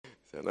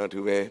နော်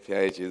သူပဲ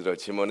ဖျားရဲ့ကျေးဇူးတော်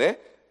ချီးမွမ်းတယ်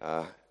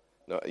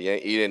နော်အရင်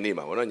အေးတဲ့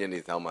နေ့မှာပေါ့နော်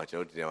ညနေဆောင်မှာကျွန်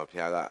တော်ဒီနေ့မှာ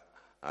ဖျား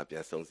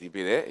ကပြန်စုံစည်း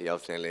ပေးတယ်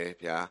ရောက်ဆိုင်လဲ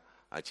ဖျား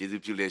ကျေး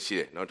ဇူးပြုလဲ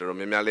ရှိတယ်နော်တော်တော်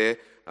များများလဲ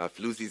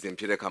flu season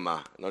ဖြစ်တဲ့ခါမှာ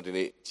နော်ဒီ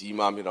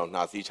နေ့ကြီးမားမြေတောင်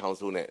နှာစီးချော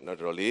င်းဆိုးနဲ့နော်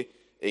တော်တော်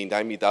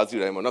လေးအိမ်တိုင်းမိသားစု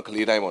တိုင်းပေါ့နော်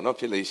ကလေးတိုင်းပေါ့နော်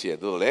ဖြစ်လေရှိတယ်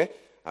သို့တော်လဲ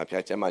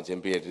ဖျားကျ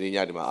မ်းမာခြင်းပေးတဲ့ဒီနေ့ည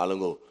ဒီမှာအားလုံး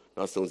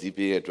ကိုနော်စုံစည်း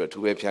ပေးတဲ့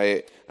အတွက်သူပဲဖျားရဲ့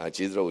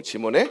ကျေးဇူးတော်ကို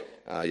ချီးမွမ်းတယ်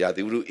ရာ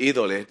သီဥတုအေး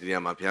တော်လဲဒီ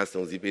နေ့မှာဖျား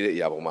စုံစည်းပေးတဲ့အ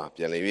ရာပေါ်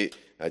မှာပြန်လည်၍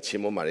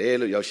ချီးမွမ်းပါတယ်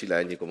လို့ရောက်ရှိလာ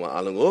တဲ့ညီကောင်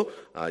မအားလုံး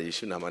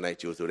ကိုယေရှုနာမ၌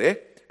ကြိုဆိုတယ်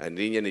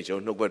ဒီညနေကျွန်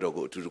တော်နှုတ်ဘတ်တော်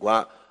ကိုအတူ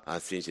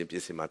တကွဆင်ခြင်ပြ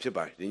င်ဆင်မှာဖြစ်ပါ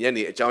တယ်ဒီည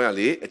နေအကြောင်း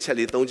အရာလေး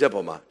အချက်လေး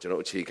၃ချက်ပေါ်မှာ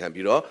ကျွန်တော်အ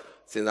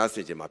ခြေခံပြီးတော့စဉ်းစား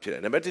ဆင်ခြင်မှာဖြစ်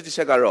တယ်နံပါတ်1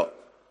တစ်ချက်ကတော့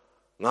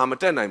ငါ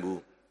မတက်နိုင်ဘူး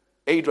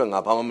အဲ့အတွက်ငါ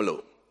ဘာမှ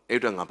မလုပ်အဲ့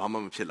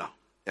အတွက်ငါဘာမှမဖြစ်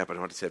လောက်အဲ့ပထ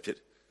မတစ်ချက်ဖြစ်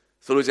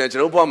တယ်ဆိုလိုချင်ကျွ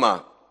န်တော်ဘဝ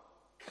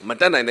မှာမ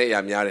တက်နိုင်တဲ့အရာ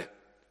များ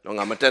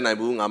တယ်တော့ငါမတက်နိုင်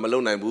ဘူးငါမလု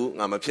ပ်နိုင်ဘူး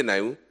ငါမဖြစ်နို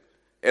င်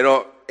ဘူးအဲ့တော့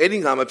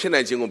အဲ့ဒီငါမဖြစ်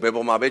နိုင်ခြင်းကိုဘယ်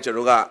ပေါ်မှာပဲကျွန်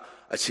တော်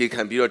ကအ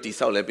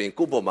ခြေခံပြီးတော့တိဆောက်လဲပြင်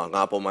ကိုယ့်ပေါ်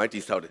မှာငါပေါ်မှာတိ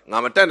ဆောက်တယ်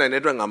ငါမတက်နိုင်တဲ့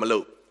အတွက်ငါမလု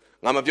ပ်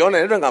ငါမပြောနို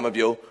င်တဲ့အတွက်ငါ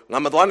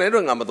မပြောငါမသွားနိုင်တဲ့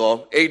အတွက်ငါမသွား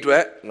အဲ့အတွ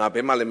က်ငါ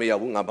ဘယ်မှလည်းမ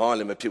ရောက်ဘူးငါဘာမှ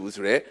လည်းမဖြစ်ဘူး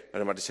ဆိုတော့ပ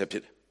ထမ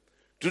တစ်ချက်ဖြစ်တယ်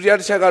ဒုတိ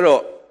ယတစ်ချက်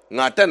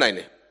ကတော့ငါတက်နိုင်တ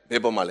ယ်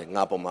ဘယ်ပေါ်မှာလဲ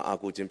ငါပေါ်မှာအား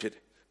ကိုးခြင်းဖြစ်တယ်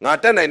ငါ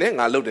တက်နိုင်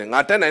တယ်ငါလုပ်တယ်ငါ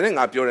တက်နိုင်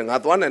တယ်ငါပြောတယ်ငါ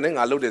သွားနိုင်တယ်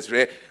ငါလုပ်တယ်ဆို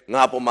တော့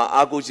ငါပေါ်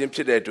မှာအားကိုးခြ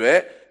င်းဖြစ်တဲ့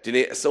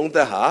အတွက်ဒီနေ့အဆုံးသ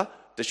က်ဟာ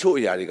တချို့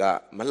အရာတွေ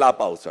ကမလှ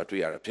ပဘူး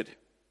ဆိုတာတွေ့ရတာဖြစ်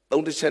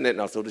တယ်သုံးတစ်ချက်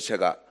နဲ့နောက်ဆုံး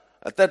တစ်ချက်က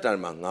အသက်တာ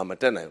မှာငါမ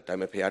တက်နိုင်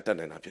ဘူးဒါပေမဲ့ဖခင်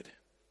တက်နိုင်တာဖြစ်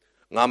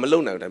တယ်ငါမ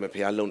လုံနိုင်ဘူးဒါပေမဲ့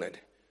ဖခင်လုံနိုင်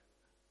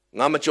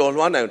တယ်ငါမ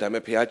ကြော်လွှားနိုင်ဘူးဒါပေ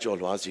မဲ့ဖခင်ကြော်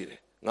လွှားစေတယ်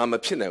ငါ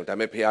မဖြစ်နိုင်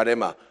ဘူးဒါပေမဲ့ဖခင်ထဲ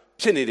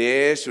မှာဖြစ်နေတ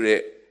ယ်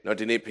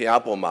ဆိုတော့တော့ဒီနေ့ဖခင်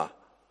ပေါ်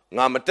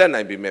မှာငါမ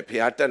တက်နိုင်ပေမဲ့ဖ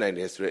ခင်တက်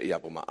နိုင်တယ်ဆိုတဲ့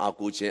အရာပေါ်မှာ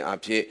အားကိုးခြင်း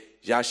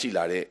အဖြစ်ရ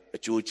ရှိလာတဲ့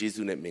အကျိုးကျေး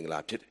ဇူးနဲ့မင်္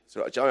ဂလာဖြစ်တယ်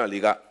ဆိုတော့အကြောင်းအရာ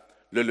လေးက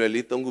လွယ်လွယ်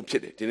လေး၃ခုဖြ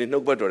စ်တယ်ဒီနေ့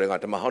နှုတ်ဘတ်တော်တွေက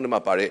ဓမ္မဟောင်းထဲ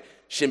မှာပါတဲ့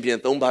ရှင်ပြန်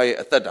၃ပါး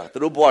ရဲ့အ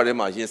သက်တာသူတို့ဘ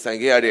ဝထဲမှာရင်ဆိုင်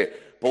ခဲ့ရ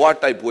တဲ့ဘ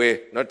ဝတိုက်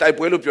ပွဲနော်တိုက်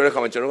ပွဲလို့ပြောတဲ့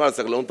ခါမှာကျွန်တော်ကစ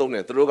ကားလုံးသုံးတ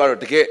ယ်သူတို့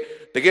ကတော့တ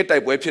ကယ်တို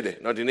က်ပွဲဖြစ်တယ်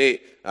နော်ဒီ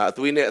နေ့အ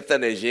သွေးနဲ့အ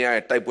သက်နဲ့ရင်း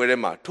ရတဲ့တိုက်ပွဲထဲ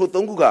မှာထို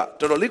၃ခုက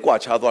တော်တော်လေးကွာ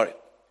ခြားသွား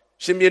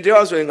တယ်ရှင်ပြန်တ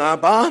ရားဆို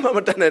ရင်ငါဘာမှမ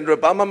တတ်နိုင်တဲ့အတွက်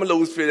ဘာမှ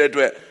မလုပ်ဆိုတဲ့အတွ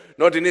က်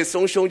နော်ဒီ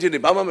နေ့ဆုံးရှုံးခြင်းတွေ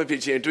ဘာမှ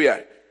မဖြစ်ခြင်းတွေ့ရတ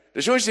ယ်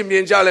တချို့ရှင်ပြ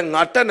န်ကြလဲ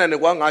ငါတတ်နိုင်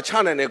တယ်ကွာငါချ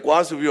နိုင်တယ်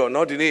ကွာဆိုပြီးတော့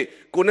နော်ဒီ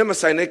နေ့ကိုယ်နဲ့မ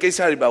ဆိုင်တဲ့ကိစ္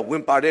စတွေပါ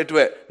ဝင်ပါတဲ့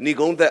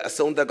အတွက်ဏီကုန်းသက်အ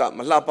ဆုံးသက်က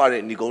မလှပ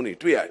တဲ့ဏီကုန်း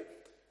တွေတွေ့ရ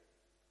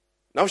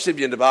တယ်နောက်ရှင်ပြ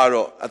န်တစ်ပါး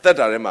တော့အသက်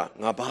တာထဲ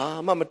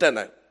မှာငါဘာမှမ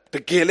တတ်နိုင်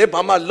တကယ်လည်း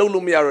ဘာမှလုပ်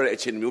လို့မရတော့တဲ့အ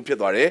ခြေအနေ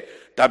မျိုးဖြစ်သွားတယ်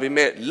ဒါပေ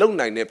မဲ့လုံ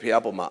နိုင်တဲ့ဖခ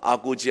င်ပေါ်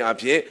မှာအာကိုခြင်းအ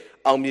ဖြစ်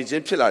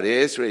အောင်မြင်ခြင်းဖြစ်လာ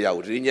တယ်ဆိုတဲ့အရာ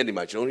ကိုဒီညနေ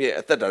မှာကျွန်တော်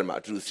ရဲ့အသက်တာထဲမှာ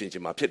အတူတူဆင်ခြင်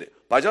မှာဖြစ်တယ်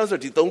ဘာကြောင့်ဆို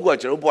ဒီ၃ခုက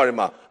ကျွန်တော်ဘ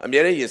ဝထဲမှာ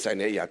အများနဲ့ရင်ဆိုင်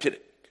တဲ့အရာဖြစ်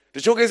တယ်တ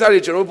ချို့ကိစ္စ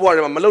တွေကျွန်တော်ဘဝ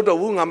ထဲမှာမလုပ်တော့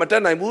ဘူးငါမ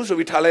တက်နိုင်ဘူးဆို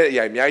ပြီးထားလိုက်တဲ့အ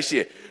ရာအများကြီးရှိ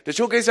တယ်တ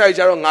ချို့ကိစ္စ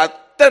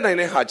တွေကျတော့ငါတက်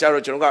နိုင်တဲ့ဟာကျ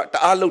တော့ကျွန်တော်က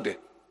တအားလုပ်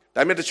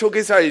တယ်ဒါပေမဲ့တချို့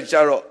ကိစ္စတွေကျ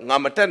တော့ငါ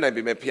မတက်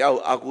နိုင်ပေမဲ့ဖခင်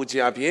ကိုအာကိုခြ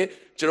င်းအဖြစ်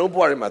ကျွန်တော်ဘ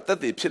ဝထဲမှာ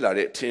တက်တည်ဖြစ်လာ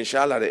တဲ့ထင်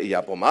ရှားလာတဲ့အရာ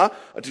ပေါ်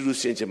မှာအတူတူ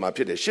ဆင်ခြင်မှာဖြ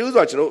စ်တယ်ရှေးဥ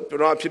စွာကျွန်တော်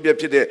ဖြ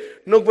စ်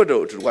တဲ့နှုတ်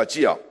ဘတ်တော်အတူတူ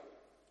ကကြည့်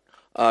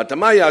အောင်ဓမ္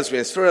မရာဇ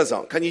ဝင်စရဆော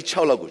င်ခန်းကြီး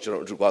6လောက်ကို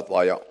ကျွန်တော်အတူတူ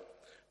ကသွားရ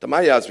အောင်ဓမ္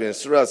မရာဇ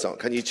ဝင်စရဆောင်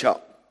ခန်းကြီး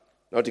6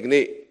နော်ဒီ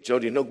ကနေ့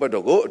ကျွန်တော်ဒီနှုတ်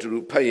ဘတ်တော်ကို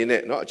အတူတူဖတ်ရင်း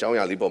နဲ့နော်အကြောင်းအ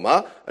ရာလေးပေါ်မှာ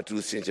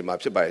အတူတူဆင်ခြင်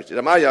မှာဖြစ်ပါတယ်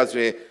ဓမ္မရာဇဝ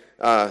င်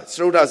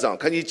စရ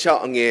ဆောင်ခန်းကြီး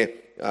6အငယ်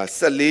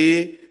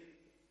14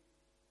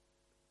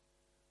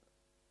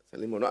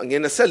နော်အငယ်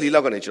24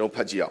လောက်ကနေကျွန်တော်ဖ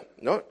တ်ကြည့်အောင်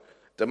နော်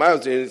ဓမ္မရာ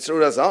ဇဝင်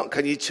စရဆောင်ခ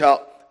န်းကြီး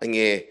6အင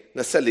ယ်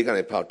24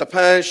ကနေဖတ်တဖ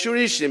န်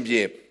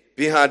ရှုရိရှင်ပြင်ဘ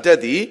င်ဟာ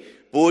တက်သည်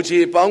ဘိုး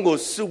ကြီးပေါင်း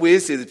ကိုစုဝေး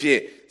စေသဖြင့်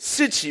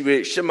စစ်ချီ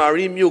၍ရှမာ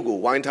ရိမြို့ကို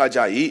ဝိုင်းထားကြ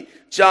၏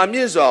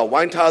ကြာမြင့်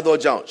စွာဝိုင်းထား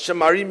သောကြောင့်ရှ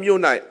မာရိမြို့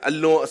၌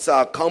အလွန်အစာ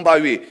ခေါင်းပါ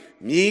၍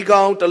မြီး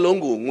ကောင်း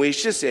တစ်လုံးကိုငွေ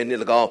80နှင့်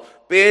၎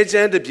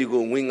င်းပဲချမ်း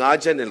တစ်ပြည်ကိုငွေ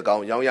9ချက်နှင့်၎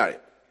င်းရောင်းရ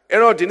တယ်အဲ့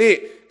တော့ဒီ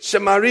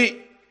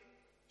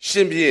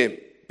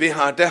နေ့ရှမာရိရှင်ပြင်ဘင်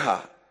ဟာ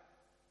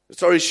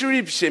တက်ဟာရှုရိ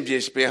ရှင်ပြင်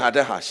ဘင်ဟာတ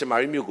က်ဟာရှမာ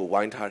ရိမြို့ကို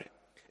ဝိုင်းထားတယ်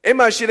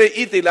အဲ့မှာရှိတဲ့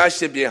ဣသေလ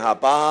ရှင်ပြင်ဟာ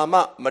ဘာမှ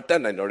မတတ်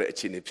နိုင်တော့တဲ့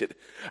အခြေအနေဖြစ်တယ်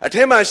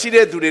အထဲမှာ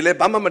ရှိတဲ့သူတွေလ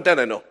ည်းဘာမှမ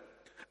တတ်နိုင်တော့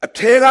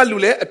အထဲကလူ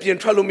လည်း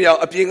အပြင်ထွက်လို့မရအောင်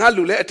အပြင်က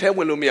လူလည်းအထဲဝ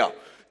င်လို့မရ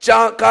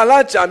အောင်ကြာကာ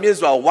လကြာမြ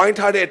င့်စွာဝိုင်း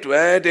ထားတဲ့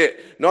အတွက်တဲ့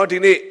နော်ဒီ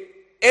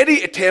နေ့အဲ့ဒီ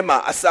အထဲမှာ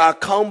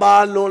အစာခေါ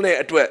င်းပါလွန်း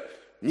တဲ့အတွက်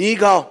မြီး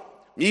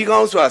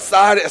ကောင်း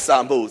ဆိုတာစားတဲ့အ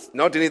စာ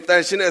မဟုတ်နော်ဒီနေ့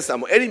တန်ရှင်းတဲ့အစာ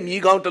မဟုတ်အဲ့ဒီ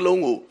မြီးကောင်း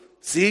တစ်လုံးကို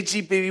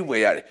ဈေးကြီးပေးပြီး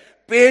ဝယ်ရ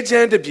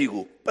တယ်ပဲချမ်း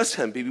တစ်ပြည်ကို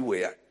ပတ်စံပေးပြီး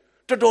ဝယ်ရ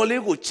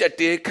တယ်တော်တော်လေး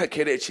ကိုကြက်တဲခတ်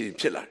ခဲတဲ့အခြေအနေ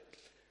ဖြစ်လာ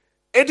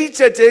တယ်အဲ့ဒီ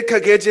ကြက်တဲ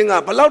ခတ်ခဲခြင်း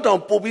ကဘလောက်တောင်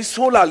ပို့ပြီး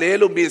ဆိုးလာလဲ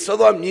လို့မေးစော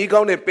မြီး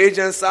ကောင်း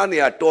နဲ့ပဲချမ်း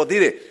စားနေရတော်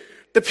သေးတယ်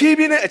တဖြည်း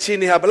ဖြည်းနဲ့အခြေ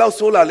အနေဟာဘ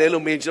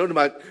လောက်ဆိုးလာလဲလို့မင်းကျွန်တော်ဒီ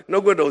မှာနှု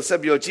တ်ကတော်ဆက်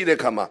ပြီးတော့ကြည့်တဲ့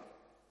အခါမှာ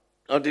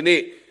ဒီ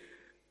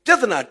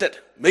နေ့ပြဿနာ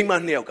တက်မိန်း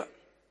မနှစ်ယောက်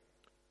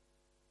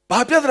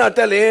ကဘာပြဿနာ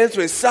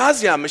တက်လဲဆိုရင်စား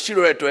စရာမ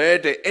ရှိတော့တဲ့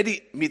အတွက်တဲ့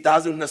အဲ့ဒီမိသား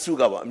စုနှစ်စု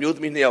ကပါအမျိုးသ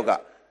မီးနှစ်ယောက်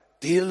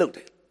ကဒီလုပ်တ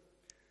ယ်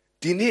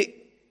ဒီ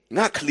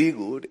နေ့ငါက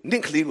လေးကို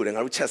နင့်ကလေးကိုလ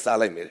ည်းငါတို့ချက်စား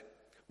လိုက်မယ်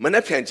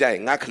မနှက်ဖြန်ကြရ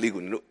င်ငါကလေး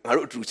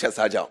ကိုငါတို့အတူချက်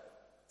စားကြအောင်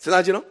စဉ်း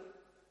စားကြည့်နော်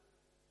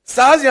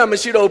စားစရာ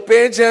မရှိတော့ပဲ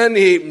ချ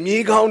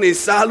မ်းနေမြီးကော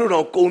င်းနေစားလို့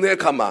တော့ကုန်တဲ့အ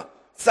ခါ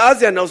မှာစား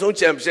စရာနောက်ဆုံး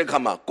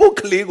ကြံဖြစ်ခါမှာ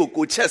ကိုယ်ကလေးကို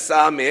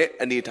ကိုချက်စား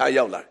မယ်အနေ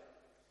ထားရောက်လာ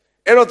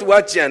တယ်အဲ့တော့ तू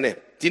ကကြံ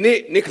တယ်ဒီနေ့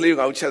နစ်ကလေးကို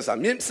ငါတို့ချက်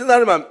စားမြင်စဉ်းစား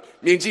ရမှာ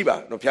မြင်ကြ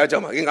ည့်ပါနော်ဘုရားကြော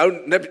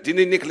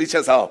င့်ပါငါတို့ဒီနေ့နစ်က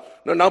လေးချက်စား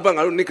အောင်နော်နောက်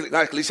ပတ်ငါတို့နစ်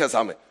ကလေးချက်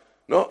စားမယ်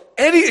နော်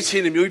အဲ့ဒီအ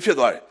ခြေအနေ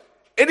မျိုးကြီးဖြစ်သွားတယ်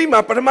Eddie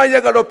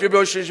Mapatamaya got up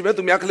your shish, met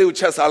to Makali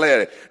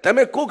Chasale.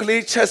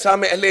 Damekukli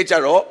Chasame and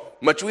Lejaro,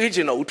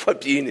 Matuijin or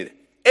Utwapin.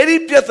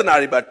 Eddie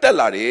Piathanari, but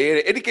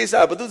Tellari, Eddie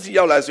Kesa, but those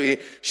Yalasui,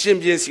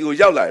 Shimbians, you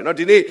Yala, not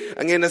in it,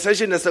 again a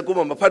session as a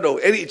Kuma Mapado,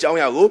 Eddie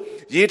Jawago,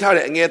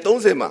 Yetare and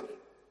Yetonsema.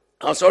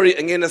 I'm sorry,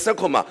 again a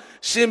Sakoma,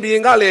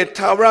 Shimbiangale,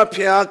 Tara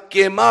Pia,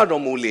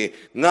 Kemado Muli,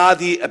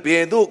 Nadi,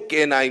 Abedu,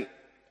 Kenai.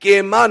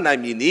 Kemana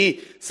mini,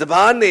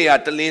 Savane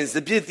at the lens,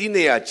 the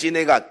Bithinia,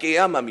 Chinega,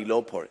 Keama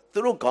Milopor,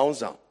 through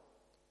Gonza.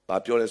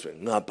 Papioles,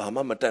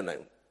 Nabama Matana.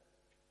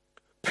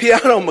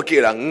 Piano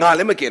Makira,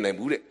 Nalemakina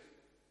Bude.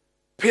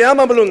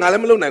 Piama Malone,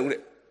 Nalemalone.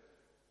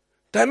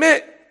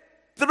 Dame,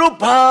 through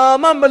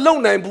Bama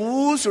Malone and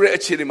Boos,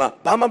 Rechilima,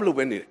 Bama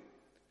Blue.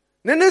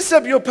 Nene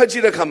sabio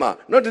pachira kama,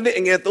 not in the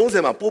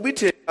Engetonsema,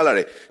 Pobite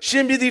Alare,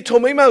 Shimbi the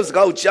Tomemas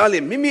Gau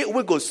Jali, Mimi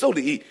Wigo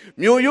Soli,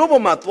 Myoyobo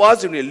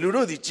Matwazuni,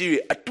 Luro di Chi,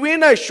 a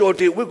twin eye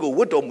shorty Wigo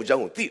Wood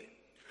Mujango Tea.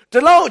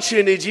 The Lao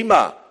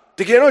Chinejima,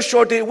 the Gero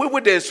shorty, we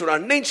would desura,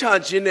 nature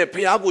Jine,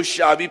 Piago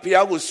Shavi,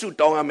 Piago suit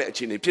down a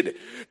machine pit.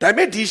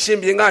 Dame di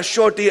Shimbinga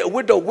shorty, a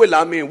widow will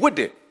I mean would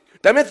it.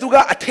 Dame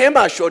Tuga a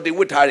tema shorty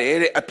would have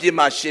a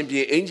Pima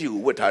Shimbi angel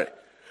would have.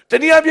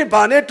 Then you have been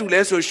barnet to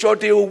less or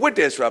shorty with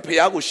this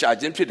Rapiago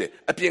Shajin Pide,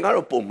 a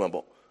Piangaro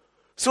Pombo.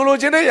 Solo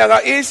Geneyaga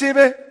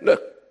ACB, no,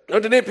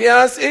 not in a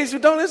Pias, Ace, you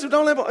don't let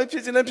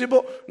it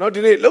people, not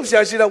in it. Looks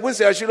as I will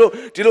say, I should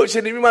Dilo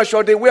Chinima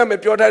shorty, where my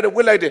pure title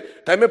will like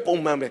it. Time a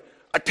pomame.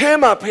 A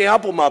tema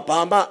Piapoma,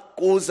 Bama,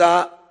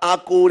 Goza,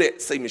 Akore,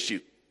 same issue.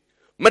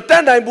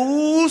 Matana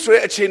boos,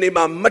 a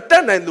chinima,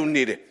 Matana do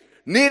need it.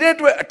 Needed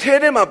to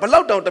attend him up,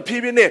 allowed out the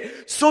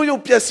PBN, so you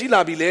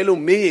Piasila Bilelo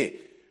me.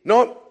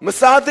 No,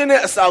 Masatine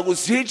Asago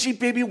Zichi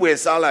baby where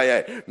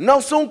Salaya. Now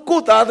some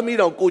good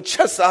Adamino go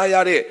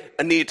Chasayare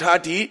and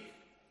Nitati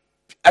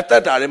at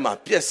that Darema,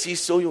 Piasi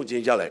so you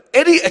Jinjala.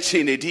 Eddie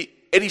Achinity,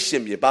 Eddie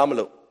Shimbi,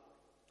 Bamalo,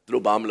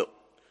 through Bamlo.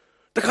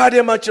 The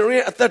Cardia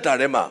Macheria at that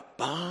Darema,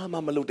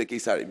 Bamalo de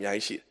Kisari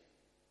Miashi.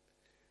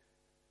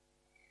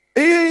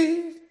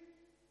 Eh,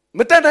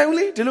 Matana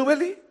only,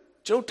 Dilubeli,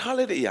 Joe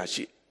Tale de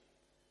Yashi.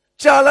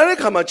 Jalare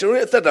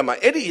Kamacheria at that Dama,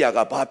 Eddie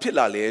Yaga,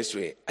 Bapilla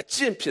Lesway, a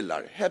chin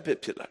pillar, happy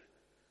pillar.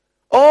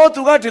 Oh,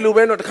 to got to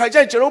Lubeno, the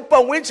Kaja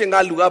Jeropa winching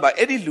Alugaba,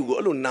 Eddie Lugo,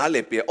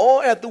 Nalepe,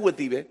 or at the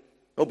Watibe.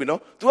 Hope you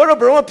know. To our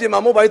bro, Pima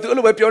mobile to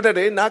Ulu Piota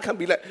day, not can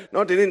be like,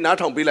 not in not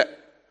on be like.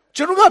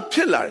 Jeruba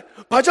pillar.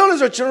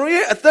 Pajolas or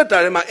Cheria at that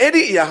time,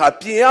 Eddie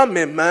Yaha, Pia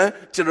Mema,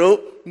 Jero,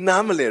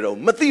 Namalero,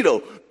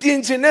 Matiro,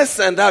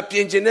 Piengenes and that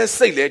Piengenes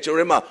Sailor,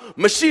 Jerema,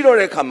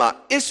 Machiro Rekama,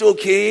 it's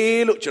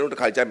okay, look, Jeroka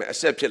Kajame, a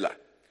set pillar.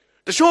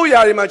 The show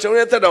yard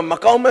Majoret of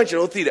Macau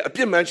Mansion Theatre, a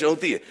Pin Mansion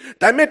Theatre.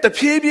 That met the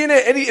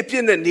PBN, any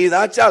opinion neither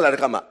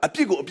Jalarkama, a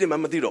Pigo Pima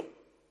Matiro.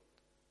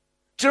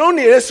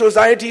 Geroni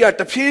society at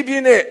the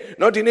PBN,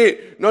 not in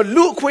it, not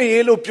look when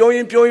yellow,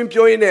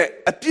 Pioin,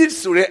 a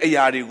piece to a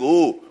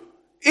yarigo.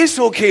 It's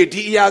okay,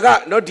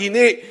 Diaga, not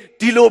Dine,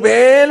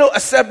 Dilobello, a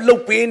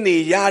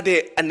Sablopini,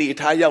 Yade, and the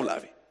Italian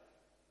Lavi.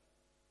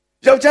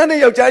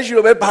 Yaujane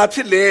Yaujaju,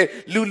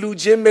 Papile, Lulu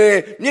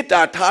Jime,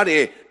 Nita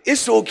Tare.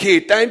 It's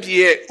okay, time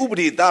Pierre,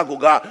 Ubri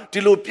Dagoga,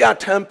 Tilopia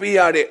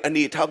Tampiare, and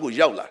Itago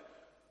Yaula.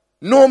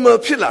 Normal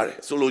pillar,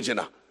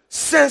 Sologena.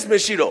 Sense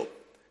Meshiro.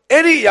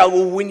 Eddie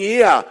Yago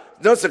Winia,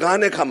 not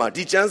Sagane Kama,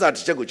 Dijanza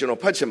Tijago General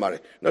Pachamare.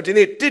 Not in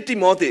it,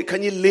 Timothy,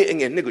 can you lay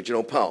in a nickel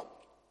general pound?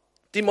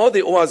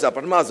 Timothy Oaza,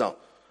 Parmaza,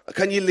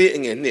 can you lay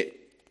in a knit?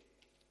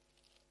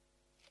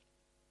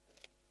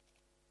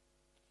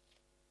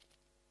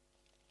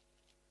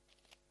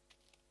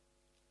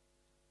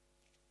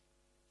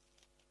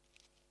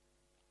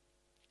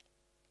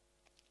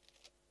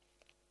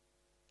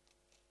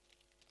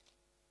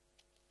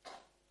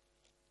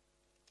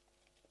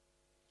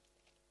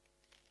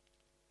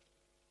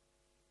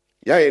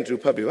 Ya into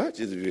puppy, what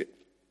is it?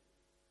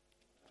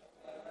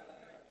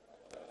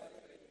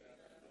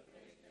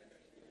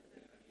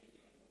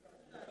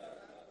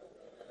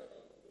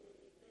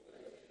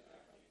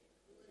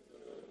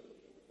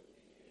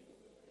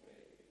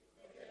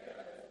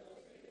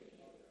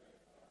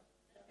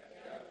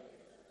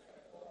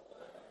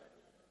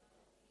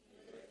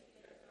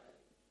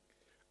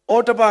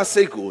 Autoba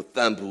Seiko,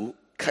 Thambu,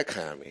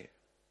 Kakami.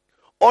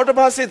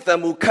 Autoba said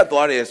Thambu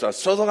Katwares or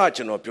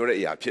Sozogachin or Pure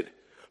Yapit.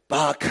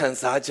 Ba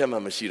Kansaja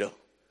Mamashiro.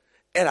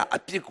 Era a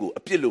piku, a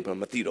pilupa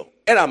matiro.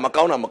 Era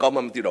Macauna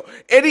Macama matiro.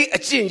 Eddie a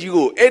change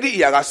you, Eddie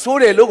Yaga,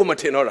 Sore logo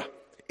matinora.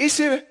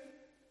 Is it?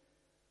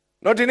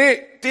 Not in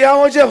it,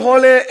 Tiaoja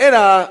Hole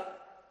era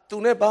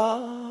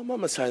Tuneba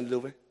Mama Sign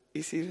Lube.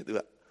 Is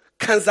it?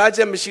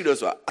 Kansaja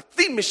Mashiros, a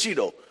thin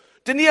Mashido.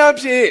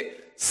 Teniapi,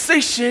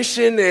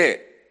 Session,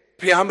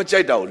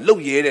 Piamajado, low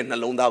year and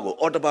Alondago,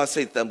 Autoba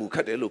say Thambu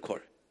cut a look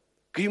or.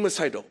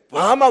 Gimasaido,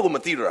 Bahamago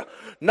Matira.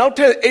 Now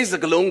tell Ace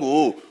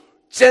Galongo.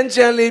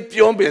 Gently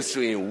beyond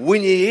between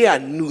Winnie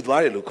and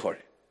Nudwari Lucor.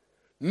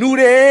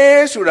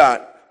 Nude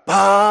Surat,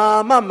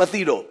 Bama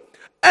Mathido,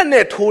 and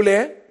net hole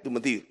to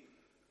Matthew.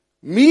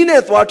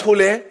 Meaneth what hole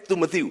to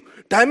Matthew.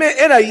 Time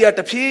era yet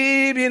a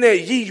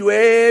pibine, ye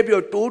web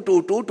your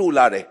toto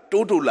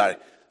lare.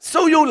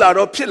 Soyola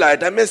or Pilla,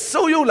 I mean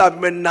Soyola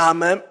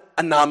Menam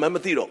and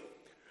Namamatiro.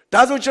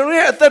 That's what you're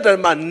at that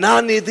man,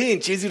 Nani thing,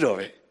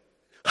 Chiziro.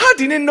 How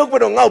didn't know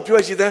what on out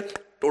pure she then?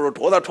 Or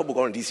to other topic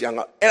on this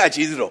young era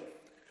Chiziro.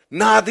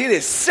 Na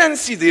did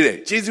sensi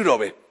did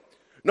Chiziro.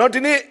 Not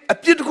in a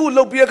beautiful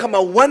lobia come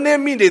out 1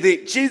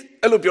 minute, cheese,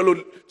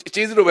 Elopiolo,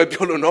 Chiziro,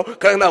 Piolo, no,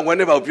 Kana,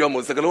 whenever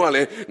Piomo,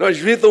 Sakalone, no,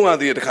 Jito,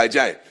 the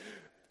Kajai.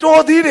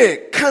 Do did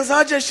it,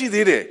 Kansaja she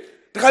did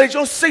it. The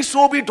Kalijo say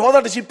so be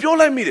daughter that she pure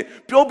like me,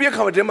 pure beer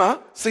Kamadema,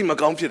 same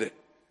account for it.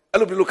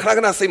 Elopilo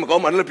Kragana, same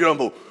account, and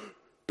Lopiramo.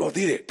 Do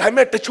did it. I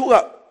met the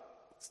Chua.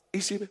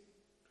 Easy.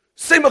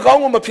 Same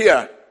account on my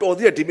peer. Do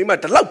dear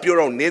Dimima, the love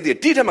bureau near the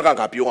Tita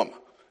Magaga Pioma.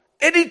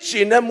 Eddie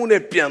China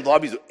Mune Pian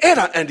Lobbies,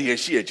 Era and the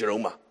Ashia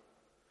Jeroma.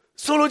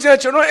 Solo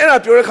General Era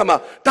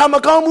Purecama,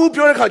 Tamakamu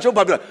Purecacho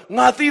Pabla,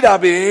 Nathida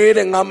Bed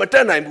and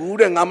Gamatana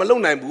Bude and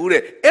Gamalona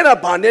Bude, Era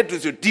Barnet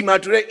to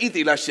Dimatre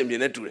Itila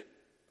Shemineture.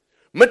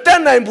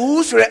 Matana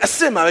Busre, a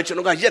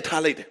semi-chanoga yet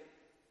halate.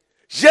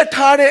 Yet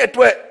hard at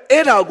where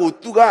Era go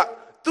to ga,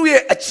 to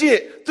a cheer,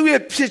 to a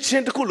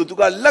pitchin to Kulu to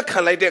ga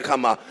Laka like de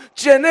Kama,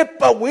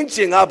 Jenepa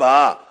winching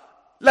Abba,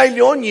 like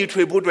Leonie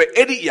Trebudre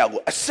Eddie Yago,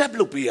 a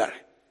sablo beer.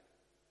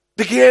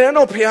 The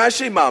Gerano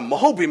Piashima,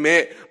 Mohobi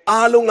me,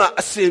 Alunga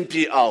a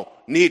simpi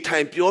out, ni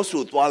time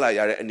piosu, Twala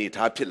Yara and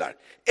Nita Pillar.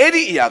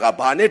 Eddie Yaga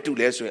Barnet to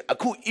lesson, a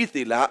coup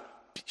ithila,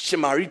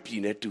 Shimari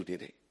Pine to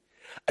day.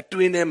 A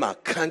twinema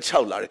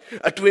canchaulare,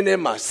 a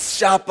twinema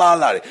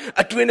shapalare,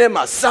 a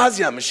twinema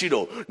sazia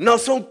machido, now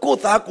some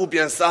kota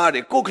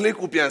kupiansare, kokle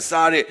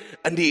kupiansare,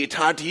 and the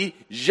etati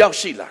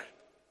yaushilar.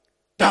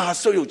 Da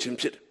so you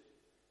chimpit.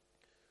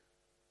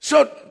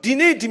 So,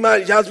 dine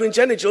dima Yaswin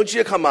Janet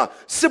Joji Kama,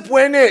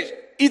 Sipwene,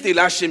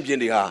 Itila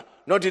Shimpinia,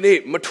 not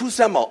dine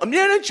Matusamo, a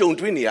mere Joan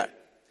Twinia.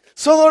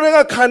 So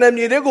rega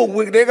kanami rego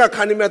wigrega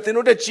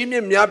kanimatino de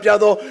Jimmy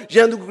Miapiado,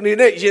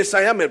 Yandukine,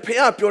 Yesayam,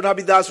 Pia Piota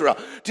Bidasura,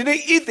 Tine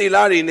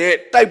Itilari ne,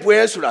 type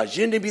Wesura,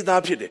 Jendi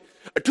Bidapide.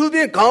 A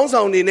two-beer gowns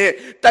on in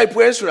it, type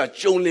Wesura,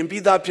 Joan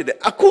Limbidapide,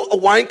 a cool a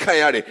wine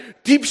kayare,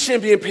 deep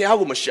champion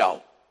Piago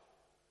Mashao.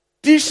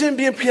 Deep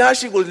champion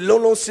Piashi was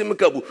Lolo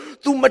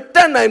Simakabu, to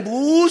Matana and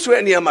Boos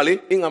were near Mali,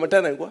 in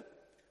Amatana.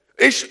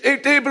 A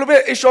table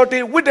a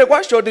shorty with the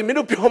wash or the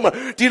Minupoma,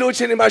 Tilo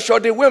Chinima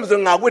shorty worms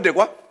on our with the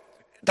what?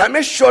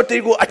 Time short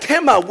they go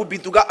atema would be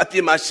to get at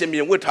the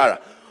Mashimian with her.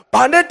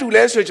 Panet to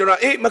less regional,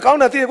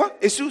 Macana Thewa,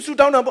 a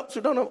Sudan,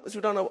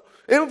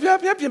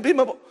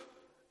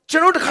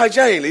 General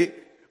Kajali,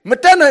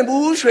 Matana and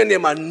Bush when they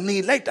man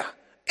need later.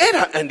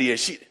 Era and the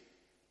sheet.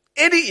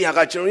 Eddie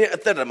Yagachari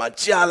at the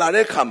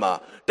Majala Rekama,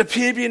 the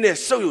Pibine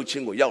Soyo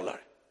Chingo Yowler.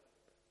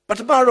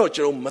 But Baro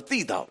Jerome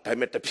Matida, I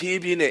met the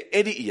Pibine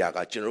Eddie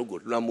Yaga General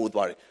Good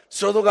Lamudwari.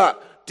 Sodoga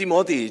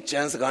Timothy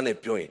Jansagane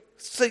Pioin.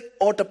 Say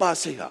Otapa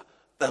Seha.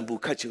 Bamboo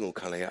catching on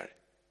Calayar.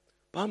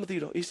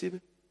 Palmatiro, is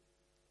it?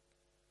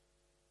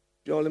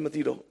 Pure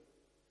Lamatido,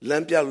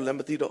 Lampia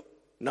Lamatido,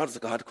 not the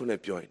God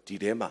couldn't join,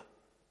 Didema,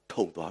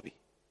 Tom Bobby.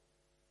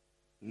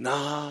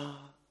 Na,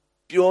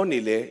 Pure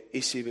Nile,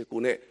 Isive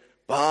Gune,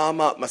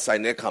 Bama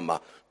Masane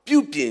Kama,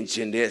 Pupian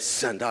Jende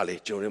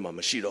Sandale, Jorima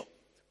Mashido,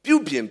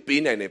 Pupian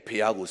Pin and a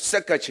Piago,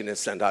 Sakachin and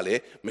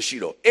Sandale,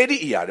 Mashido,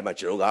 Eddie Yarima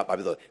Jeroga,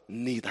 Babido,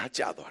 Nida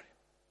Jador.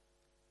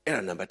 And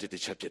a number to the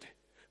chapter.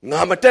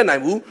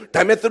 Ngamatana wu,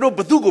 Tametro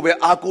Batugo be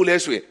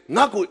Akuleswe,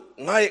 Naku,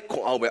 Nai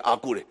Ko Aube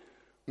Akure.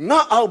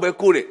 Na Aube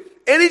Kure.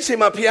 Any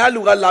Sima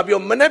Pialuga Labio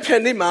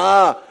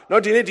Manepenima,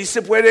 not in it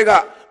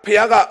Disipwega,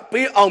 Piaga,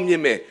 P.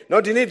 Aumime,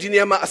 not in it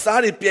Dinema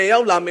Asari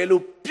Piao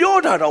Lamelu,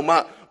 Pioda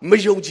Roma,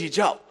 Mayoji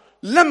Jau,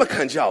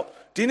 Lamakan Jau,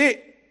 Dine,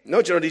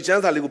 no Jordi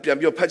Janza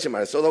Lupiambio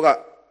Pachima, Sodoga,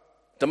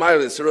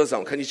 Tamayo and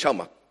Sorosam, Kani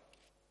Chama.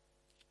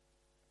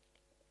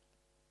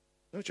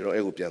 No Jero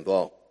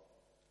Egupiando.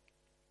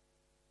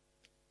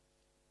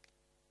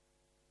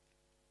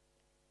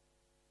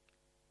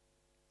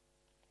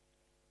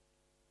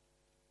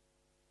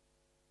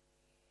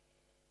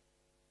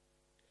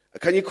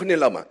 Can you couldn't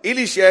lama?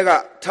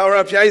 Elishaga,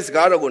 Tower Pia is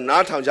Garo,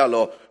 Natam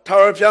Jalo,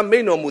 Tower Pia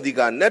Meno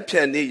Mudiga,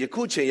 Nepiani,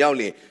 Yakuchin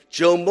Yauli,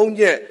 Joe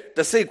Monye,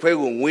 the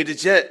Sequego, with the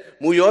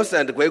jet, Muyos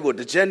and the Quego,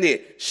 the Jenny,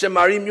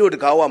 Shemari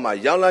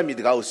Mudgawama, Yala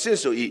Midgao,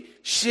 Sensoi,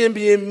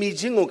 Shimbi,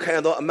 Mijingo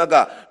Kando,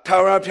 Amaga,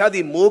 Tower Pia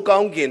di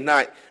Mogang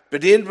night,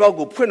 Bedin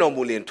Rogo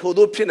Punomulin,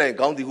 Todo Pina,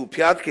 Gandhi, who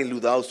Piatkin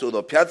Luda, so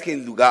the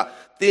Piatkin Luga,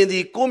 then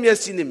the Comia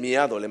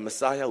Sinimiado, and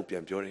Messiah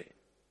Upiampiore.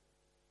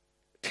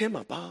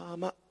 Tema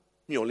Bama,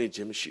 Yoli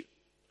Jim Shoe.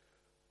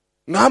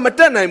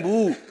 Namatana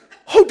boo,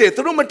 hold it,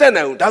 through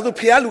Matana, Dazu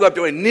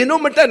Pialuga, Nino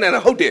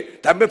Matana, hold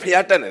it, Tampa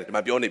Piatana,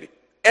 my Bionibi.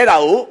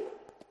 Erao,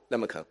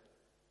 Lamaka.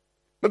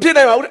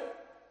 Mapina out,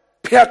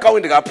 Piaco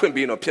in the Gapin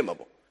being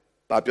optimable.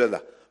 Babiola,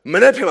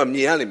 Manapima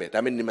Mianime,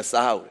 I mean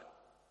Masao.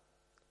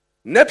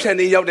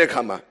 Nepani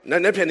Yaudekama,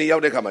 Nepani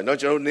Yaudekama,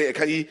 not your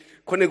Kai,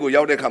 Conego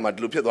Yaudekama,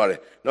 Lupidore,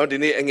 not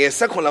in a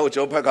second out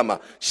of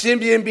Pagama,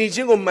 Shimbian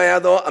Bijingo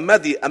Mayado,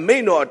 Amadi, a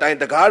maino, a time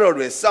the Garo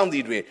with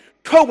sounded way.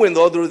 Towing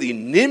through the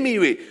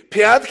Nimi,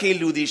 Piatki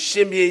Ludi,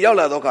 Shimbi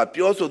Yaladoka,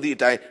 Pioso di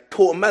Tai,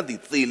 Tomadi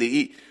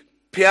Thili,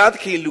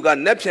 Piatki Luga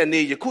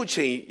Nepchani,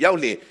 Yakuchi,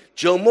 Yauli,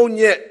 ဂျုံမုံ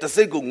ညက်တစ်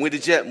စိတ်ကိုငွေတ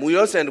စ်ချက်မူ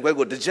ရောဆန်တစ်ခွက်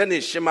ကိုတစ်ချက်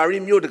နဲ့ရှင်မာရိ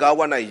မြို့တကား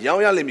ဝ၌ရော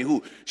င်းရလိမ့်မည်ဟု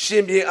ရှ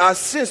င်ပြန်အား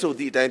ဆင့်ဆို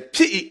သည့်အတိုင်းဖြ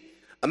စ်၏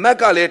အမတ်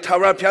ကလည်းထာ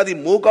ဝရဘုရားသည်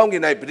မိုးကောင်းက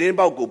င်၌ပဒင်း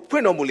ပေါက်ကိုဖွ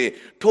င့်တော်မူလျှင်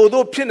ထို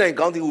သို့ဖြစ်နိုင်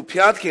ကောင်းသည်ဟုဘု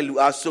ရားသခင်လူ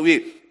အားဆို၍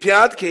ဘု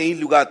ရားသခင်၏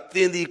လူကသ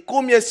င်သည်ကို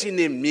ယ်မျက်စိ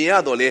နှင့်မြင်ရ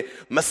တော်လေ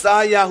မ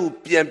စားရဟု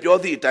ပြန်ပြော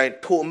သည့်အတိုင်း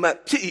ထိုအမတ်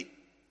ဖြစ်၏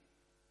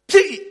ဖြ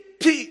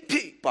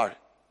စ်ပါတယ်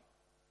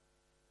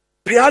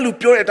ဘုရားလူ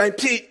ပြောတဲ့အတိုင်း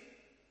ဖြစ်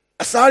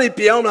အစားတွေ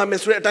ပြောင်းလာမ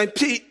ယ်ဆိုတဲ့အတိုင်း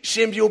ဖြစ်ရှ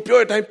င်ပြိုပြော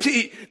တဲ့အတိုင်းဖြ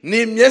စ်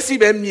နေမျက်စိ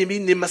ပဲမြင်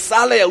ပြီးနေမ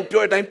စားလိုက်အောင်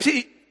ပြောတဲ့အတိုင်းဖြ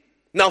စ်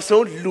နောက်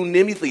ဆုံးလူန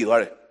င်းပြီးသေ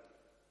သွားတယ်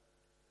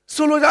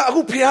ဆိုလိုကြအခု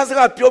ဘုရားစ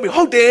ကားပြောပြီး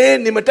ဟုတ်တယ်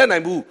နေမတက်နို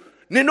င်ဘူး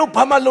နင်တို့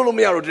ဘာမှလုပ်လို့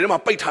မရတော့ဒီထဲမှာ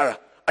ပိတ်ထားတာ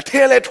အ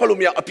ထဲလဲထွက်လို့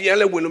မရအပြင်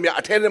လဲဝင်လို့မရ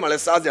အထဲထဲမှာလဲ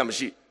စားစရာမ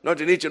ရှိเนาะ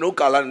ဒီနေ့ကျွန်တော်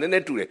ကာလာနည်းန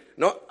ည်းတူတယ်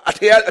เนาะအ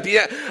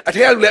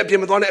ထဲလူလည်းအပြင်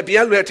မသွားနဲ့အပြ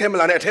င်လူလည်းအထဲမ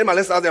လာနဲ့အထဲမှာ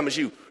လဲစားစရာမ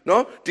ရှိဘူးเนา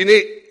ะဒီနေ့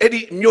အဲ့ဒီ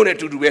မြို့နဲ့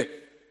တူတူပဲ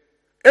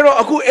အဲ့တော့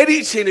အခုအဲ့ဒီ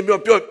အချိန်တွေ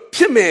ပြောဖြ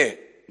စ်မယ်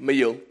မ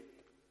ယုံ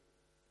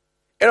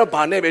အဲ့တော့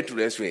ဘာနဲ့ပဲတူ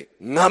လဲဆိုရင်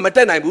ငါမတ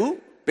က်နိုင်ဘူး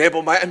ဘယ်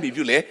ပေါ်မှာအမိ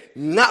ပြုလဲ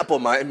ငါအ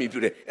ပေါ်မှာအမိပြု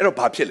တယ်အဲ့တော့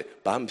ဘာဖြစ်လဲ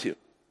ဘာမဖြစ်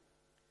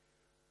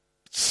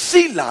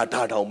စီလာ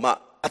တာတောင်မှ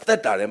အသက်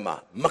တာထဲမှာ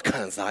မ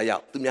ခံစားရ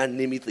သူများန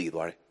င်းပြီးသေ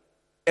သွားတယ်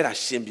အဲ့ဒါ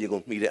ရှင်ပြေကို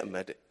မှီတဲ့အမ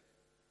တ်တဲ့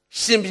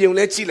ရှင်ပြေကို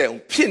လည်းကြည့်လိုက်အော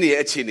င်ဖြစ်နေ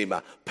တဲ့အခြေအနေမှာ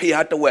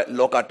ဖျားတဝက်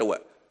လောကတဝ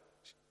က်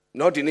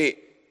နော်ဒီနေ့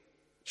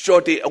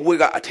shorty အဝိ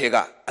ကအထက်က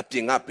အပြ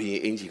င်ကဘယင်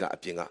အင်ကြီးကအ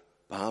ပြင်က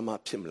ဘာမှ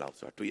ဖြစ်မလောက်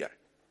ဆိုတာတွေ့ရတယ်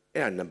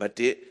အဲ့ဒါနံပါတ်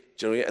1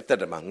ကျွန်တော်ရဲ့အသက်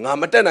တာမှာငါ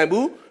မတက်နိုင်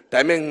ဘူးဒါ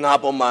ပေမဲ့ငါ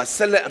ပေါ်မှာဆ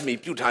က်လက်အမိ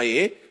ပြုထားရ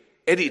င်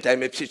အဲ့ဒီအတိုင်း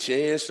ပဲဖြစ်ခြ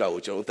င်းဆိုတာ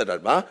ကိုကျွန်တော်အသက်တာ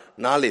မှာ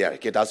နားလည်ရတယ်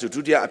ကဲဒါဆိုဒု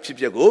တိယအဖြစ်အ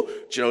ပျက်ကို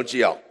ကျွန်တော်ကြ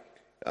ည့်အောင်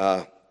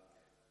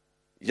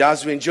ရာဇ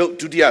ဝင်ကျုပ်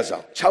ဒုတိယဆော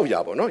င်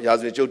600ပေါ့နော်ရာ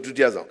ဇဝင်ကျုပ်ဒု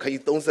တိယဆောင်ခန်း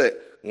ကြီး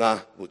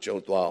35ကိုကျွန်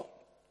တော်သွားအောင်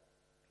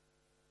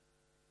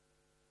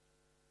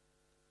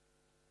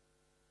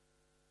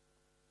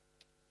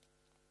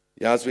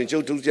ရာဇဝင်ကျု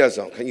ပ်ဒုတိယ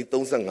ဆောင်ခန်းကြီး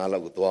35လော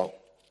က်ကိုသွားအောင်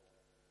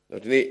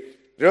နော်ဒီနေ့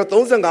ဒါ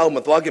တော့35ကိုမ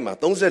သွားခင်မှာ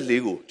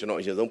34ကိုကျွန်တော်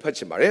အရင်ဆုံးဖတ်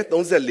ချင်ပါတယ်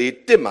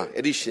34တစ်မှာ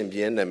အဲ့ဒီရှင်ပြ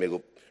န်နာမည်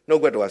ကိုနှု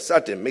တ်ကပတ်တော်ကစ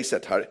တင်မိတ်ဆ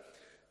က်ထားတယ်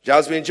ရာ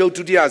ဇဝင်ကျုပ်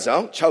ဒုတိယဆော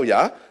င်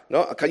600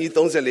နော်အခန်းကြီး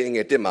34အင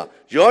ယ်1မှာ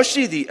ယော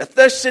ရှိသည်အသ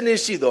က်10နှစ်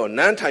ရှိသောန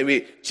န်းထိုင်၍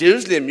ဂျေရု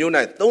ရှလင်မြို့၌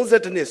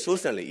32နှစ်စိုး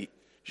စံလေ၏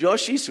ယော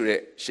ရှိဆိုတဲ့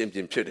ရှင်ပြ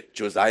န်ဖြစ်တယ်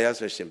ဂျိုဇာယာ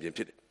ဆိုတဲ့ရှင်ပြန်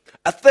ဖြစ်တယ်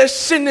အသက်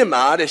10နှစ်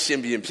မှာတဲ့ရှင်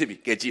ပြန်ဖြစ်ပြီ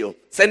ကဲကြည့်အောင်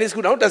စနေစ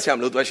ကူတော့တက်ဆရာမ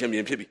လို့သူကရှင်ပြ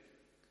န်ဖြစ်ပြီ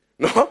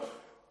နော်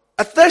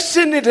အသက်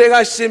10နှစ်တည်းက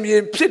ရှင်ပြ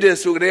န်ဖြစ်တယ်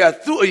ဆိုကြတဲ့က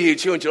သူ့အရေး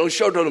ချင်းကျွန်တော်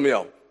ရှော့တော့လို့မရ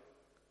အောင်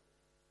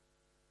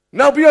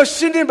နောက်ပြီးတော့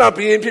10နှစ်မှာဘ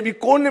ယင်ဖြစ်ပြီး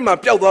9နှစ်မှာ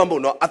ပျောက်သွားမှာ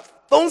ပေါ့နော်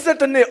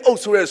32နှစ်အုပ်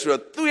ဆိုရဲဆို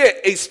တော့သူ့ရဲ့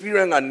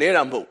experience ကနဲ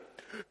တာမဟုတ်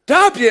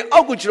ဒါအပြင်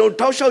အောက်ကိုကျွန်တော်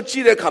တောက်လျှောက်ကြ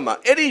ည့်တဲ့အခါမှာ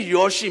အဲ့ဒီ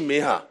ယောရှိမ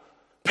င်းဟာ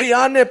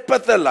ဖျားနဲ့ပ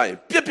တ်သက်လာရင်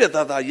ပြက်ပြက်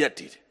သားသားရက်တ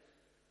ည်တယ်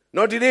။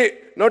နော်ဒီနေ့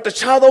နော်တ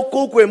ခြားသော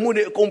ကိုးကွယ်မှု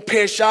တွေအကုန်ဖ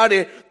ယ်ရှားတ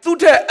ယ်သူ့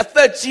ထက်အသ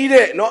က်ကြီး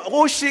တဲ့နော်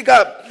ဟိုရှိက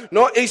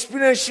နော်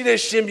experience ရှိတဲ့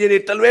ရှင်ပြန်တွေ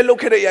တလွဲလုပ်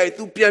ခဲ့တဲ့အရာ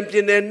သူပြန်ပြ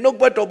င်တယ်နှုတ်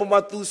ဘတ်တော်ပေါ်မှာ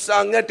သူစာ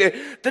ငတ်တယ်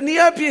တနည်း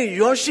အားဖြင့်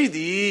ယောရှိသ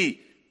ည်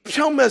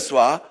ဖြောင့်မတ်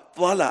စွာ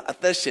သွားလာအ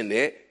သက်ရှင်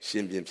တဲ့ရှ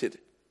င်ပြန်ဖြစ်တ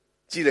ယ်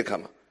။ကြည့်တဲ့အခါ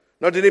မှာ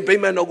နော်ဒီနေ့ဗိ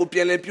မာန်တော်ကိုပြ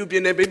န်လဲပြုပြ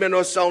င်တယ်ဗိမာန်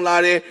တော်ဆောင်လာ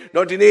တယ်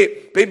နော်ဒီနေ့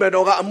ဗိမာန်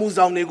တော်ကအမှု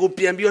ဆောင်တွေကို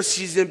ပြန်ပြီးတော့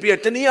စီစဉ်ပြီး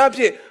တနည်းအား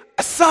ဖြင့်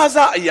အစ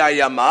အ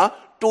ရာမှာ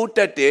တိုးတ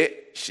က်တဲ့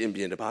ရှင်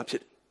ပြန်တစ်ပါးဖြ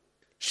စ်တယ်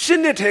ရှ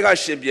င်းနှစ်ထဲက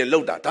ရှင်ပြန်လော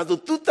က်တာဒါဆို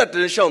သူ့တက်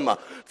တဲ့ရှောင်းမှာ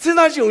စဉ်း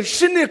စားကြည့်အောင်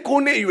ရှင်းနှစ်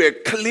9နှစ်အရွယ်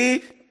က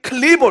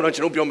လေးပေါ်တော့ကျွ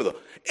န်တော်ပြောမယ်ဆို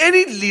အဲ့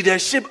ဒီ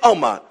leadership အောက်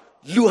မှာ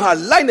လူဟာ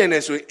လိုက်နိုင်တ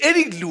ယ်ဆိုရင်အဲ့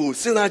ဒီလူကို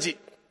စဉ်းစားကြည့်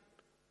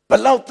ဘ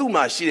လောက်သူ့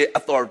မှာရှိတဲ့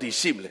authority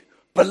ရှိမလဲ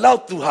ဘလော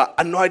က်သူဟာ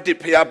anointed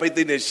ဖျားပိတ်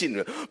သိနေရှိနေ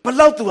လဲဘ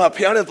လောက်သူဟာ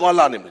ဖျားနဲ့သွား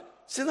လာနေမလဲ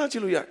စဉ်းစားကြ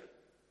ည့်လို့ရတယ်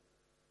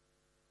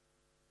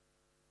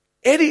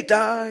အဲ့ဒီ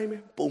တိုင်း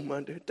ပုံမှ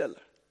န်တက်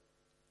လာ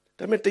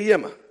ဒါပေမဲ့တရက်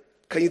မှာ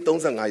ခန်းကြီး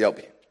35ရောက်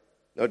ပြီ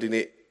နော်ဒီ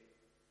နေ့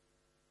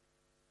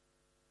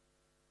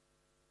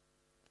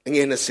အင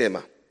ယ်20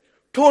မှာ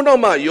ထို့နော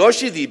က်မှယော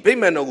ရှိသည်ဗိ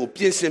မာန်တော်ကို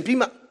ပြင်ဆင်ပြီး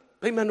မှ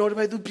ဗိမာန်တော်တစ်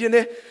ပိုက်သူပြင်တ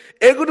ယ်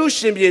အေဂုတု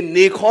ရှင်ပြန်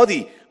နေခေါ်သ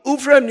ည်ဥ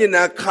ဖရတ်မြစ်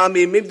နာခါ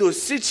မေမိတ်တို့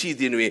စစ်ချီ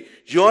သည်တွင်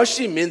ယော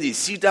ရှိမင်းသည်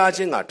စီတားခြ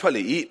င်းကထွက်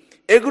လေ၏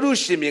အေဂုတု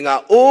ရှင်ပြန်က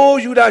အိုး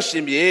ယူဒရှ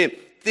င်ပြန်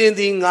သင်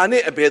သည်ငါနှ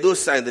င့်အဘယ်သို့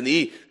ဆိုင်သန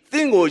ည်းသ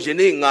င်ကိုယ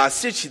နေ့ငါ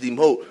စစ်ချီသည်မ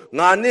ဟုတ်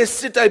ငါနှင့်စ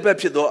စ်တိုက်ဘက်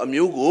ဖြစ်သောအ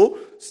မျိုး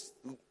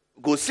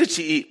ကိုစစ်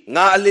ချီ၏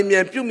ငါအလင်းမြ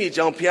န်ပြုမိ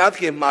ကြောင်းဘုရားသ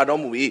ခင်မှာ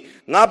တော်မူ၏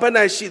ငါဘက်၌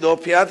ရှိသော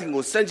ဘုရားသခင်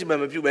ကိုစန့်ကျင်ဘ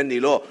က်မပြုဘဲနေ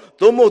လော့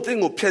သို့မဟုတ်သင်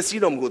ကိုဖျက်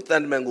ဆီးတော်မူကိုတ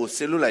န်တမန်ကို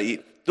ဆေလွတ်လိုက်၏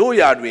တို့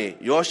ရာတွင်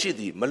ယောရှိ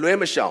သည်မလွဲ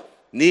မရှောင်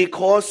နေ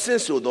ခေါ်ဆ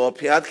င့်ဆိုသော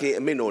ဘုရားသခင်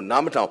အမိန့်တော်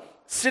နားမထောင်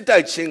စစ်တို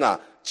က်ခြင်းက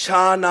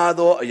ခြားနာ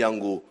သောအယောင်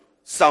ကို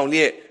ဆောင်လျ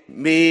က်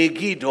မေ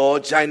ဂိဒေါ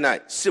ဂျိုင်း၌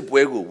စစ်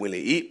ပွဲကိုဝင်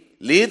လေ၏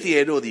လေးတရေ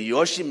တို့သည်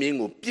ယောရှိမင်း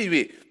ကိုပြစ်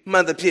၍မှ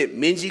န်သဖြင့်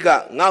မင်းကြီးက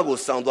ငါ့ကို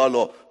ဆောင်သွား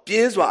လော့ပြ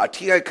င်းစွာအ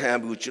ထီးခိုက်ခံရ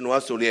ပြီးကျွန်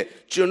တော်ဆိုလျက်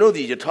ကျွန်တို့သ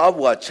ည်ယထာဘ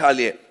ဝချ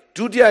လျက်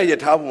ဒုတိယယ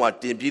ထာဘဝ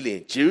တင်ပြီးလင်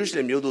ဂျေရုရှလ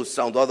င်မြို့သို့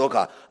ဆောင်သွားသောအ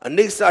ခါအ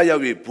နိစ္စရော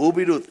က်၍ဘိုး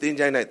ဘီတို့သင်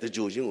ချိုင်း၌တ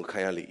ကြိုခြင်းကိုခံ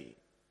ရလေ၏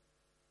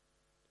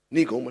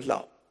နိဂုံမလှ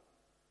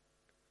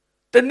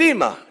တနေ့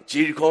မှာ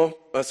ဂျေရီခေါ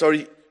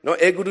နော်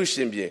အေဂုတုရှ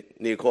င်ပြန်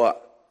နေခေါ်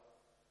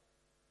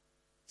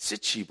စ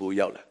စ်ချီဖို့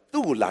ရောက်လာ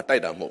သူ့ကိုလာတို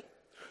က်တာမဟုတ်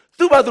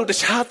သူ့ဘာသူတ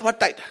ခြားသွား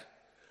တိုက်တာ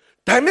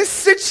ဒါပေမဲ့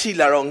စစ်ချီ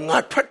လာတော့ငါ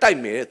ထွက်တိုက်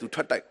မယ်သူထွ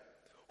က်တိုက်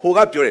ဟိုက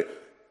ပြောတယ်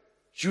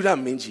ယူ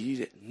ဒမ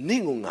င်းကြီးတဲ့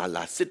နင့်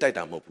ကိုငါလာစစ်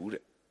တိုက်တာမဟုတ်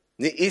ဘူးတဲ့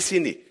နင်အေး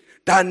စင်းနေ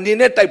ဒါ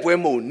နင်နဲ့တိုက်ပွဲ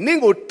မဟုတ်န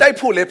င့်ကို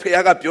တိုက်ဖို့လဲဖ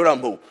ခင်ကပြောတာ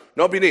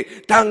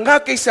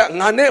မဟုတ်နော်ပြီးနေဒါငါကိစ္စ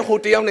ငါနဲ့ဟို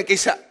တယောက်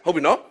နဲ့ကိစ္စဟုတ်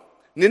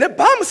ပြီနော်နင်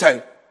နဲ့ဘာမ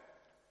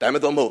ဆိုင်ဒါမှမ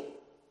ဟုတ်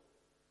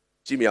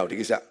မဟုတ်ကြည့်မရ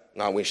အောင်ဒီကိစ္စ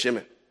ငါဝင်ရှင်း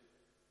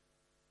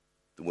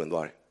မယ်သူဝင်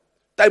သွား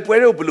တယ်တိုက်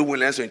ပွဲတွေကိုဘယ်လိုဝင်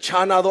လဲဆိုရင်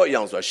ခြားနာသောအ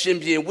ယောင်ဆိုတာရှင်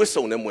ပြန်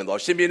ဝစ်စုံနဲ့ဝင်သွား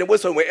ရှင်ပြန်နဲ့ဝစ်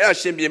စုံဝင်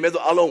အဲ့ဒါရှင်ပြန်မဲ့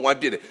ဆိုအလုံးဝိုင်း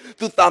ပြစ်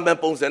တယ်သူတာမန်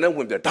ပုံစံနဲ့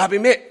ဝင်ပြတယ်ဒါပေ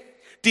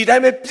မဲ့ဒီတို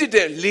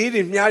င်းပဲပြစ်တဲ့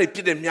လေးတွေမြား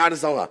တွေပြစ်တဲ့မြား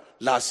တစ်စော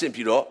င်းဟာလာဆ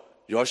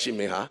င့်ပြီးတော့ယောရှိမ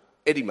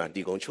င်းဟာအဲ့ဒီ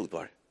မှာဒီကုန်း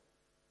ချုပ်သွားတယ်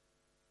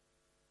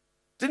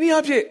ဒီ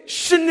နေ့အဖြစ်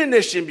ရှ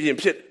င်းနဲ့ရှင်ပြန်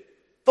ဖြစ်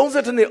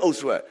32နှစ်အုပ်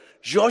စု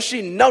ကယော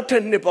ရှိနောက်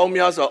ထပ်နှစ်ပေါ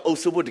င်းများစွာအုပ်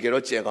စုဖို့တကယ်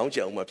တော့ကြံကော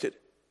င်းကြံအောင်မှဖြစ်တယ်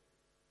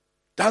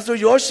ဒါ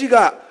ဆိုယောရှိက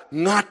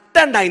ငါ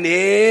တတ်နိုင်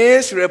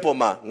တယ်ဆိုတဲ့ပုံ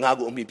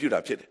မှာငါကိုအမိပြုတာ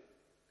ဖြစ်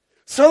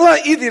တယ်ဆိုတော့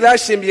ဣသီလ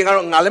ရှင်ပြန်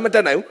ကတော့ငါလည်းမ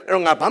တတ်နိုင်ဘူးအဲ့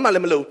တော့ငါဘာမှ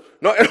လည်း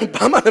မလုပ်เนาะအဲ့တော့ဘာ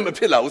မှလည်း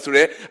မဖြစ်လာဘူး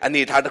ဆိုတဲ့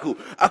အနေထား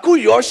တစ်ခုအခု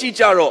ယောရှိ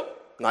ကြတော့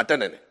ငါ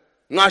တတ်နိုင်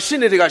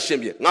တယ်ငါရှင်းနေတဲ့ကရှင်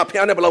ပြန်ငါ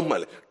ဖျားနဲ့ဘယ်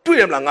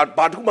လောက်မှန်လဲတွေ့ရမလားငါ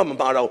ဘာတစ်ခုမှမ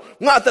မှားတော့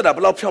ငါအသက်တာ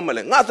ဘယ်လောက်ဖြောင့်မ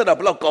လဲငါအသက်တာ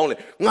ဘယ်လောက်ကောင်းလဲ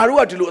ငါတို့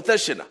ကဒီလိုအသက်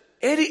ရှင်တာ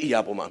အဲ့ဒီအရာ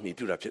ပေါ်မှာအမိ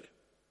ပြုတာဖြစ်တယ်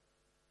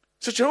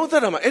ဆိုကျွန်တော်အသ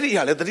က်တာမှာအဲ့ဒီ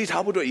အရာလည်းသတိ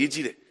ထားဖို့အတွက်အရေး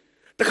ကြီး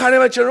တယ်တခါ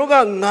တည်းမှာကျွန်တော်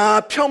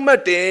ကငါဖြောင့်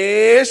မတ်တ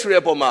ယ်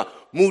ဆိုတဲ့ပုံမှာ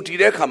မူ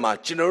တည်တဲ့အခါမှာ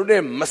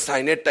ကျွန်တော်တို့နဲ့မဆို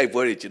င်တဲ့တိုက်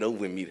ပွဲတွေ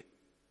ကျွန်တော်ဝင်မိ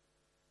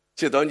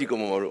တယ်ချစ်တော်ကြီးကောင်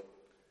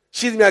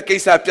မတို့ရှိသမျှကိစ္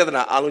စပြဿ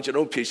နာအားလုံးကျွန်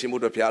တော်ဖြေရှင်းဖို့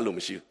အတွက်ဘုရားအလို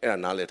မရှိဘူးအဲ့ဒါ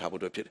နားလည်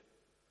ထားဖို့အတွက်ဖြစ်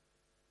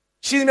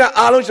တယ်ရှိသမျှ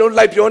အားလုံးကျွန်တော်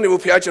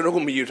လိုက်ပြောနေဖို့ဘုရား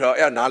ကျွန်တော်ကိုမယူထား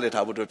အဲ့ဒါနား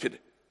လည်ထားဖို့အတွက်ဖြစ်တယ်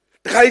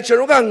တခါကြီးကျွန်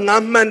တော်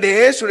ကငါမှန်တ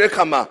ယ်ဆိုတဲ့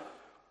အခါမှာ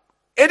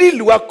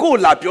အဲ့ဒီလူက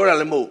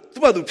ကိုယ်လာပြောတာလည်းမဟုတ်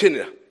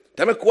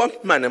သူ့ဘာသူဖြစ်နေတာဒါပေမဲ့ကိုက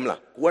မှန်တယ်မ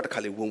လားကိုကတခါ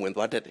လေးဝင်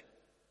သွားတတ်တယ်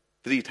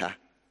သတိထား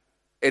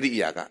အဲ့ဒီအ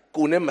ရာ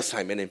ကကိုနဲ့မ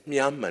ဆိုင်မ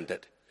နဲ့မြားမှန်တတ်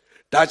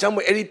တယ်ဒါကြောင့်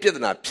မို့အဲ့ဒီပြဿ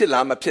နာဖြစ်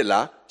လားမဖြစ်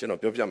လားကျွန်တော်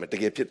ပြောပြမယ်တ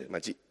ကယ်ဖြစ်တယ်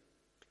မကြည့်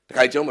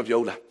တခါကြီးကျွန်တော်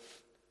မပြောဘူး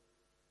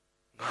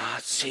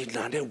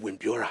လားငါစေနာနဲ့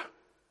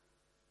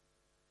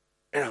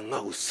ဝင်ပြောတာအဲ့ဒါ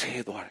ငါ့ကို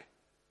ဆဲသွား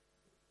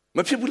တယ်မ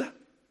ဖြစ်ဘူးလား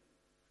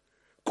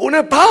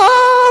ကိုနဲ့ဘာ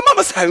မှ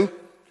မဆိုင်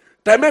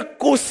ဘူးဒါပေမဲ့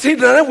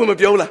ကိုစေနာနဲ့ဝင်မ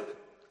ပြောဘူးလား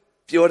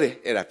ပြော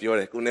တယ်အဲ့ဒါပြော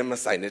တယ်ကိုနဲ့မ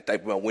ဆိုင်တဲ့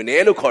တိုက်ပွဲမှာဝင်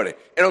တယ်လို့ခေါ်တယ်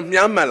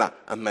အဲ့တော့မြားမှန်လား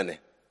အမှန်တယ်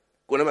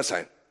ကိုနဲ့မဆို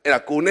င်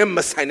အဲ့ဒါကိုနဲ့မ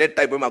ဆိုင်တဲ့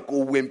တိုက်ပွဲမှာကို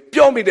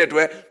ဝင်ပြောမိတဲ့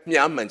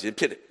အတွက်မြားမှန်ခြင်း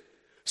ဖြစ်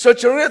တယ်ဆို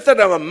ကျွန်တော်ရဲ့အသက်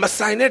တာမှာမ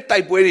ဆိုင်တဲ့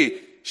တိုက်ပွဲ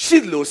တွေရှိ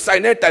လို့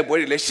ဆိုင်တဲ့တိုက်ပွဲ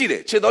တွေလည်းရှိ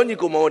တယ်ခြေတော်ညီ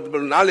ကိုမော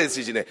င်နားလည်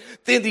စီခြင်းနဲ့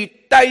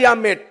သင်ဒီတိုက်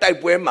ရမယ့်တိုက်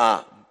ပွဲမှာ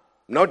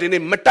နော်ဒီ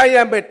နေ့မတိုက်ရ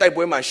မယ့်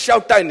တိုက်ပွဲ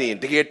မှာရှောက်တိုက်နေ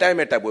ရင်တကယ်တိုက်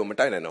မယ့်တိုက်ပွဲ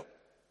မတိုက်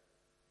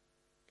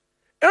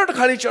နိုင်တော့အဲ့တော့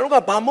တခါလေကျွန်တော်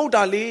ကဘာမဟုတ်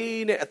တာ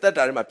လေးနဲ့အသက်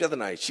တာထဲမှာပြဿ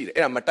နာရှိတယ်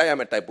အဲ့ဒါမတိုက်ရ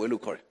မယ့်တိုက်ပွဲလို့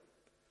ခေါ်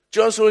တယ်ကျွ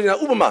န်တော်ဆိုရင်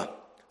ဥပမာ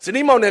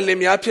ဇနီးမောင်နဲ့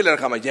လင်မယားဖြစ်လာတဲ့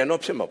ခါမှာရန်တော့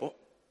ဖြစ်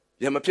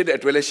မှာပေါ့ရန်မဖြစ်တဲ့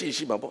အတွဲလည်း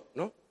ရှိမှာပေါ့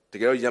နော်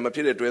တကယ်တော့ရန်မဖြ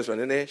စ်တဲ့အတွဲဆိုတာ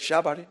နည်းနည်း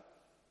ရှားပါ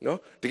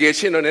တယ်နော်တ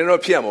ကယ်ရှင်းတော့နည်းတော့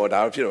ဖြစ်ရမှာဒါ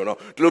တော့ဖြစ်တော့နော်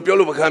ဒီ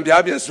လိုပြောလို့ပကံ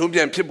ပြားပြန်ဇွ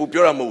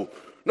န်းပြန်ဖြစ်ဖို့ပြောတာမဟုတ်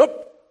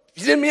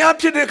ဘူးနော်ပြင်မ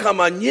ရဖြစ်တဲ့ခါ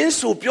မှာည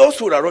င်းဆိုပြော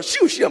ဆိုတာတော့ရှိ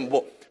ရမှာ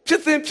ပေါ့ဖြစ်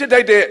သင်ဖြစ်တ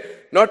တ်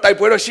တဲ့နော်တိုက်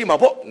ပွဲတော့ရှိ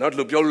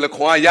မှာပေါ့နော်ဒီလိုပြောလို့လည်းခွ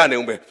န်အားရနေ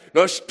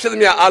အောင်ပဲနော်ဖြစ်သ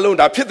မျှအားလုံး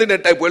ဒါဖြစ်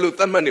တဲ့တိုက်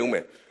ပွဲလို့သတ်မှတ်နေ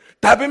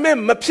အောင်ပဲဒါပေမဲ့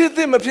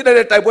မဖြစ်တဲ့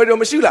တိုက်ပွဲတော့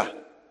မရှိ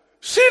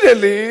လားရှိ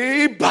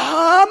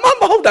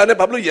တယ်လေဘာမှမဟုတ်တာ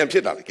နဲ့ဘာလို့ရန်ဖြ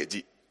စ်တာလဲကြ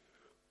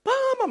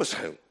ည့်ဘာမှမ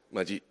ဆိုင်ဘူး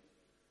မကြည့်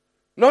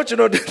နော်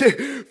ကျွန်တော်ဒီ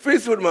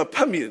Facebook မှာဖ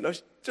တ်မိ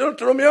တယ်နော်ကျွန်တော်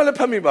တော်များလည်း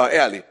ဖတ်မိပါအဲ့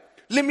ဒါ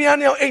လေးလင်မယား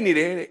နှစ်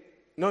ယောက်အိတ်နေတယ်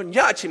တဲ့နော်ည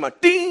အချိန်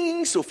မှာတ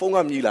င်းဆိုဖုန်းက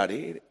မြည်လာ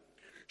တယ်တဲ့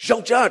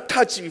ယောက်ျား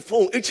ထချီဖု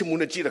န်းအိတ်ချမှု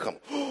နဲ့ကြည့်တဲ့ခါမှာ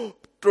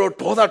တော်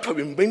ဒေါသထွက်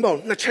ပြီးမိန်းမ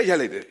ကိုနှစ်ချက်ရိုက်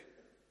လိုက်တယ်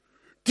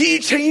ဒီ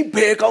အချိန်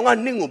ဘယ်ကောင်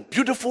ကနင့်ကို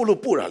beautiful လို့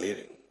ပို့တာလေ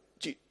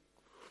တဲ့ကြည့်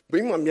မိ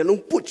န်းမမျက်လုံး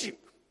ပုတ်ကြ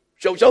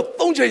ည့်ယော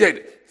က်ျားသုံးချက်ရိုက်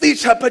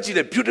တယ်သေချာဖတ်ကြည့်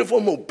တယ် beautiful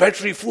မဟုတ်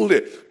battery full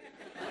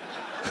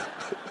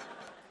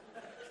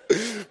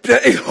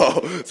တဲ့ပြန်အိတ်ဟော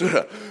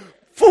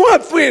ဆိုတာဖုန်း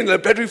ကဖွင့်တယ်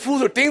battery full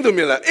ဆိုတ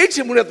င်းသူမြင်လားအိတ်ချ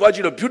င်မှုနဲ့သွားကြ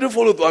ည့်တော့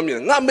beautiful လို့သွားမြင်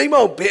ငါမိန်းမ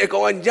ကိုဘယ်အကော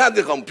င်ကည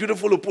တဲ့ကောင်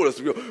beautiful လို့ပို့လို့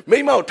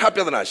ဆိုပြီးမိန်းမကို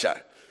ထပ်ပြဿနာ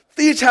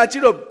ရှာတေချာကြ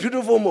ည့်တော့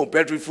beautiful မဟုတ်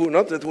battery full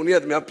နော်သူတို့ကတ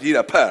ည်းကပြေး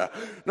တာ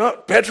ဖတ်တာနော်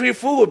battery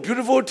full ကို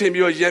beautiful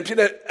ထင်ပြီးတော့ရန်ဖြစ်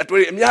တဲ့အ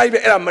တွေ့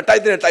အများကြီးပဲအဲ့ဒါမတိုက်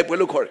တဲ့တိုက်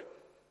ပွဲလို့ခေါ်တယ်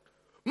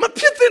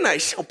မဖြစ်တဲ့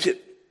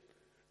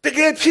နိုင်ရှောက်ဖြစ်တ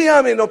ကယ်ဖြစ်ရ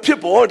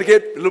မယ်နော်ဖြစ်ပေါ်တ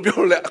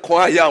ကယ်လို့ပြောလို့လဲအ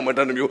ခွာရအောင်မ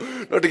တန်း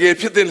မျိုးနော်တ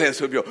ကယ်ဖြစ်တဲ့လဲ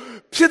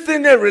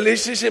ဆိုပြီးဖြစ်တဲ့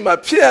relationship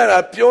မှာဖြစ်ရ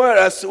တာပြော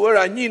ရတာဆို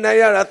ရတာညှိနှို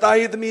င်းရတာတာ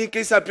ရေးသ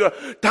မီးကိစ္စပြော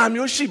ဒါ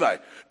မျိုးရှိပါ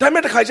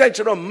တယ်ဒါပေမဲ့တစ်ခါကျရင်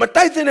ကျွန်တော်မ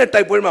တိုက်တဲ့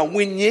တိုက်ပွဲမှာဝ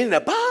င်ငင်းနေတာ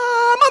ဘာ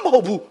မှ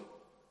မဟုတ်ဘူး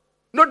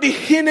နော်ဒီ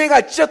ဟင်းတွေက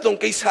စက်တုံ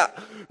ကိစ္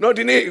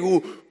စနော်ဒီနေ့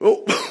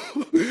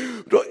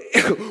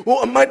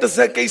ဟိုအမိုက်တစ်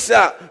စက်ကိစ္စ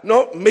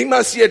နော်မိ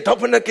မစီရဲ့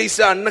ဒေါက်ဖနကိစ္စ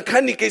နှ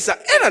ခမ်းနီကိစ္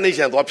စအဲ့ဒါနေ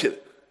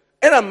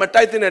ရန်သွားဖြစ်အဲ့ဒါ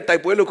မတိုက်တဲ့တို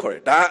က်ပွဲလို့ခေါ်တ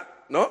ယ်ဒါ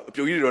နော်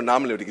အပြိုကြီးတွေတော့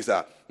နားမလည်ဒီကိစ္စ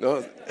နော်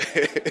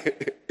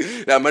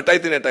ဒါမတိုက်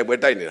တဲ့တိုက်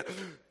ပွဲတိုက်နေတာ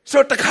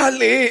ဆိုတခါ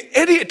လေ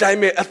အဲ့ဒီအတိုင်း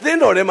ပဲအသ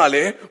င်းတော်ထဲမှာ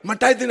လည်း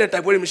မတိုက်တဲ့တို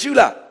က်ပွဲတွေမရှိ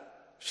ဘူးလား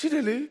ရှိတ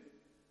ယ်လေ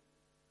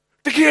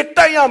တကယ်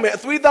တိုက်ရမယ်အ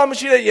သွေးသားမ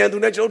ရှိတဲ့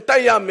ရန်သူနဲ့ကျွန်တော်တို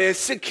က်ရမယ်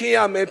စစ်ခ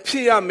င်းရ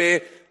မယ်ဖြစ်ရ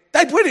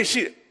မယ်တိုက်ပွဲတွေ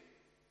ရှိတယ်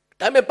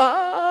ဒါပေ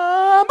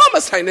မဲ့ဘာမှမ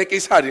ဆိုင်တဲ့ကိစ္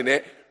စတွေ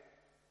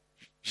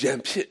နဲ့ရန်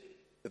ဖြစ်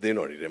အသ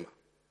င်းတော်တွေထဲ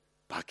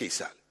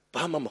မှာဘာကိစ္စ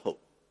ဘာမှ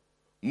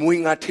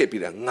မဟုတ်မွေးငါထ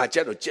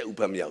ည့်ပြီးတာငါကြက်တော့ကြက်ဥ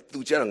ပတ်မရဘူးသူ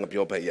ကြက်တော့ငါ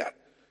ပြော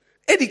ဖက်ရ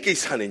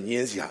အဲ့ဒီကိစ္စနဲ့ည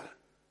င်းစရာ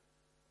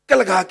လားက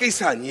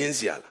လကာကိစ္စညင်း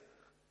စရာလား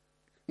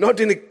နော်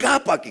ဒီနေ့ကား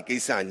ပါကီကိစ္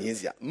စည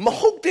င်းစရာ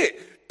မဟုတ်တဲ့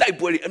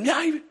တိုက်ပွဲတွေအ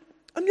များကြီး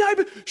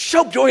ပဲ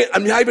ရှောက်ပြောရင်အ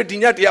များကြီးပဲဒီ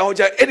ညတရားဟော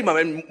ကြားအဲ့ဒီမှာ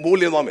ပဲမိုး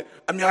လင်းသွား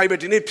မယ်အများကြီးပဲ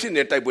ဒီ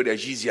နေ့ဖြစ်နေတဲ့တိုက်ပွဲ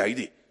တွေရည်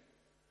စရာကြီးတွေ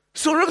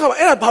ဆိုတော့ခါမှာ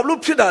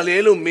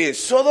အဲ့ဒါဘာလို့ဖြစ်တာလဲလို့မ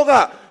င်းစောတော့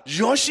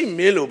ကယောရှိမ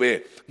င်းလို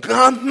ပဲ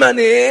ငါမှန်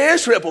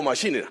တယ်ဆိုတဲ့အပေါ်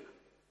မှာရှိနေတာ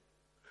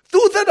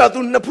သူ့သက်တာသူ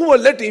နှစ်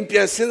ဖူးလက်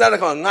တင်ပြန်စဉ်းစား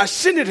တဲ့ခါမှာငါ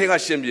ရှင်းနေတဲ့ထဲ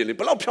ကရှင်းပြလေ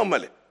ဘလောက်ဖြောင့်မ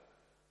တ်လဲ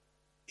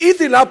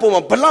ဣသီလပေါ်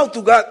မှာဘ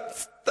လောက်သူက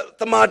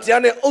တမန်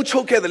တရား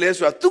နဲ့အုပ်ချုပ်ခဲ့တယ်လဲ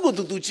ဆိုတာသူ့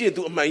ကိုသူကြည့်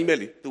ရင်သူအမှန်ကြီးပဲ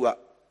လေသူ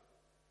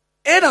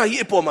ကအဲ့ဒါကြီး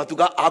အပေါ်မှာသူ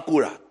ကအား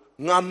ကိုးတာ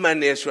ငါမှန်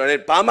တယ်ဆိုတာလေ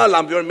ဘာမှ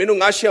လာမပြောမ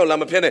င်းတို့ငါရှေ့အောင်လာ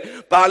မဖျက်နဲ့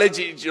ဘာလဲ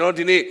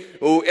ကျွန်တော်ဒီနေ့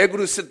အေ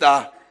ဂရုစစ်တာ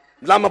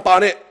လာ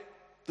မပါနဲ့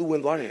သူ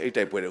ဝင်သွားတယ်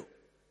အဲ့တိုက်ပွဲတွေ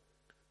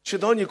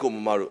ကိုချစ်တော်ညီကို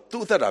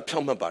မတို့သူ့အသက်တာဖြော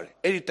င့်မတ်ပါ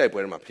တယ်အဲ့ဒီတိုက်ပွဲ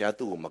တွေမှာဘု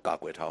ရားသူ့ကိုမကာ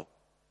ကွယ်ထားဘူး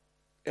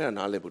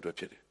အဲ့ဒါနားလည်ဖို့အတွက်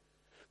ဖြစ်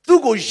တယ်သူ့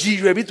ကိုရည်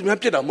ရွယ်ပြီးသူများ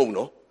ပြစ်တာ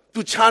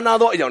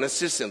မဟုတ်နော်သူခြားနာသောအကြောင်းနဲ့စ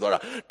စ်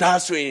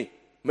ဆင်သွားတာဒါဆို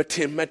ရင်မ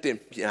ထင်မှတ်တဲ့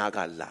မြား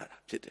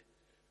ကလာတာဖြစ်တယ်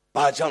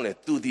ဘာကြော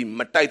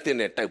င့်လဲသူဒီမတိုက်တဲ့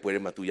တိုက်ပွဲ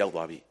တွေမှာသူ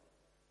ရောက်သွားပြီ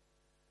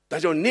ဒါ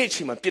ကြောင့်နေ့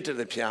အချိန်မှာပြစ်တဲ့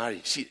ဘု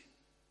ရားတွေရှိတယ်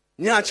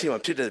ညအချိန်မှာ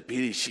ဖြစ်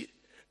တဲ့ဘေးတွေရှိ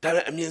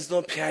တယ်ဒါပေမဲ့အမြင့်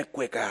ဆုံးဘု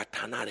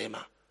ရားကွယ်ကာဌာနထဲ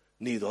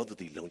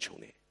မှာနေတော်သူဒီလုံခြုံ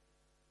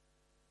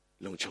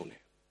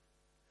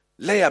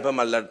တယ်လက်ရဘက်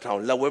မှာလက်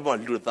ထောင်လက်ဝဲ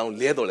ဘက်မှာလူတောင်း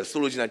လဲတော်လဲ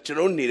ဆိုလိုချင်တာ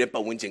ကျွန်တော်နေတဲ့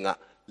ပတ်ဝန်းကျင်က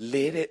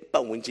လဲတဲ့ပ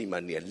တ်ဝန်းကျင်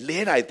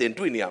မှာနေလဲတာတင်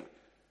တွေ့နေရမယ်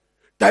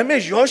ဒါပေ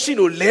မဲ့ယော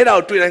ရှိလိုလဲတာ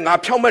ကိုတွေ့တို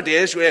င်းငါဖြောင့်မတ်တ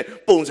ယ်ဆိုရင်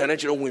ပုံစံနဲ့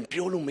ကျွန်တော်ဝင်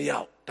ပြောလို့မရ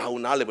ဘူးဒါကို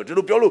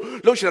နားလဲပဲဒီလိုပြောလို့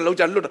လှုပ်ရှင်လှုပ်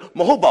ကြလွတ်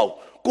မဟုတ်ပါဘူး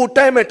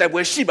ကိုတိုက်မဲ့တိုက်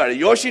ပွဲရှိပါ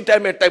တယ်ယောရှိတို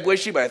က်မဲ့တိုက်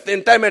ပွဲရှိပါတယ်သင်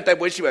တိုက်မဲ့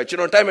တိုက်ပွဲရှိပါတယ်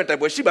ကျွန်တော်တိုက်မဲ့တိုက်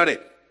ပွဲရှိပါ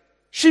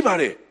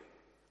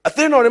တယ်အ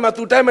သင်းတော်ထဲ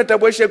မှာသူတိုက်မဲ့တိုက်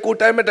ပွဲရှိ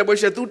ကိုတိုက်မဲ့တိုက်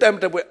ပွဲရှိသူတိုက်မဲ့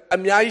တိုက်ပွဲ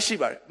အများကြီးရှိ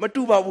ပါတယ်မ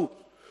တူပါ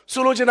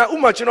ဘူးဆိုလိုချင်တာဥ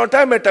မာ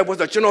ကျွန်တော်တိုက်မဲ့တိုက်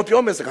ပွဲဆို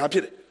ကျွန်တော်ပြောမယ့်စ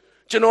ကားဖြစ်တယ်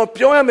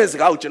ကျွန်တော်ပြောရမယ့်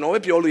စကားကိုကျွန်တော်ပဲ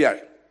ပြောလို့ရတယ်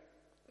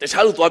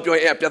တခြားလူသွားပြောရ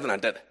င်အဲ့ပြဿနာ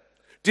တက်တယ်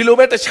ဒီ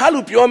လိုပဲတခြား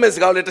လူပြောမယ့်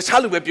စကားကိုလည်းတခြား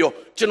လူပဲပြော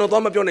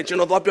ကျွန်တော်သွားမပြောနဲ့ကျွန်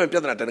တော်သွားပြော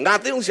ရင်ပြဿနာတက်တယ်ငါ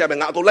သိအောင်ဆရာပဲ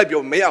ငါအကုန်လိုက်ပြော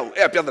မရ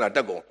ဘူးအဲ့ပြဿနာတ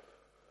က်ကုန်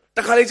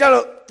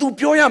တခါလေကျတော့ तू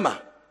ပြောရမှာ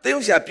သိ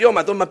အောင်ဆရာပြော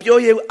မှာ तू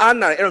မပြောရဘူးအား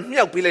နာတယ်အဲ့တော့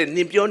မြှောက်ပေးလိုက်န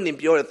င်ပြော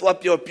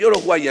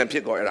တယ်သွားပြောတော့ဟိုကရန်ဖြ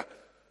စ်ကုန်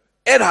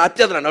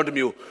အဲ့ဒါပြဿနာနောက်တစ်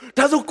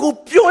မျိုးဒါဆို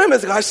ကိုပြောရမယ့်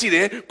စကားရှိတ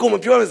ယ်ကိုမ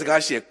ပြောရမယ့်စ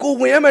ကားရှိတယ်ကို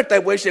ဝင်ရမယ့်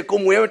တိုက်ပွဲရှိတယ်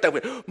ကိုမဝင်ရမယ့်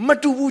တိုက်ပွဲ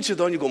မတူဘူးချစ်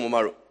တော်ညီကိုမ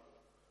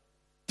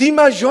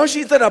မတို့ဒီမှာ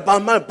ယောရှိ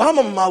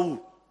သက်တာဘာမှမမဘူး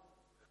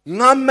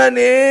ငါမှန်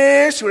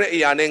တယ်ဆိုတဲ့အ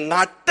ရာ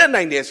နဲ့ငါတက်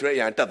နိုင်တယ်ဆိုတဲ့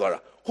အရာတက်သွားတာ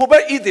ဟိုဘ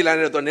က်ဣသီလ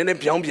နဲ့တော့နည်းန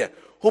ည်းပြောင်းပြန်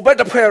ဟိုဘက်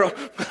တစ်ဖက်တော့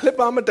ငါလည်း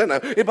ဘာမှတက်နိုင်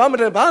ဘာ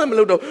မှ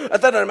မလုပ်တော့အ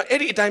သက်တာမှာ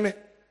အဲ့ဒီအတိုင်းပဲ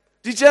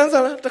ဒီကျ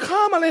န်းစာလား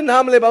တခါမှလ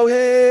ည်းနားမလဲပါဘူး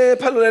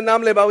ဟဲ့ဖတ်လို့လည်း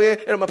နားမလဲပါဘူးဟဲ့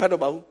အဲ့တော့မ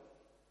ဖတ်တော့ပါဘူး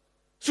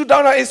ဆူ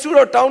တောင်းတာဆူ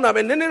တော့တောင်းတာ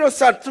ပဲနည်းနည်းတော့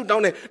စဆူတော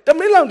င်းတယ်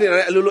တမင်းလောင်တင်တ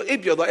ယ်အလို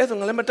လိုအိပ်ပျော်သွားအဲ့ဆို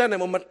ငါလည်းမတက်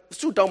နိုင်ဘူး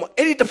ဆူတောင်း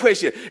မအဲ့ဒီ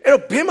တစ်ဖွဲ့ရှိ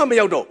အဲ့တော့ဘင်းမ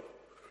မရောက်တော့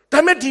ဒါ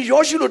ပေ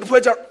မဲ့ဒီယောရှိလို့တစ်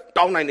ဖွဲ့ကြော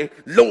င့်တောင်းနိုင်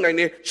တယ်လုံ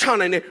နိုင်တယ်ချ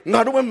နိုင်တယ်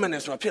ငါတို့ပဲမှန်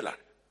တယ်ဆိုတာဖြစ်လာ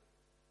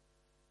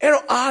တယ်အဲ့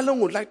တော့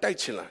အားလုံးကိုလိုက်တိုက်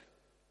ချင်လာ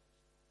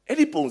တယ်အဲ့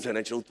ဒီ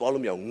ပုံစံနဲ့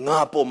ကျွန်တော်သွားလို့မရဘူး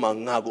ငါပေါ်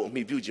မှာငါကို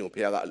အမိပြုခြင်းကို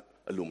ဘုရားက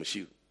အလိုမရှိ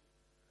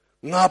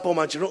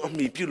ဘူးငါပေါ်မှာကျွန်တော်အ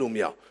မိပြုလို့မ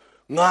ရဘူး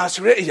ငါ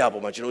ဆိုတဲ့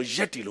အရာပေါ်မှာကျွန်တော်ရ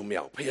က်တည်လို့မ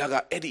ရဘူးဘုရားက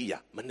အဲ့ဒီအရာ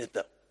မနစ်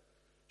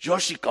သက်ယော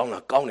ရှိကော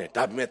င်းလားကောင်း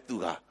တယ်ဒါပေမဲ့သူ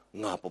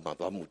ကငါပေါ်မှာ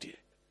သွားမှုတည်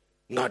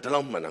တယ်ငါတ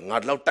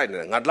လောက်မှန်တာငါတလောက်တိုက်နေ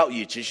တာငါတလောက်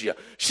အရေးချင်းရှိ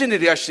ရရှင်းနေ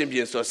တဲ့ရှင်းပြ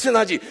င်းဆိုစဉ်း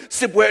စားကြည့်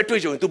စစ်ပွဲ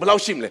အတွေ့အကြုံ तू ဘယ်လောက်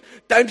ရှိမလဲ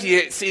တိုင်းပြည်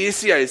ရဲ့စီရေး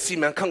စီ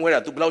ရစီမံခန့်ခွဲတာ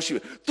तू ဘယ်လောက်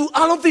ရှိလဲ तू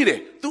အားလုံးသိတယ်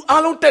तू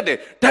အားလုံးတက်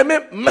တယ်ဒါပေမဲ့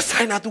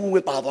မဆိုင်တာ तू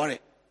ဝင်ပါသွားတယ်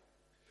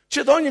ချ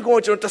စ်တော်ညီ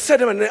ကိုကျွန်တော်တစ်ဆက်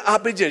တည်းမှာနည်းအား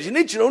ပေးကြယ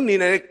နေ့ကျွန်တော်နေ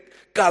နေ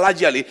တဲ့ကာလ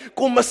ကြီး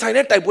ကလေကိုမဆိုင်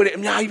တဲ့တိုက်ပွဲတွေ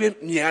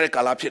အများကြီးပဲမြင်ရ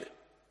တဲ့ကာလဖြစ်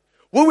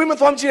တယ်ဝေမ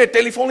သွားကြည့်တဲ့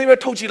တယ်လီဖုန်း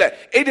လေးပဲထုတ်ကြည့်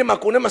လိုက်အဲ့ဒီ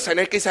မှာကိုနဲ့မ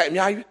ဆိုင်တဲ့ကိစ္စအ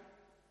များကြီးပဲ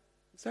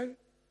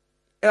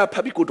ဆိုင်အဲ့ဒါ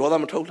ဖတ်ပြီးကိုဒေါသ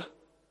မထုတ်လား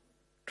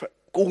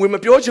ကိုဝင်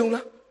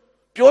မပြောချင်လား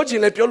ပြောချင်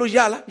လဲပြောလို့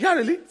ရလား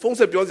ရတယ်လေဖု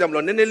န်းဆက်ပြောစရာမ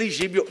လိုနည်းနည်းလေး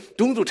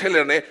ရေးပြောဒုံးဆိုထဲ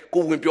လိုက်တယ်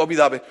ကိုဝင်ပြောပြီး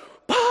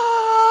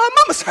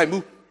သားပဲဘာမှမ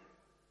ဆိုင်ဘူး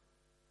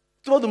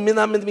သူတို့မင်း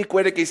သားမင်းသ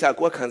မီးကွဲတဲ့ကိစ္စ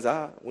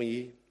ကိုခံစား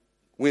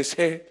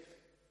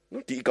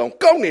ဝင်ဆဲနော်ဒီအ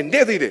ကောင်ကော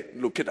င်းနေသေး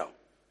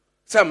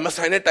တယ်လို့ဖြစ်တာဆက်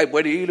မဆိုင်တဲ့တိုက်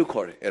ပွဲတွေလို့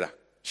ခေါ်တယ်အဲ့ဒါ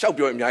ရှောက်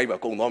ပြော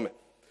အများကြီးပါကုန်သွားမယ်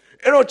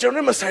အဲ့တော့ကျွန်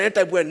တော်မဆိုင်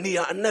တဲ့တိုက်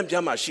ပွဲနေရာအနှံ့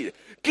ပြားမှာရှိ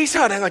တယ်ကိစ္စ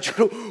တိုင်းကကျွန်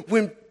တော်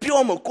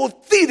ဝင်ပြောမှကို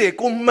သိ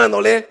တယ်ကိုမှန်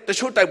တော့လဲ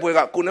တချို့တိုက်ပွဲ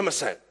ကကိုနဲ့မ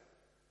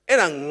ဆိုင်အဲ့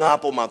ဒါငါ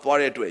ပေါ်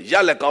မှာသွားတဲ့အတွက်ရ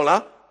လက်ကော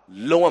င်းလား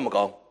လုံးဝမ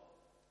ကောင်း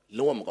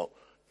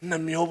နှ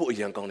မျိုးဖို့အ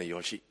ရန်ကောင်းတယ်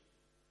ရောရှိ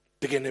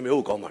တကယ်နှ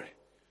မျိုးကိုကောင်းပါ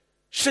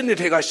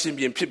တယ်ရှစ်နှစ်ထဲကရှင်ပြ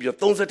န်ဖြစ်ပြီးတော့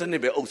32နှ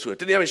စ်ပဲအုပ်ဆိုတယ်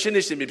တနည်းအားဖြ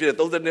င့်ရှစ်နှစ်ရှင်ပြန်ဖြစ်တဲ့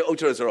32နှစ်အုပ်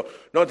ဆိုတယ်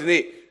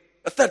ဆိုတော့တော့ဒီနေ့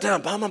အသက်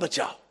တန်းဘာမှ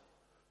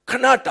မကြောက်ခ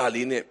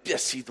ဏတာလေး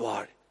နဲ့ပျက်စီး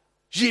သွား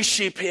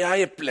တယ်ရေရှည်ဖ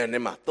ရားရဲ့ plan ထဲ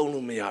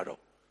မှာသုံးလို့မ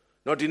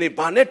ရတော့နော်ဒီနေ့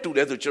ဘာ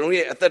နဲ့တူလဲဆို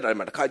ကျွန်တော်ရဲ့အသက်တိုင်း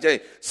မှာတစ်ခါကျ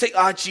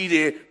ရင်စိတ်အားကြီး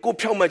တယ်ကို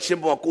ဖြောင့်မတ်ခြ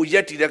င်းပေါ်ကို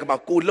ရက်တည်တဲ့ခါမှာ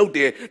ကိုလှုပ်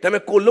တယ်ဒါပေမဲ့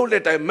ကိုလှုပ်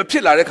တဲ့တိုင်းမဖြ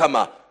စ်လာ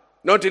တဲ့ခါမှာ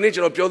နော်ဒီနေ့ကျွ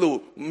န်တော်ပြောလို့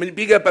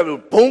ပြီးခဲ့ပတ်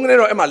ဘုံကနေ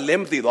တော့အဲ့မှာလဲ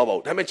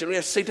မသိသွားပါဘူးဒါပေမဲ့ကျွန်တော်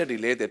ရဲ့စိတ်ဓာတ်တွေ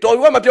လဲ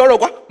တယ်တော်ပြီကမပြောတော့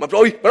ကွာမပြော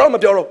ဘူးဘယ်တော့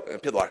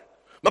မပြောတော့ဖြစ်သွားတယ်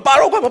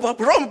မပါတော့ကွာ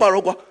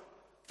မပါတော့ကွာ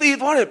သိ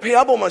သွား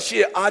တယ်ဖះပေါ်မှာ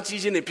ရှိတဲ့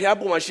အားကြီးခြင်း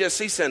တွေဖះပေါ်မှာရှိတဲ့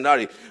စိတ်ဆန္ဒ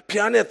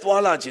တွေဖះနဲ့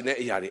သွာလာခြင်း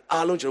တဲ့အရာ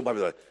တွေအားလုံး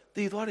ကျွန်တော်ပြောတယ်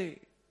သိသွား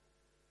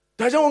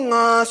တယ်ဒါကြောင့်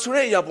ငါ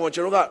ဆိုတဲ့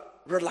အရာပေါ်ကျွန်တော်က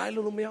rely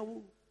လုပ်လို့မရ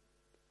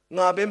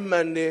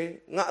ဘူးငါပဲမှန်တယ်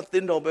ငါအသ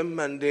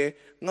င်းတော်ပဲမှန်တယ်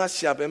ငါ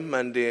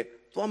ဆရာပဲမှန်တယ်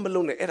သွား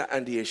မလုပ်နဲ့အဲ့ဒါအ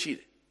န်ဒီရရှိ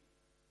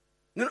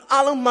တယ်နင်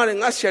အားလုံးမှန်တယ်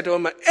ငါ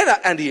ဆရာတော်မှအဲ့ဒါ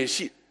အန်ဒီရ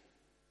ရှိ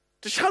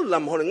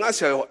တခြားလူလားမဟုတ်နဲ့ငါ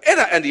ဆရာရော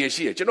အဲ့ဒါအန်ဒီ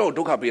ရရှိရကျွန်တော်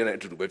ဒုက္ခပေးရတဲ့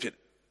အတူတူပဲဖြစ်တယ်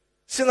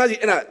စဉ်းစားကြည့်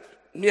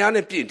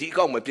အဲ့ဒါများနဲ့ပြင်ဒီ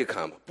အကောက်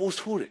မပြစ်ခံမှာ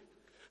ပိုဆိုးတယ်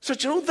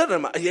ဆိုကျွန်တော်သက်တ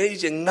ယ်မှာအ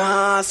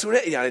ရေးကြီးငါဆို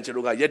တဲ့အရာနဲ့ကျွန်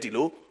တော်ကရက်တီ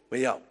လို့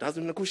မရ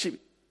ဘူးဒါဆိုနှစ်ခုရှိပြီ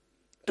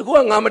တကူက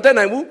ငါမတက်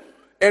နိုင်ဘူး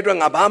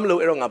အဲ့တော့ငါဘာမလုပ်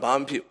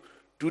အဲ့တော့ငါဘာမဖြစ်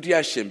ဒုတိ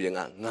ယရှင်ပြန်က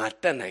ငါ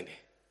တက်နိုင်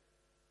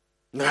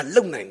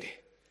တယ်ငါလုံနိုင်တယ်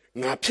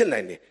ငါဖြစ်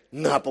နိုင်တယ်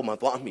ငါပေါ်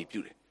မှာသွားအမိ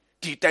ပြုတယ်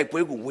ဒီတိုက်ပွဲ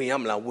ကိုဝင်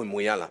ရမလားဝင်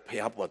ရလား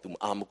ဖះပေါ်မှာ तू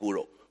အာမကို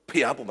တော့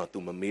ဖះပေါ်မှာ तू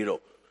မမေးတော့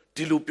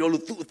ဒီ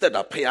လိုပြောလို့သူ့အသက်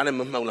တာဖះ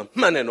နဲ့မမှောင်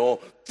လားမှန်တယ်နော်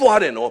သွား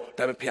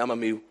တယ်နော်ဒါပေမဲ့ဖះ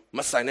မမေးဘူးမ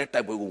ဆိုင်တဲ့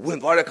တိုက်ပွဲကိုဝင်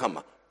သွား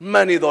တဲ့ခါမှာမှ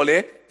န်နေတော့လေ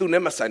သူ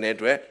နဲ့မဆိုင်တဲ့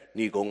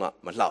အတွက်ညီကုန်း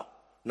ကမလှောက်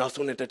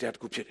နောက်ဆုံးနဲ့တက်တစ်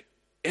ခုဖြစ်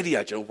တယ်အဲ့ဒီ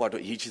ကကျွန်တော်ဘွားတို့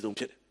အရေးကြီးဆုံး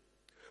ဖြစ်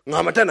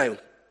တယ်ငါမတက်နိုင်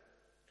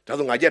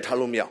ဘူးဒါဆိုငါရက်ထား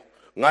လို့မရ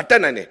ငါ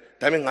တက်နိုင်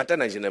တယ်ဒါပေမဲ့ငါ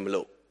တက်နိုင်ခြင်းလည်းမ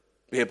လုပ်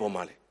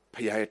ဘယ်ပေါ်မှာလဲ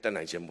ဖះရဲ့တက်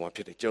နိုင်ခြင်းဘွားဖြ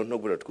စ်တယ်ကျွန်တော်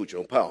နှုတ်ပြီးတော့တစ်ခု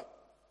ကျွန်တော်ဖတ်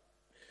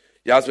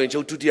အောင်ရာဇဝင်ကျု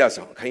ပ်ဒုတိ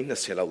ယဆောင်အခန်း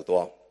20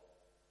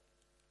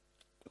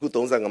လောက်သွားအခု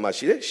35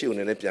မှာရှိ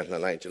တယ်ရှေ့ဦးနေနဲ့ပြန်လှ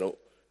န်လိုက်ကျွန်တော်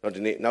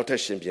နောက်ဒီနေ့နောက်ထပ်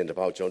ရှင်ပြန်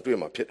တစ်ပေါက်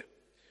ကျွန်တော်တွေ့မှာဖြစ်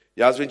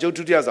တယ်ရာဇဝင်ကျုပ်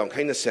ဒုတိယဆောင်အခ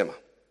န်း20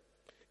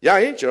မှာရ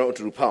ရင်ကျွန်တော်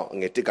အတူတူဖတ်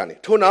အောင်ငယ်1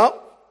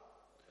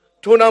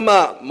ကနေထို့နောက်မှ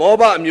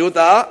မောဘအမျိုး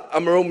သားအ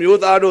မရုံ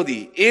မျိုးသားတို့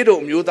သည်အေဒုံ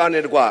မျိုးသားနှ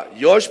င့်တကွ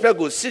ယောရှဘက်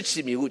ကိုစစ်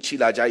ချီမိဟုခြိ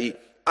လာကြ၏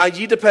အာ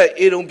ကြီးတစ်ဖက်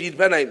အေဒုံပြည်တစ်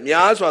ဖက်၌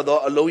များစွာသော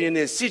အလုံးရ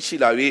င်းနှင့်စစ်ချီ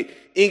လာ၍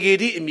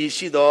အင်ဂေဒီအ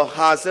မည်ရှိ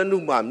သောဟာဇနု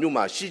မှ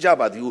မြို့မှရှိကြ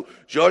ပါ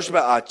သည်ဟုယောရှ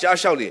ဘက်အားကြား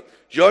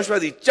လျှောက်လျင်ယောရှ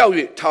ဘက်သည်ကြောက်၍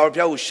ထာဝရဘု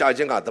ရားကို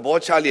ရှာခြင်းကသ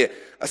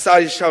ဘောချလျက်အစာ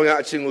ရှောင်ရာ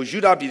အချင်း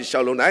ကိုယူဒပြည်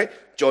တစ်လျှောက်လုံး၌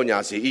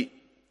ကြော်ညာစေ၏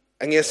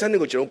အငယ်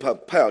7ကိုကျွန်တော်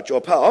ဖတ်အောင်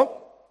ကြော်ဖတ်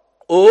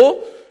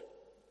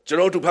အောင်အိုးကျွန်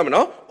တော်တို့ဖတ်မယ်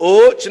နော်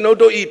အိုး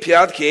ကျွန်တော်တို့ဤ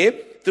ဖျားသခင်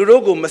သူ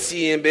တို့ကိုမစီ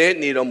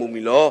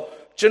ရင်ဘဲနေတော်မူမီလော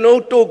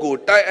ကျွန်တော်တို့ကို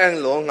တိုက်အံ့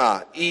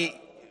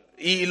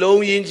လောငါဤ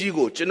လုံးရင်းကြီး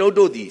ကိုကျွန်တော်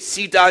တို့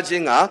သည်စီတားခြ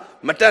င်းက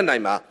မတတ်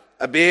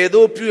နိုင်ပါအ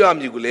ဘယ်သို့ပြု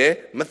ရမည်ကိုလ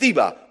ည်းမသိ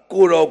ပါ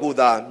ကိုတော်ကို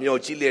သာမျှော်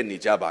ကြ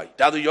ည့်လျက်နေကြပါ၏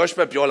ဒါဆိုယောရှ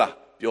ဘက်ပြောလား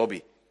ပြောပြီ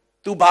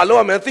तू ဘာလုပ်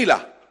ရမလဲသိ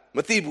လားမ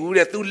သိ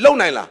ဘူးတဲ့ तू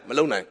လုံနိုင်လားမ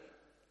လုံနိုင်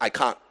I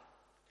can't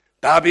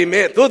ဒါပေ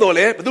မဲ့သို့တော်လ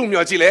ည်းဘယ်သူ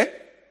မျှော်ကြ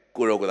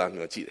ည့်လဲကိုတော်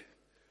ကိုသာမျှော်ကြည့်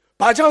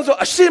တယ်ဘာကြောင့်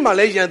ဆိုအရှိမ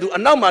လဲရန်သူအ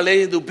နောက်မှာလဲ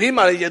ရန်သူဘေး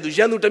မှာလဲရန်သူ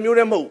ရန်သူတစ်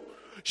မျိုးတည်းမဟုတ်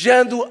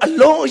ရန်သူအ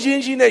လုံးအရ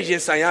င်းကြီးနဲ့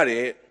ရင်ဆိုင်ရတ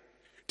ယ်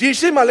ဒီ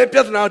ရှိမှလ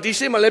ည်းပြဿနာဒီ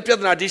ရှိမှလ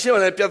ည်းပြဿနာဒီ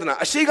ရှိမှလည်းပြဿနာ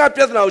အရှိ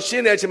ကပြဿနာ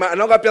ကိုရှင်းတဲ့အချိန်မှာ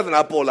အနောက်ကပြဿ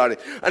နာပေါ်လာ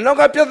တယ်အ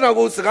နောက်ကပြ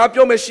ဿနာကိုစကား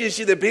ပြော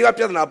မယ်ရှိတယ်ဘေး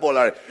ကပြဿနာပေါ်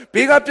လာ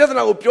တယ်ဘေးကပြဿ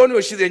နာ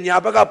ကိုပြောနေလို့ရှိ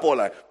တယ်ညာဘက်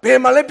ကပေါ်လာတယ်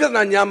ဘယ်မှာလဲပြ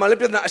ဿနာညာမှာလဲ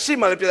ပြဿနာအ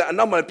ရှိမှလည်းပြဿနာ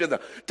အနောက်မှာလည်းပြဿနာ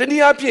တန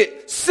ည်းအားဖြ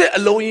င့်စစ်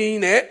အလုံးရ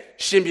င်းနဲ့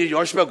ရှင်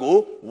ပြေယောရှဘက်ကို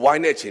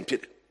ဝိုင်းတဲ့အ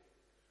ချိန်ဖြစ်တယ်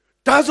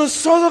ဒါ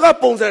ဆိုစောစောက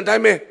ပုံစံအ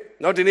တိုင်းပဲ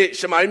နောက်ဒီနေ့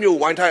ရှမာရိ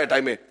မျိုးဝိုင်းထားတဲ့အ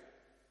တိုင်းပဲ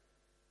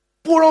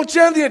ပူတော်ချ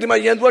မ်းတဲ့ဒီ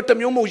မှာရန်သူကတစ်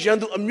မျိုးမဟုတ်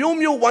ရန်သူအ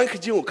မျိုးမျိုးဝိုင်း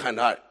ခချင်း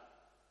ကိုခံထား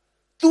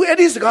တယ်သူအဲ့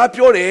ဒီစကား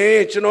ပြော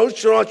တယ်ကျွန်တော်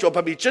ကြော်ဖ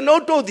တ်ပြီး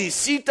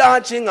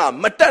ကျွန်တော်တို့ဒီစီတာချင်း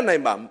ကမတက်နို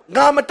င်ပါ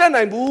ငါမတက်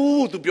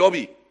နိုင်ဘူးသူပြော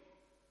ပြီး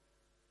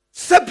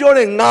ဆက်ပြောတ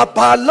ယ်ငါ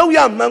ဘာလောက်ရ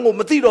မှန်းကို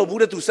မသိတော့ဘူး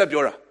တဲ့သူဆက်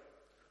ပြောတာ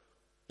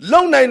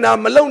လုံနိုင်တာ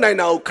မလုံ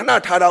နိုင်တာကိုခဏ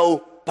ထားတာကို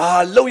ဘာ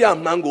လောက်ရ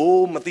မှ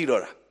န်းကို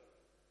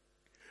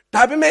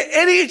မသိတော့တာဒါပေမဲ့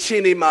အဲ့ဒီအ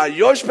ချိန်ဒီမှာ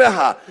ယောရှဘက်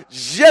ဟာ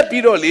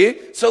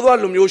ရက်ပြီးတော့လေစော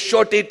စောလူမျိုး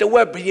shortage တဝ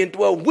က်ဘရင်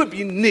တဝက်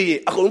ဝစ်ပြီးနေရင်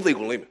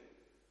အကုန်လုံးသိကုန်လိမ့်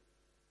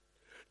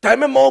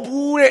မယ်ဒါပေမဲ့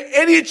မဟုတ်ဘူး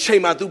တဲ့အဲ့ဒီအချိ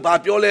န်မှာ तू ဘာ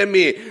ပြောလဲ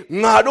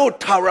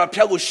မေးငါတို့ထာဝ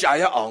ရဘုရားကိုရှာ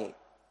ရအောင်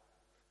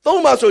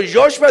သုံးပါ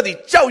ဆိုယောရှ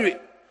ဘက်ဒီကြောက်၍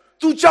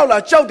 तू ကြောက်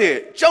လားကြောက်တယ်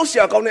ကြောက်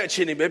စရာကောင်းတဲ့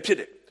အချိန်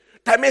တွေပဲဖြစ်တယ်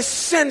ဒါပေမဲ့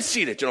sense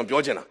ရှိတယ်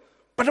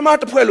ကျွန်တော်ပြောချင်တာပထမ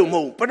တစ်ဖွဲ့လို့မဟု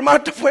တ်ဘူးပထမ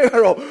တစ်ဖွဲ့က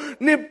တော့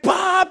နေဘာ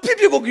ဖြစ်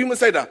ဖြစ်ကိုကြည့်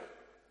မဆိုင်တာ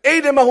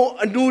အဲ့ဒီမှာ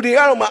ဟိုအနူ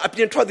တွေကတော့မှ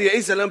အပြင်ထွက်သေး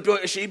တယ်အဲ့ဇလန်ပြော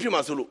အရှိဖြစ်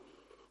မှာဆိုလို့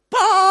ဘာ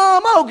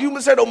မှကြ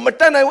ည့်မဆိုင်တော့မ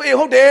တက်နိုင်ဘူးအေး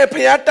ဟုတ်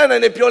တယ်ဖះတက်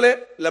နိုင်တယ်ပြောလဲ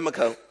လက်မ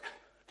ခံ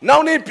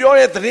နောက်နေ့ပြော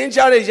တဲ့သတင်း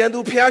ကြားတဲ့ရန်သူ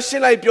ဖះရှ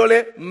င်းလိုက်ပြောလဲ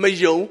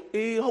မယုံ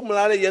အေးဟုတ်မ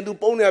လားတဲ့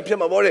ရန်သူပုံနေတာဖြစ်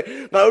မှာပေါ့တဲ့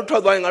ငါတို့ထွ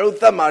က်သွား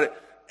ရင်ငါတို့သတ်မှာတဲ့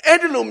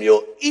အဲ့ဒီလို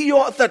မျိုးဤ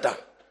ရောအ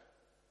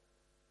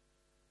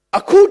သက်တာအ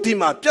ခုဒီ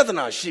မှာပြဿ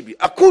နာရှိပြီ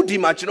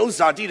အခုဒီမှာ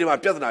ကျွန်တော်ဇာတိတွေ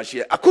မှာပြဿနာ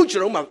ရှိတယ်အခုကျွ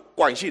န်တော်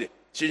မှာကြွိုင်ရှိတယ်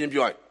ရှင်းရှင်း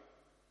ပြော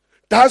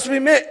ရင်ဒါဆိုပေ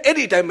မဲ့အဲ့ဒီ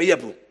တိုင်းမရက်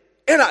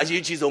ဘူးအဲ့ဒါ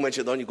အရေးကြီးဆုံးပဲချ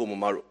စ်တော်ညီကိုမ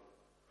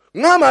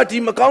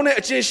မတို့ငါမှဒီမကောင်းတဲ့အ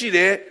ချင်းရှိ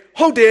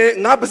တယ်ဟုတ်တယ်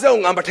ငါပါ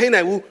စက်ကိုငါ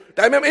မထိန်နိုင်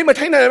ဘူးဒါပေမဲ့အေးမ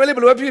ထိန်နိုင်တယ်လေ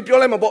ဘယ်လိုပဲဖြစ်ပြော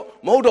လိုက်မှာပေါ့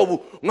မဟုတ်တော့ဘူး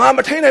ငါ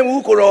မထိန်နိုင်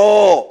ဘူးကို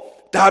တော့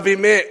ဒါပေ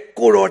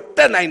မဲ့ကိုတော့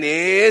တက်နိုင်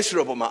တယ်ဆို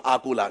တော့ပုံမှာအာ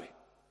ကိုလာပြီ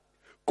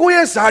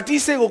ကိုရဲ့ဇာတိ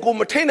စိတ်ကိုကို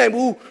မထိန်နိုင်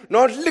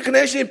ဘူးနော်လစ်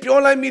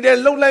ခနဲရှင်ပြောလိုက်မိ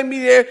တယ်လှုပ်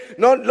လိုက်မိတယ်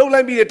နော်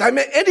လှုပ်လိုက်မိ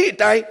တယ်ဒါပေမဲ့အဲ့ဒီအ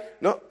တိုင်း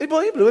နော်အေးဘယ်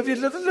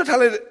လိုပဲဖြစ်လွတ်ထား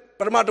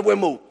လိုက်ပထမတစ်ပွဲ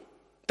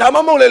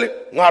မဟုတ်ဒါမှမဟုတ်လေ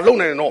ငါ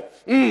လုံနိုင်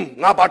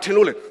တယ်နော်ငါဘာထင်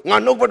လို့လဲငါ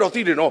နှုတ်ဘက်တော့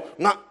သိ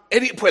တယ်နော်ငါအဲ့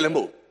ဒီအဖွဲလည်း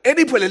မဟုတ်အဲ့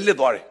ဒီအဖွဲလည်း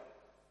လစ်သွားတယ်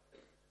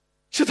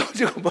ချစ်တော်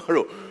ကြီး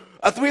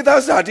ကဘာလို့အသွေး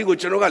သားဇာတိကို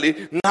ကျွန်တော်ကလေ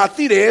ငါ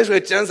သိတယ်ဆို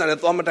ရယ်ကျမ်းစာ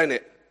နဲ့သွားမ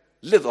တိုက်နဲ့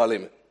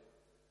လစ်သွားလိမ့်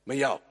မယ်မ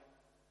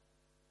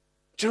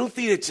ရကျွန်တော်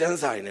သိတဲ့ကျမ်း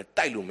စာရည်နဲ့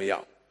တိုက်လို့မ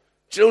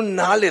ရကျွန်တော်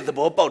နားလေသ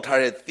ဘောပေါက်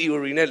ထားတဲ့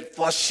theory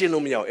နဲ့သွားရှင်း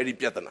လို့မရ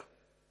အဲ့ဒီပြဿနာ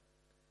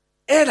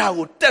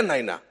အဲ့ဒါကိုတက်နို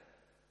င်တာ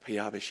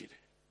ဖျားပဲရှိတယ်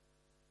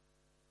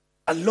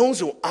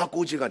အလုံးစုံ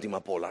အားကိုးခြင်းကဒီမှာ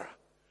ပေါ်လာတာ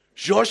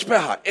ယောရှဘ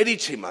က်ဟာ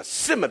အဲ့ဒီချိန်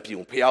မှာစစ်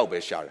မပြုံဖျားကိုပဲ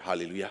ရှာတယ်ဟာ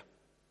လေလုယာ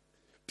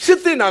ဖြစ်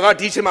တဲ့နာက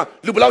ဒီချိန်မှာ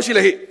လူဘယ်လောက်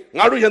ရှိလဲဟဲ့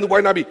ငါတို့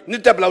ရန်သူပွိုင်းနာ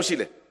ပြီနှစ်တက်ဘယ်လောက်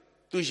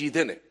ရှိလဲသူရည်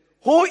တဲ့နဲ့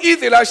Who eat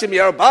the last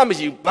year, Bama,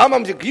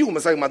 you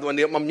must say, Madame,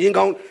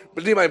 Mingon,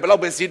 believe my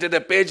beloved seated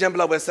at page and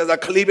beloved says a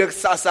Kalibek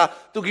Sasa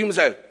to give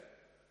himself.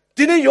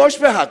 Didn't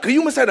Yoshpeha,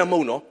 you must say a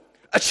mono,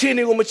 a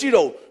chini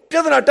Machiro,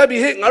 Piazana Tabi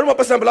hit, Naruma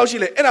Pasan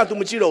Blaushile, and out to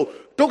Machiro,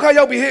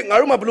 Tokayo be hit,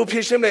 Naruma Blue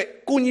Pishame,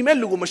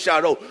 Kunimelu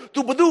Macharo,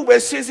 to Budu where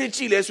Sisi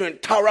Chile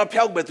went Tara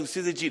Pelbe to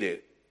Sisi Chile.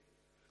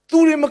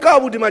 Turi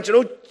Macabu di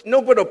Machino,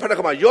 no better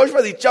Panacama,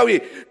 Yoshpa the Chawi,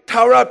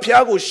 Tara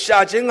Piago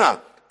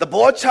Shajenga. The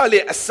boy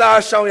Charlie Asa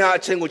Shawya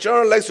Chengu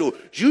General Lexu,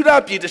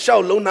 Judah Peter Shaw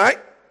Low Night,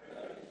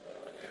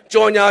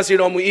 John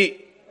Yasiromu,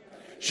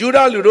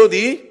 Judah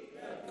Ludodi,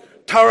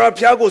 Tara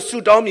Piago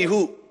Sudami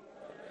who,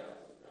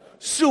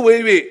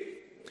 Suwe,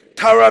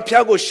 Tara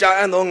Piago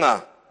Sha and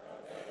Onga,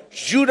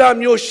 Judah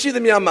Mio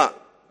Shidamiama,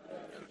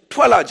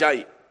 Twala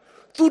Jai,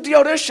 Tuti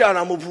Ode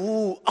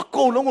Sharamu, a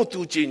colongo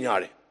to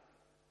Gignare,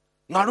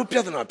 Naru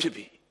Piadana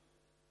Pipi,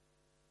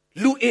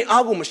 Lu in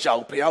Agum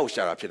Shao Piao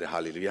Sharapid,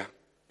 hallelujah.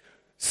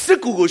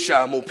 Sikugo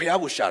Shamu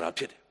Piago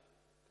Sharapid.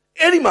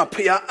 Erima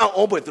Pia and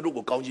Obo the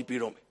Lugo Gauji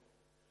Birom.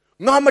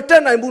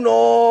 Namatana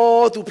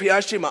Buno to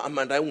Piashima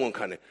Amanda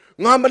Wonkane.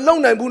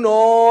 Namalona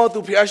Buno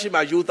to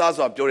Piashima Yuthas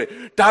of Jore.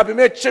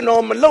 Tabime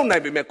Cheno Malona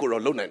be Mekuro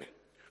Lonane.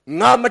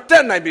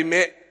 Namatana be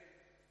me.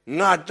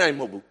 Not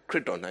Naimobu,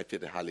 Criton Night,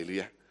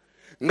 hallelujah.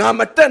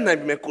 Namatana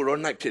be Mekuro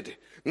Night Pity.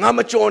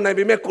 Namachona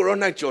be Mekuro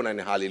Night John,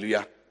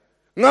 hallelujah.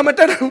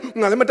 Namatana,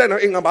 Namatana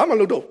in Abama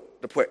Ludo,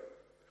 the poet.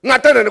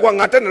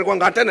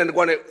 Ngatan and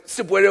one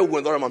Sipware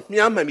when Dorama,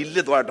 Miama,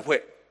 little at the way.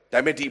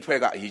 Dameti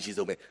Pega,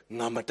 Yichizo,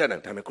 Namatan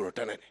and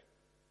Tamekorotan.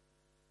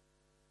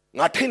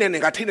 Natin and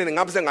Gatin and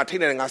Absent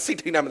Gatin and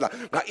Sitting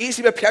Namla,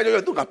 easy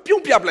Piaggio took a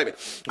Pumpia play.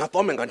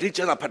 Natom and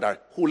teacher Padar,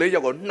 who lay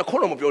your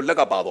Nakono of your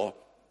legababo.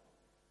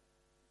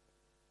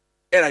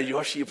 Era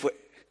Yoshi put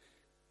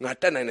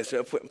Natan and his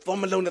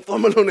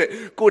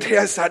Formalone, good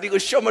hair, Sadigo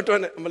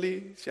Shomaton,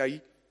 Mali, Shai,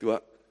 do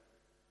a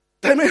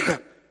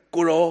Tameka,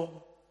 Guru.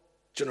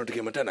 General to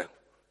Gamatana.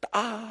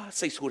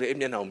 Say school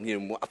Indian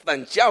Mu,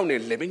 Afan Jown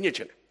in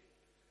Levination.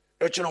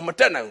 General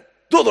Matana,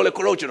 Dodo le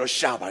Corrosion or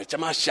Shabar,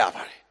 Jama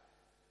Shabar.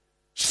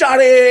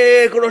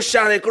 Share,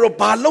 Goroshare,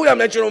 Gorobaloya,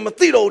 Natural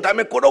Matiro,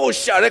 Damekoro,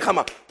 Share,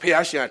 Kama,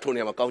 Piasia, Tony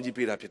Macounty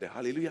Pira,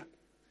 hallelujah.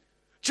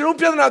 General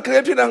Piana,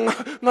 Crepina,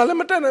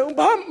 Malamatana,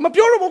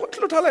 Mapuro,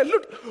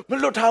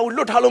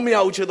 look how me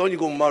out, don't you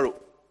go Maru.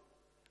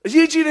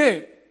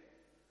 Yichi,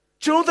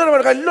 children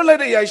are like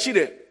I see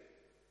it.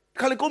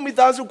 Calicomi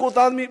Tazu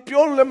Kotami,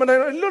 pure lemon,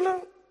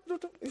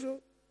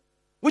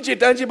 which is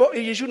tangible,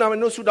 you should have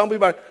no Sudan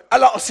by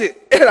Allah say,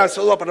 Era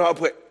so up and up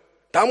with.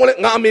 Tamole,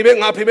 Nami,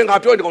 Napi,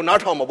 Napio,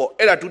 not homable,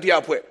 Era to the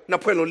upway,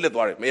 Napoleon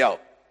Lidwar, Mayao,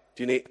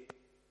 Tini,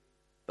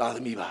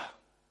 Ladamiba.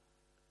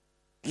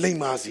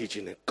 Lima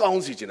Zijin,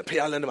 Gonzijin,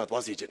 Pialan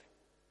Wasijin.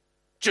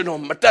 General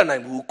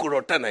Matana, who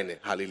Kurotana,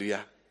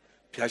 hallelujah.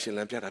 Piashin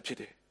Lampiana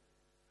Pity.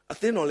 A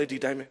thin already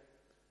diamond.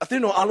 A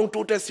thin or alone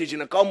to test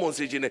Sijin, a common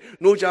Sijin,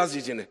 no jazz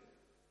Sijin.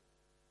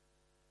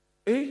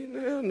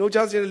 No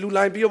jazz in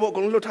Lulai be about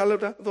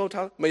Gonlota, though,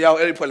 Mayao,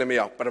 every point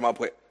Mayao, but I'm up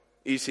with.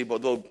 Easy,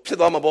 but though,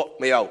 Pidamabo,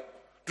 Mayao.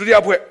 To the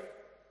upway.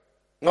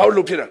 Now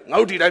look here,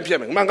 now did I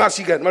PM,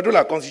 Mangasigan,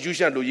 Madula,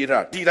 Constitution,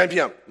 Luyira, did I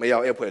PM,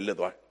 Mayao, airport,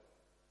 little.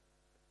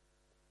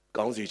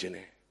 Gonzijin,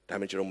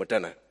 damage your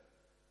matana.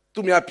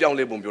 To me, a pion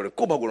label,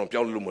 Cobagon,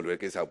 Pion Lumo,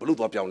 case out, Blue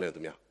Pion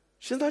Lemia.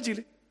 Shinda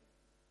Gilly.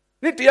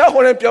 Nitia,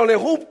 Horan Pion,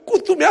 who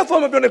could to me a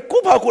form of a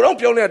Copa,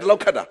 Pion at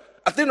Locada.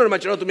 I think no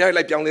matter to me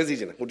like Pion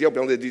Lezin, who deal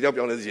Pion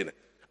Lezin.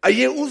 I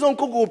hear Uzon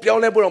Coco Pion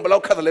Labor on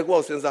Blocada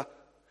Lego since I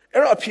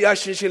era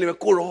Piashi,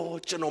 Coro,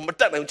 General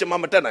Matana,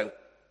 Matana.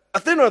 I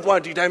think not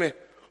one time,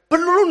 but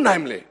Lulu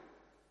Namely.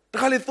 The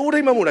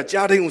California Mamuna,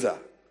 Jadinza.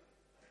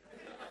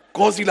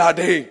 Gozilla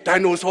Day,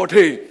 Dinosaur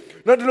Day.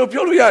 Not the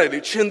Pioria,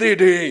 Chende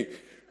Day.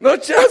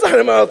 Not just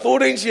I'm a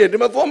thought shit,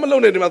 my former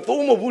loan, my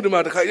former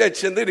Budima,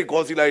 Chende,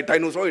 Gozilla,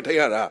 Dinosaur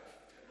Tayara.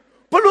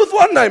 But Luth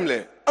one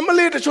namely. I'm a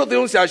later short the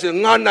own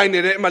session, 9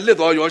 my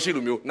little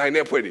Yoshimu,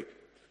 9 pretty.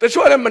 The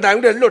short and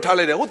Madame, the little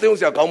holiday, who thinks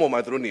you're come on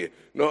my throne.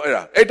 No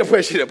error, 8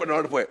 question, but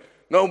not a point.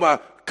 No, ma,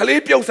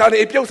 Calipio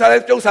Sadi, Pio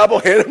Sabo,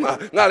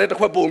 Herma, not let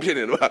a boom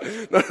pin. No,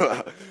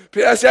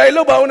 Piasa,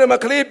 Loba, and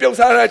Macalipio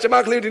Sara,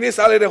 Chamakli, in his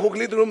salad, who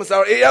clean the room,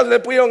 Sarah, the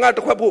Puyo at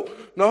the Quapu.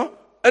 No,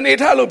 and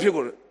Italo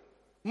Pugor.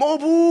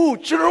 Mobu,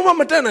 Chiroma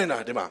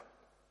Matana, Dema.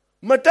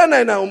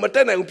 Matana now,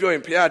 Matana, Upio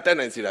and Pia,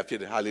 tenancy that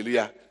fit,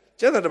 hallelujah.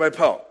 Jenna by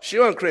Paul, she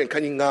won't crane,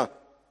 Kanyinga,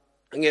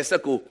 and yes,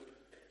 Saku,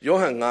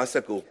 Johan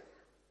Saku.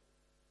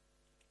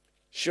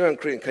 She won't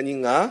crane,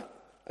 Kanyinga,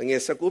 and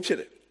yes, Saku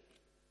Pit.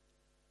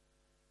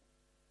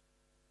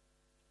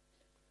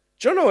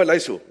 John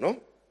Elisu, no?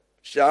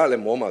 Shal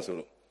and Moma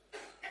Sulu.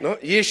 No,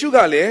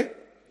 Yeshugale,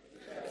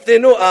 they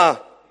know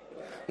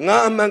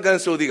Na Mangan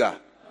Sodiga.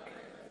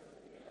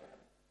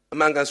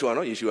 Mangan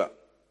Suano, Yeshua.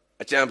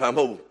 A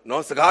champion, no,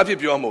 Sagapi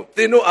Piomo.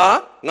 They know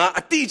Na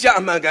a teacher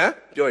Amanga,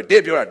 Pure,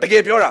 Debura, the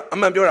Gabura,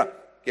 Amambura.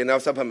 Can now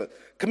supplement.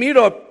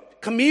 Camilo,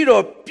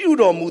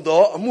 Pudo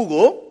Mudo,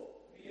 Mugo.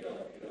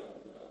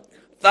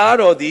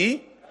 Tharo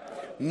di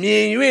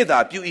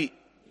Minueda, Pui.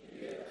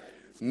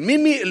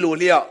 Mimi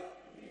Lulia.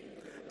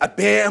 အဘ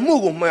ယ်အမှု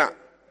ကိုမှ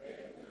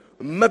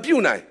မပြု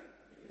တ်နိုင်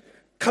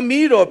ခမ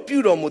ည်းတော်ပြု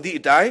တော်မူသည့်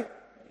အတိုင်း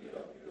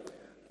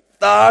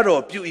သား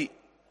တော်ပြု၏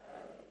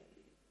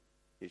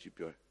ယေရှု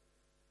ပြောတယ်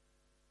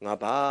ငါ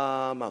ဘာ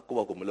မှကို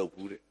ယ့်ဘာကိုမလုပ်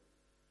ဘူးတဲ့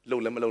လု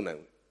ပ်လည်းမလုပ်နိုင်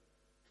ဘူး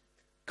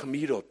ခမ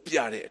ည်းတော်ပြ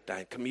တဲ့အတို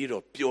င်းခမည်း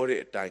တော်ပြောတဲ့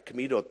အတိုင်းခမ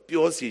ည်းတော်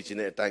ပြောစီခြင်း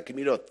တဲ့အတိုင်းခမ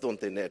ည်းတော်သွန်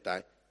သင်တဲ့အတို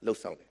င်းလှုပ်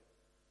ဆောင်တယ်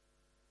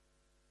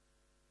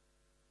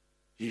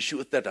ယေရှု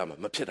အသက်တာမှာ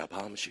မဖြစ်တာ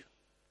ဘာမှမရှိ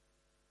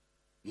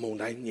ဘူးမုန်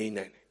တိုင်းငြိမ်း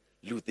နိုင်တယ်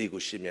လူသေး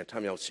ကိုရှင်မြန်ထ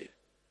မြောက်စေတယ်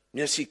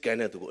မျက်စိကန်း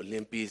တဲ့သူကိုအလ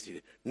င်းပေးစေတ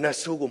ယ်နတ်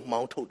ဆိုးကိုမှော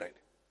င်းထုတ်နိုင်တ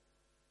ယ်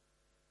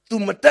သူ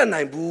မတက်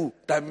နိုင်ဘူး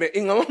ဒါပေ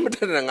မဲ့ငါမတ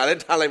က်နိုင်ငါလ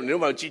ည်းထားလိုက်မယ်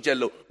တို့မှကြည့်ချက်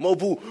လို့မဟုတ်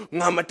ဘူး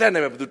ငါမတက်နို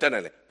င်မယ်ဘယ်သူတက်နို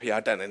င်လဲဖခ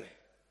င်တက်နိုင်တယ်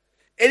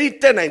အဲ့ဒီ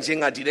တက်နိုင်ခြင်း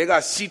ကဒီတဲက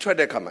စီးထွက်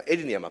တဲ့ခါမှာအဲ့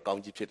ဒီနေရာမှာကော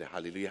င်းကြီးဖြစ်တယ်ဟာ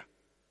လေလုယာ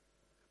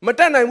မ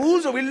တက်နိုင်ဘူး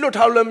ဆိုပြီးလွတ်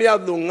ထားလို့မရ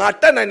ဘူးငါ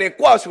တက်နိုင်တယ်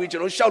ကွာဆိုပြီးကျွ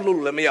န်တော်ရှောက်လို့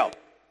လည်းမရဘူး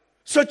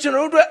ဆိုကျွန်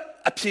တော်တို့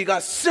အဖြေက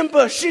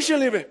simple ရှင်းရှ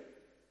င်းလေးပဲ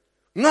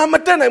ငါမ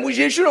တက်နိုင်ဘူး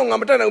ယေရှုတော်ငါ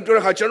မတက်နိုင်ဘူးပြော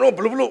တဲ့ခါကျွန်တော်ဘ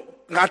လို့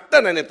ငါတ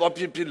က်နိုင်တယ်သွား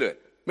ဖြစ်လေ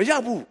မရ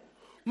ဘူး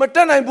မတ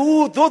က်နိုင်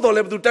ဘူးသို့တော်လ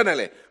ည်းဘယ်သူတက်နိုင်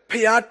လဲဖ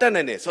ခင်တက်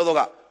နိုင်တယ်ဆိုတော့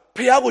ကဖ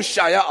ခင်ကို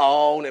ရှာရအော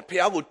င်တဲ့ဖခ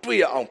င်ကိုတွေ့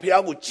ရအောင်ဖခ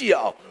င်ကိုကြည့်ရ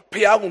အောင်ဖ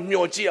ခင်ကို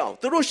မျှော်ကြည့်အောင်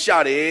သူတို့ရှာ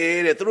တ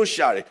ယ်တဲ့သူတို့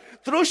ရှာတယ်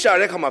သူတို့ရှာ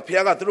တဲ့ခါမှာဖခ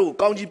င်ကသူတို့ကို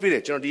ကောင်းကြီးပေးတ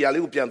ယ်ကျွန်တော်ဒီຢာ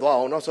လေးကိုပြန်သွား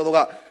အောင်เนาะဆိုတော့က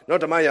เนาะ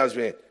ဓမ္မရာ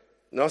ဆိုရင်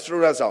เนาะစtro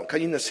ရဆောင်ခ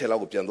န်းကြီး20လော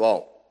က်ကိုပြန်သွားအော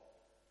င်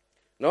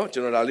เนาะကျွ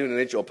န်တော်ဒါလေးကိုနည်း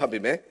နည်းကြော်ဖတ်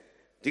ပေးမယ်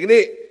ဒီက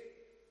နေ့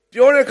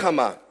ပြောတဲ့ခါ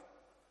မှာ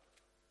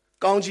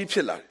ကောင်းကြီးဖြ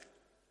စ်လာတယ်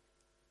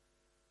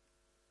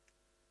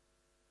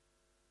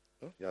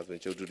နော်ရာဇဝင်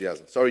ကျုပ်ဒုတိယ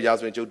ဆောင် sorry ရာဇ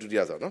ဝင်ကျုပ်ဒုတိ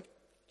ယဆောင်နော်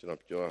ကျွန်တော်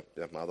ပြော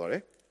ပြန်မှားသွားတ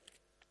ယ်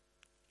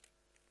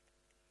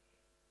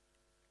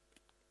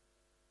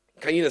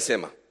ခန်းကြီး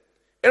20မှာ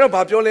အဲ့တော့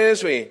ဘာပြောလဲ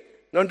ဆိုရင်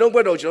နောက်တုံးဘ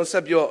က်တော့ကျွန်တော်ဆ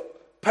က်ပြော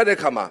ဖတ်တဲ့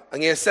ခါမှာအ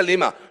ငယ်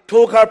14မှာ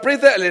ထိုအခါပရိ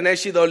သတ်အလယ်၌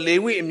ရှိသောလေ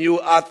ဝိအ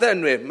မျိုးအာသက်အ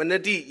နွယ်မန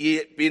တိယေ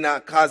ဘေနာ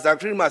ခါဇာ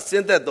ခရစ်မှဆ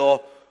င်းသက်သော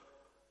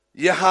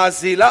ယဟာ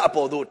ဇေလအ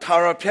ပေါ်သို့ထာ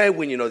ဝရဘုရား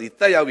ဝိညာဉ်တော်သည်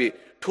တက်ရောက်၍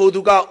ထို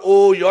သူက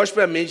အိုယော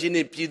ရှုမင်းကြီးနှ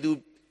င့်ပြည်သူ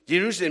ယေ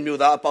ရုရှလင်မြို့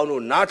သားအပေါင်း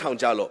တို့နားထောင်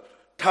ကြလော့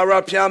ထာဝရ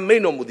ဘုရားမိ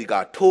န့်တော်မူသည်က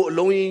ထိုအ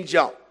လုံးရင်း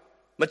ကြောင့်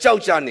မကြော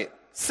က်ကြနှင့်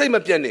စိတ်မ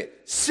ပြတ်နှင့်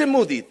စစ်မှု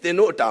သည်သင်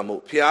တို့အတာမို့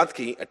ဘုရားသခ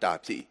င်အတာ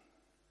ဖြစ်၏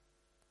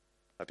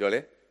ဘာပြောလဲ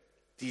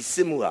ဒီစ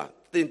စ်မှုဟာ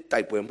သင်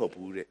တိုက်ပွဲမဟုတ်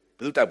ဘူးတဲ့ဘ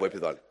ယ်သူတိုက်ပွဲဖြ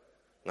စ်သွားလဲ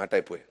ငါတို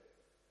က်ပွဲ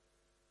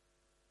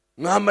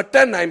ငါမတ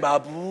က်နိုင်ပါ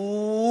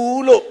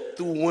ဘူးလို့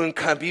သူဝန်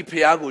ခံပြီးဘု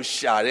ရားကို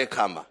ရှာတဲ့အ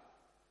ခါမှာ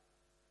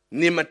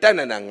နေမတက်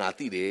နိုင်တာငါ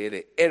သိတယ်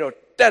တဲ့အဲ့တော့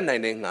တက်နို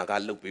င်တဲ့ငါက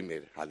လုပ်ပေးမယ်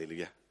ဟာလေလု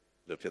ယာ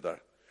လို့ဖြစ်သွား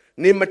တာ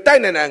နေမတို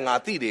က်နိုင်တာငါ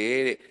သိတယ်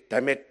တဲ့ဒါ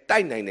ပေမဲ့တို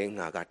က်နိုင်တဲ့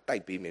ငါကတို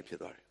က်ပေးမယ်ဖြစ်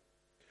သွားတယ်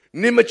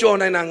နေမကြော်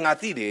နိုင်တာငါ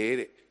သိတယ်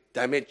တဲ့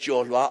ဒါပေမဲ့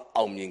ကြော်လွှား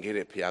အောင်မြင်ခဲ့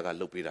တဲ့ဘုရားက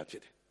လုပ်ပေးတာဖြ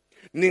စ်တယ်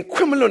နင်ခွ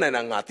င့်မလွတ်နိုင်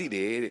တာငါသိတ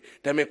ယ်တဲ့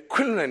ဒါပေမဲ့ခွ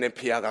င့်လွတ်နိုင်တဲ့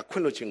ဘုရားကခွ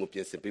င့်လွတ်ခြင်းကိုပြ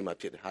င်ဆင်ပေးမှ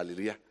ဖြစ်တယ်ဟာလေ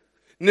လုယာ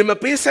နင်မ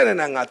ပေးဆက်နိုင်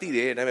တာငါသိတ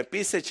ယ်ဒါပေမဲ့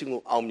ပေးဆက်ခြင်း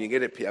ကိုအောင်မြင်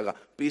ခဲ့တဲ့ဘုရားက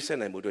ပေးဆက်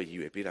နိုင်မှုအတွက်ရည်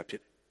ရွယ်ပေးတာဖြ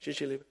စ်တယ်ရှင်း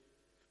ရှင်းလေးပဲ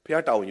ဘု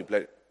ရားတာဝန်ယူပ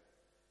လိုက်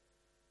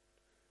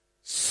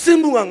စင်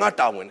မှုကငါ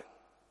တာဝန်နဲ့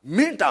မ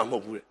င်းတာမဟု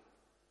တ်ဘူးတဲ့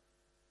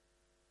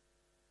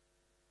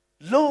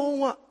လုံး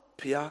ဝ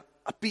ဘုရား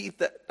အပိအ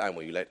သက်တာဝ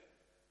န်ယူလိုက်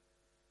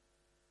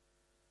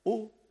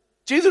အိုး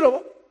ကျေးဇူးတော်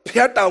ဘု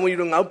ရားတာဝန်ယူ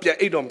တော့ငါ့ပြန်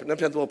အိတ်တော်နှစ်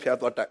ဖြတ်သွားဘုရား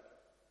သွားတိုက်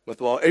မ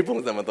သွားအိတ်ပုံ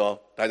စံမသွား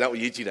ဒါကြောင့်အ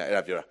ရေးကြီးတာအဲ့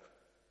ဒါပြောတာ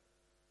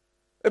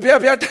ဘုရား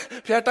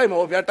တိုက်မှာ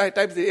ဘုရားတိုက်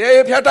ပါစေ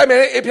ဘုရားတိုက်မ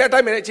ယ်ဘုရားတို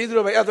က်မယ်ကျေးဇူး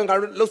တော်ပဲအဲ့ဒါငါ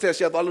တို့လှုပ်ဆ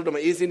က်သွားလို့တော့မ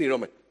အေးစင်းနေ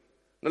တော့မယ်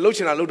လှုပ်ချ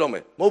င်တာလှုပ်တော့မ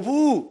ယ်မဟုတ်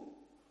ဘူး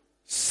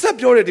ဆက်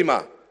ပြောတယ်ဒီမှာ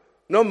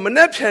နော်မ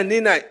နှက်ဖြန်နေ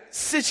၌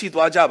စစ်ချီ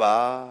သွားကြပါ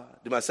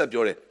ဒီမှာဆက်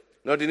ပြောတယ်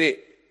နော်ဒီနေ့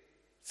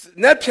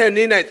နှက်ဖြန်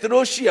နေ၌သူ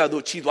တို့ရှိရ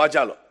တို့ချီသွားကြ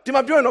လို့ဒီ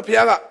မှာပြောရင်နော်ဘု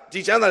ရားကဒီ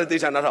ချမ်းသာတဲ့သေ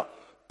ချာနားထောင်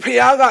ဘု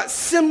ရားက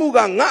စစ်မှုက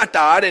ငါအ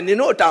တာတဲ့နင်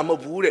တို့အတာမဟု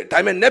တ်ဘူးတဲ့ဒါ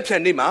ပေမဲ့နှက်ဖြ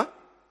န်နေမှာ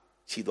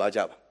ချီသွားကြ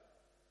ပါ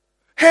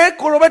ဟဲ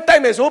ကိုရောပဲတို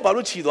က်မယ်ဆိုဘာ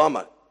လို့ချီသွား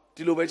မှာ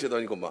ဒီလိုပဲချီ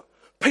သွားညီကောင်မ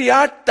ဘု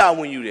ရားတာဝ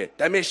န်ယူတယ်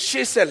ဒါပေမဲ့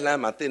ရှေ့ဆက်လ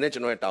မ်းမှာသင်နဲ့ကျွ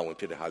န်တော်ရဲ့တာဝန်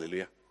ဖြစ်တယ်ဟာလေလု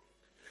ယာ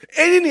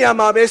အဲ့ဒီနေရာ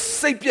မှာပဲ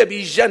စိတ်ပြက်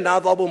ပြီးရပ်နာ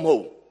သွားဖို့မဟု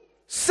တ်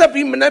ဆက်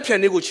ပြီးမနှက်ဖြန်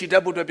နေကိုခြိတ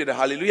တ်ဖို့အတွက်ဖြစ်တယ်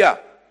ဟာလေလုယာ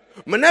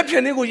မနှက်ဖြ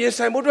န်နေကိုရင်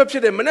ဆိုင်ဖို့အတွက်ဖြ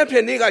စ်တယ်မနှက်ဖြ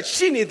န်နေက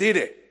ရှိနေသေးတ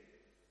ယ်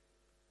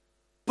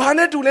ဘာ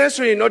နဲ့တူလဲ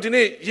ဆိုရင်တော့ဒီ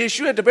နေ့ယေ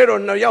ရှုရဲ့တပည့်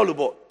တော်နှစ်ယောက်လို့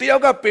ပေါ့တယော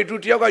က်ကပေတရု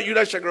တယောက်ကယူဒ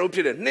ရှကရုဖြ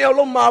စ်တယ်နှစ်ယောက်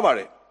လုံးမှားပါတ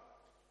ယ်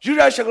ယူ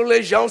ဒရှကရုလ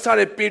ည်းရောင်းစား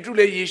တယ်ပေတရု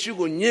လည်းယေရှု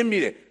ကိုညှင်းမိ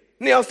တယ်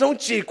နှစ်ယောက်ဆုံး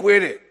ကြေကွဲ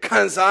တယ်ခံ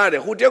စားရတ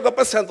ယ်ဟိုတယောက်ကပ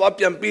တ်စံသွား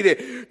ပြန်ပေးတယ်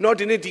တော့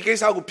ဒီနေ့ဒီကိစ္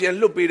စကိုပြန်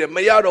လွတ်ပေးတယ်မ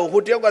ရတော့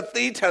ဟိုတယောက်က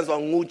သေးထန်စွာ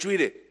ငိုကြွေး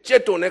တယ်ကြ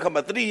က်တွန်တဲ့ခါ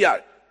မှာသတိရတယ်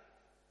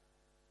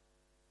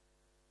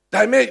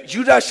ဒါပေမဲ့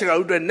ယူဒရှကရု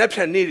အတွက်နက်ဖြ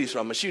န်နေတယ်ဆို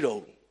တာမရှိတော့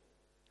ဘူး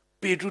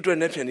ပေတရုအတွက်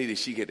နက်ဖြန်နေတယ်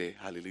ရှိခဲ့တယ်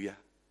ဟာလေလုယာ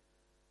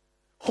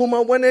ဟိုမှာ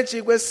ဝမ်းနဲ့ကြေ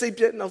ကွဲစိတ်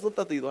ပြက်နောက်ဆုံးတ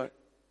တ်သိသွားတယ်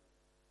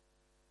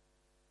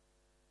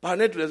ဘာ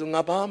နဲ့တူလဲဆို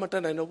ငါဘာမှတ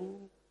တ်နိုင်တော့ဘူး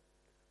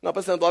ငါပ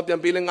တ်စံသွားပြန်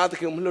ပေးလဲငါသ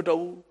ခင်မလွတ်တော့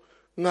ဘူး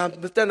ငါ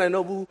မတက်နိုင်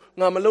တော့ဘူး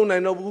ငါမလုံနို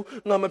င်တော့ဘူး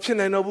ငါမဖြစ်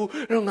နိုင်တော့ဘူး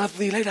အဲ့တော့ငါ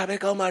သေလိုက်တာပဲ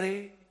ကောင်းပါလေ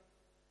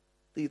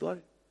သေသွားတ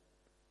ယ်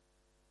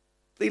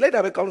သေလိုက်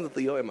တာပဲကောင်းတယ်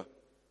သေရောအဲ့မှာ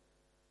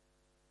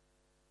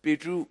ပေ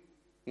တရု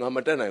ငါမ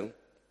တက်နိုင်ဘူး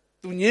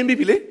သူညင်း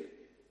ပြီလေ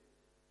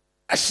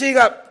အရှိက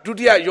ဒု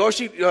တိယယော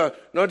ရှိ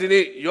နော်ဒီ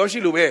နေ့ယောရှိ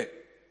လိုပဲ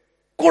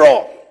ကို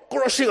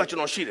ရောရှိကကျွန်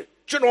တော်ရှိတယ်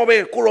ကျွန်တော်ပဲ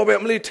ကိုရောပဲ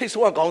အမလေးထိတ်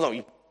ဆုံးကခေါင်းဆောင်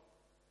ကြီး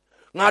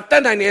ငါတ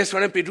က်နိုင်တယ်ဆို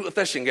ရင်ပေတရုအသ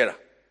က်ရှင်ခဲ့တာ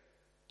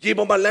ရေ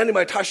ပေါ်မှာလမ်းတွေ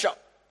မှာထား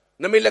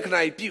လျှောက်နမိတ်လက္ခဏာ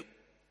ကြီး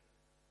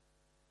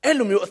ပြုအဲ့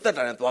လိုမျိုးအသက်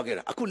တာနဲ့သွားခဲ့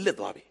တာအခုလစ်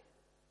သွား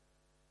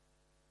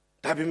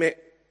ပြီဒါပေမဲ့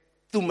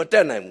तू မတ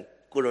က်နိုင်ဘူး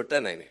ကိုတော့တ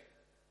က်နိုင်တယ်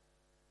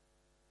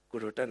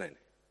ကိုတော့တက်နိုင်တ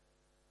ယ်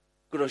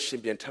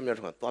ကိုတော့ရှင်ပြန်ထ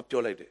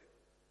မ်းမြောက်တော့သွားပြောလိုက်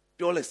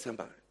တယ်ပြောလိုက်စမ်း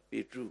ပါ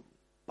ပေ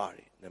တရုပါတ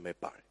ယ်နာ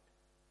မည်ပါတယ်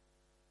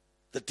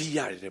တတိယ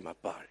တွေထဲမှာ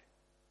ပါ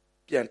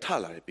တယ်ပြန်ထ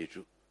လာတယ်ပေတ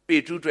ရု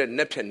အတွက်န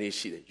က်ဖြတ်နေ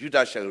ရှိတယ်ယူ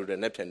ဒရှလူအတွက်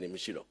နက်ဖြတ်နေမ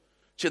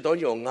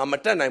ရှိတော့ချစ်တော်ကြီးငါမ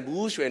တက်နိုင်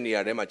ဘူးဆို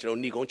တဲ့နေရာထဲမှာ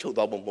ကျွန်တော်ဏီကုန်း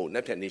ချုပ်သွားဖို့မဟုတ်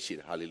နက်ဖြတ်နေရှိ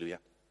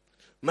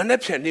တယ်ဟာလေလုယာမ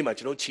နက်ဖြတ်နေမှာ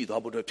ကျွန်တော်ခြီ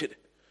သွားဖို့အတွက်ဖြစ်တယ်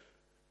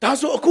ဒါ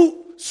ဆိုအခု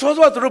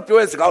စောစောသူတို့ပြော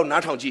တဲ့စကားကို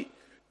နားထောင်ကြ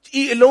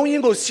ည့်ဤအလုံးရ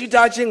င်းကို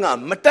စီးတားခြင်းက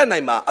မတက်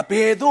နိုင်ပါအ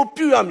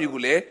ဘယ်သို့ပြုရမည်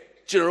ကိုလ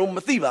ည်းကျွန်တော်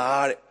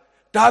မသိပါတဲ့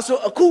ဒါ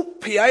ဆိုအခု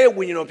ဖခင်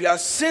ရဲ့ဝိညာဉ်တော်ဖ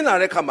ခင်ဆ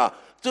င်းလာတဲ့ခါ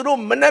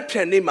မှာသူတို့မ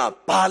နက်ဖြန်နေ့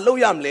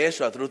မှာဘာလုပ်ရ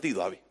မလဲဆိုတာသူတို့သိ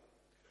သွား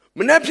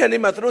ပြီမ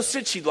နက်ဖြန်နေ့မှာသူတို့စ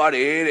စ်ချီသွားတ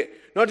ယ်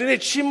တဲ့နော်ဒီနေ့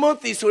ချီးမွ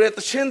မ်းတီဆို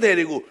တဲ့သချ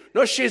င်းတွေ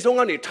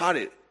ကိုနော်ရှေ့ဆုံးကနေထားတ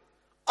ယ်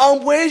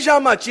အောင်ပွဲ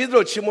ရမှကျေးဇူး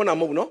တော်ချီးမွ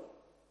မ်းတာမဟုတ်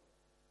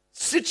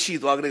ဘူးနော်စစ်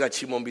ချီသွားကြတဲ့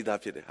ကချီးမွမ်းပြီး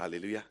သားဖြစ်တယ်ဟာလေ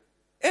လုယာ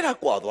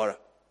အဲ့ဒါကွာသွားတာ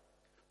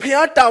ဖခ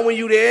င်တာ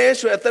ဝန်ယူတယ်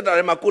ဆိုတဲ့အသက်တာ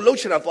ထဲမှာကို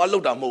လှုပ်ချင်တာသွားလှု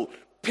ပ်တာ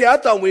မဟုတ်ဖ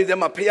ခင်တာဝန်ထဲ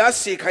မှာဖ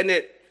ခင်စေခို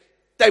င်းတဲ့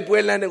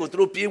တိုက်ပွဲလမ်းတွေကိုသူ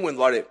တို့ပြေး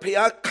ဝင်သွားတယ်ဖခ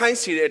င်ခိုင်း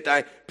စီတဲ့အ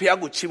တိုင်းဖခင်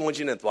ကိုချီးမွမ်းခြ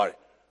င်းနဲ့သွား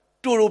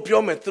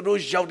တယ်တူတူပြောမယ်သူတို့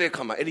ရောက်တဲ့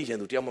ခါမှာအဲ့ဒီ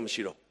ရန်သူတရားမှမ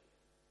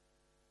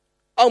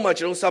ရှိတော့အောက်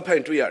မှာကျွန်တော်စဖ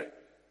တ်တွေ့ရတယ်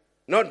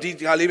နော်ဒီ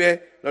ခါ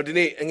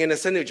လေးပဲနော်ဒီနေ့အငယ်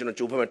20နှစ်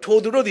ကျွန်တော်ကြိုဖတ်မယ်ထို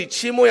သူတို့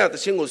သည်ချီးမွမ်းရသ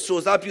ခြင်းကို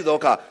စိုးစားပြု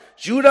သောအခါ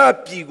ယူ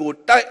ဒပြည်ကို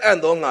တိုက်အံ့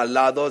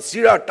သောငါလာသောဇိ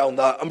ရတောင်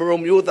သားအမရုံ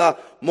မျိုးသား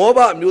မောဘ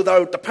အမျိုး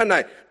သားတို့တစ်ဖက်၌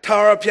ထာ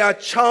ဝရဘု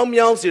ရားချောင်း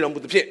မြော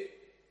င်းစေတော်မူသဖြ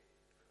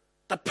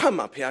င့်တစ်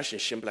ဖက်မှာဘု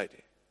ရားရှင်ရှင်းပလိုက်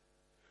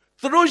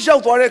တယ်သူတို့ရော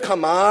က်သွား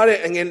တဲ့ခါမှာ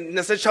တဲ့အငယ်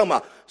26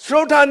မှာစ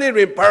ရုထာ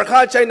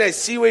နေ့တွင်ဘာခါချိုင်း၌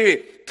စီဝေး၍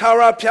ထာ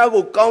ဝရဘု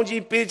ရားကိုကောင်း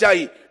ကြီးပေးကြ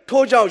၏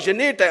ထို့ကြောင့်ယ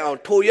နေ့တိုင်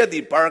အောင်ထိုရက်သ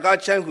ည်ဘာခါ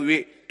ချိုင်းဟူ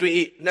၍တွင်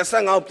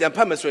25ပြန်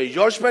ဖတ်မယ်ဆိုရင်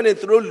ယောရှု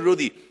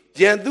နဲ့သူတို့လူတို့သည်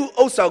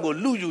ရန်သူဥစ္စာ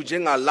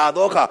ကိုလူယူခြင်း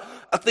ကလာသော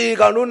အခါအ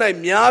သေးကောင်တို့၌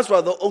များ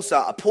စွာသော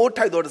ဥစ္စာအဖိုး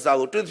ထိုက်သောတစား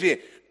ကိုတွေ့သဖြ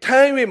င့်ထ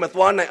မ်း၍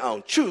မသွားနိုင်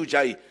အောင်ချွတ်ကြ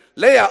၏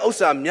လက်ရ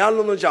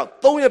ဥစ္စာများလုံးသောကြောင့်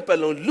3ရက်ပတ်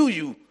လုံးလူ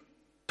ယူ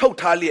ထုတ်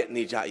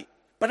ထားလျက်နေကြ၏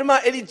ပထ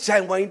မအဲ့ဒီဂျို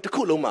င်ဝိုင်း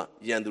တစ်ခုလုံးမှာ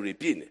ရန်သူတွေ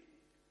ပြ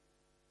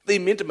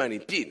ည့်နေသေမင်းတမန်တွေ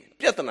ပြ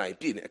ည့်နေပြဿနာ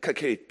တွေပြည့်နေအခက်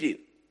ခဲတွေပြည့်နေ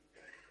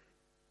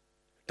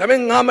ဒါပေ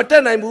မဲ့ငါမ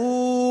တက်နိုင်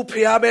ဘူးဖ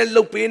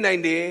ခင်ပဲလှုပ်ပေးနို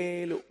င်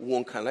တယ်လို့ဝ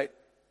န်ခံ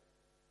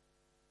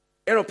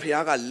လိုက်အဲ့တော့ဖခ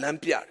င်ကလ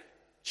မ်းပြတယ်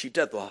ခြိတ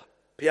က်သွား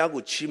ဖခင်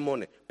ကိုချီးမွမ်း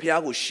တယ်ဖ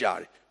ခင်ကို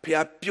ရှာတယ်ဖခ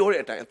င်ပြော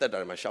တဲ့အတိုင်းအသက်တာ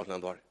ထဲ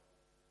မှာရှောက်လှမ်းသွား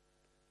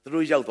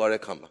တယ်သူတို့ရောက်သွား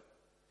တဲ့ခါမှာ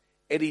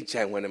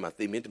အဲ့ဒီဂျိုင်ဝမ်ထဲ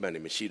မှာသေမင်းတ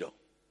မန်တွေမရှိတော့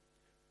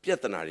ပြ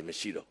ဿနာတွေ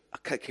မရှိတော့အခ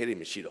က်ခဲ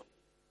တွေမ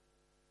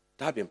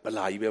ရှိတော့ဒါပြင်ပ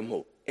လာကြီးပဲ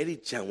မဟုတ်အဲ့ဒီ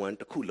ဂျိုင်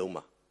ဝမ်တစ်ခုလုံး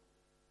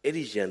မှာအဲ့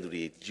ဒီ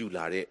ရန်သူတွေယူ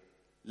လာ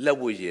တဲ့လက်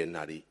ဝတ်ရည်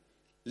နာ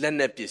တွေလက်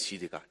နက်ပစ္စည်း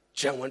တွေက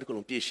ဂျိုင်ဝမ်တစ်ခု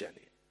လုံးပြည့်ရှံ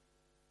နေ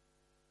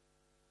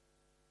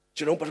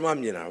ကျွန်တော်ပထမ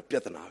မြင်တာတော့ပြ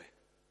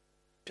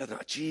ဿနာပဲပြဿနာ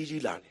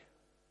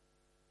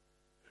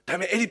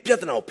အကြီးကြီးလာနေဒါပေမဲ့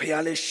အဲ့ဒီပြဿနာကိုဖ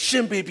ခင်လ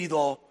ည်းရှင်း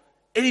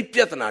ပေးပြီးတော့အဲ့ဒီပြ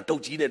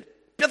ဿနာတုတ်ကြီးနဲ့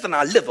ပြ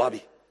ဿနာလစ်သွား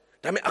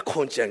ပြီဒါပေမဲ့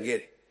အခွန်ကြံ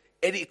ခဲ့တယ်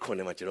အဲ့ဒီအခွန်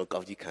ထဲမှာကျွန်တော်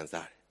ကောင်းကြီးခံ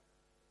စားတယ်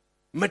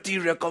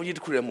material ကောင်းကြီး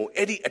တစ်ခုတည်းမဟုတ်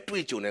အဲ့ဒီအ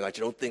တွေ့အကြုံတွေကကျွ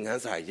န်တော်သင်ခ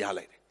န်းစာရ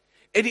လိုက်တယ်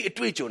အဲ့ဒီအ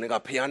တွေ့အကြုံတွေ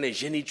ကဖခင်နဲ့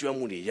ယဉ်ကျေးကျွ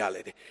မ်းမှုတွေရ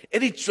လိုက်တယ်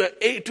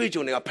အဲ့ဒီအတွေ့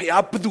အကြုံတွေကဖ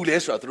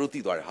ခင်ဘာတူလဲဆိုတာသူတို့သိ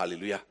သွား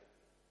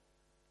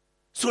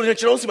တယ်ဟာလေလုယာဆို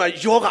ရင်ကျွန်တော်စီ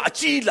မှာယောဂအ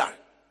ကြီးလာ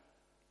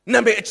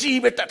နာမည်အကြီး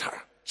ပဲတတ်ထားတာ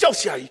ကြောက်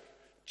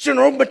စရာကြီးကျွန်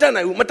တော်မတက်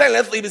နိုင်ဘူးမတက်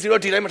လဲသေပါစီတော့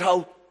ဒီတိုင်းမထား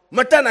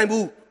ဘူးမတက်နိုင်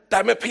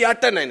ဘူးဒါပေမဲ့ဖခင်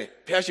တက်နိုင်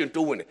တယ်ဖ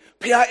ခင်ရှင်တိုးဝင်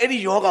တယ်ဖခင်အဲ့ဒီ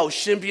ယောဂ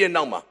ကိုရှင်းပြီး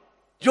တဲ့နောက်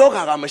မှာယော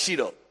ဂကမရှိ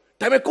တော့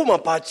ဒါပေမဲ့ကို့မှာ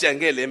ဘာ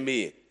ကြံခဲ့လဲ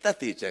မေးရင်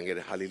သက်သေကြံခဲ့တ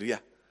ယ်ဟာလေလုယာ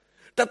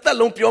တစ်သက်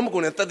လုံးပြော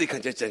မကုန်တဲ့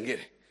သက်သေခံချက်ကြံ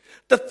ခဲ့တယ်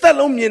တစ်သက်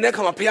လုံးမြင်တဲ့အ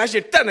ခါမှာဖ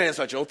ခင်ရှင်တက်နိုင်တယ်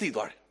ဆိုတော့ကျွန်တော်သိ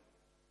သွား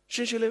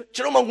တယ်ရှင်းရှင်းလေး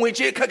ကျွန်တော်မှငွေ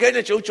ချေးအခက်ခဲ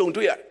နဲ့ကျွန်တော်ကြုံ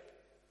တွေ့ရတယ်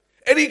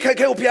အဲ့ဒီအ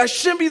ခက်ခဲကိုဖခင်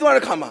ရှ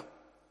င်းပြီးသွားတဲ့အခါမှာ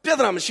ပြ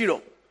ဿနာမ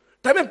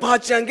ရှိတော့ဒါပေမဲ့ဘာ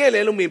ကြံခဲ့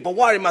လဲလို့မေးဘ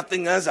ဝတွေမှာသ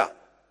င်ခန်းစာ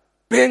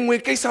ဘယ်ငွေ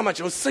ကိစ္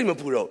စမှကျွန်တော်စိတ်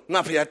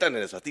မပူတော့ငါဖခင်တက်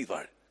နိုင်တယ်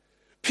ဆိုတာသိသွားတယ်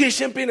ဖြ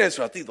ည့်ရှင်း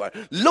ပေးနေဆိုတာသိသွား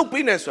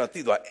တယ်လုတ်ပေးနေ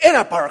ဆိုတာသိသွားတယ်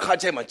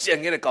အဲ့ဒါဘာခါချိုင်မှာ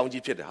ကြံခဲ့တဲ့ကော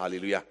င်းကြီးဖြစ်တယ်ဟာလေ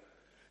လုယာ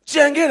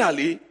ကြံခဲ့တာ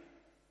လေ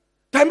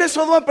ဒါပေ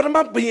မဲ့ဆိုတော့ပထ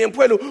မဘ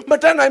ယင်ဖွဲ့လို့မ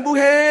တက်နိုင်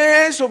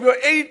ဘူးဟဲ့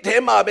ဆိုပြီးတော့အဲ့ဒီထဲ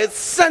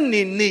မှာပဲစက်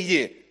နေ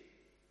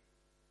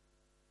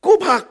ရင်ကို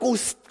ဘာ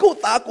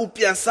ကိုသား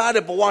ကိုပြန်စား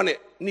တဲ့ဘဝနဲ့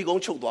ဏီကု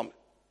န်းချုပ်သွား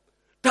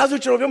မယ်ဒါဆို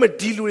ကျွန်တော်ပြောမယ်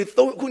ဒီလူ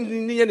တွေအခု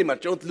နေ့ရက်နေ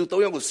မှာကျွန်တော်လူ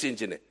3ယောက်ကို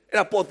ဆင်ကျင်တယ်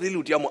အဲ့ဒါပေါ်သေး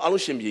လူတယောက်မအားလုံး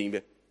ရှင်ပြ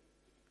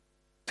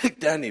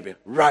င်းကြီးပဲထိတ်တန်းနေပဲ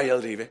royal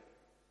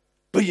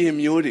တွေပဲဘ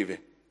ယင်မျိုး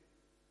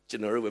တွေပဲကျွ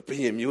န်တော်တို့ပဲ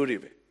ဘယင်မျိုးတွေ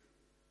ပဲ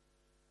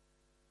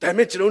ဒါပေ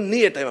မဲ့ကျွန်တော်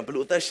နေ့ရက်တိုင်းမှာဘယ်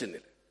လိုအ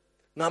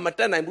သက်ရှင်နေလဲငါမ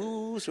တက်နိုင်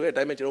ဘူးဆိုတဲ့အ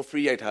တိုင်းပဲကျွန်တော်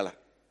free ရိုက်ထား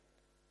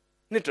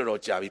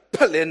လားနှစ်တော်ကြာပြီဖ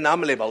တ်လဲ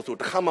နားမလဲပါဘူးဆို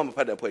တခါမှမ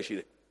ဖတ်တဲ့အဖွဲ့ရှိ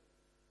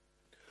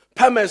တယ်ဖ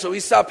တ်မယ်ဆို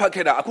ပြီးစဖတ်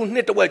ခဲ့တာအခုနှ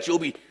စ်တဝက်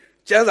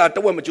ကျိုးပြီးကျန်းစာ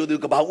တဝက်မကျိုး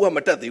သေးဘူးကဘာဦးက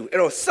မတက်သေးဘူး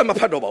အဲ့တော့ဆက်မဖ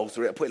တ်တော့ပါ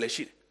ဘူးဆိုတဲ့အဖွဲ့လည်း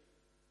ရှိတယ်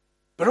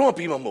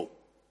ဘယ်တော့မှပြီးမှာ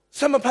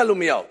မဟုတ်ဆက်မဖတ်လို့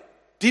မရ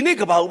ဘူးဒီနေ့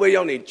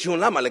ကဘာဦးပဲရောက်နေ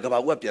ဂျွန်လမှာလည်းကဘာ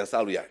ဦး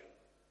ကပြန်စားလို့ရတယ်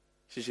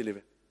ရှင်းရှင်း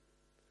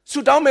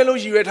လေးပဲဆူတောင်းမယ်လို့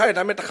ရည်ရွယ်ထား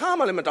တယ်ဒါပေမဲ့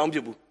တခါမှလည်းမတောင်းဖြ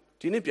စ်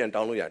ဘူးဒီနေ့ပြန်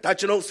တောင်းလို့ရတယ်ဒါ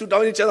ကျွန်တော်ဆူတော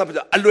င်းရင်ကျန်းစာဖတ်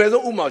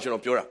အလွယ်ဆုံးဥမာ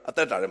ကျွန်တော်ပြောတာအ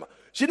သက်တာထဲမှာ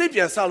ဒီ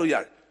နေ့ပြန်စားလို့ရတ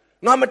ယ်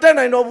ငါမတက်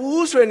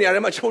နိုင်တော့ဘူးဆိုတဲ့နေရာထဲ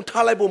မှာကျွန်တော်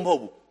ထားလိုက်ဖို့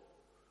မဟုတ်ဘူး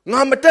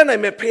Ngamatana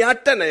me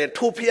Piatana,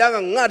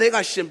 Topiaga,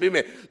 Nadega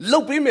Shimpime,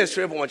 Lopime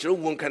Srepo,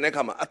 one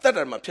Kanekama, a third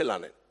of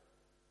Pilane.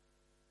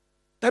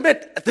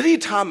 Tabet 3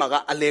 times I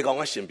got a leg on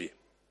a shimpi.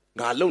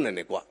 Galona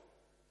Negua.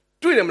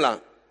 Tweet them la,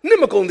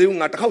 Nimacon the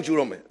Unga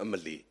Kaujurome, a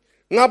Mali.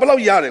 Nabalo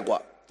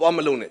Yaregua,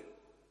 Formalone.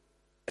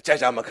 A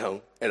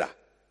Chajamacon, Ella.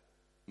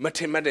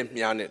 Matimade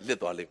Miane,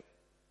 little living.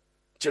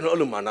 General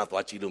Lumana,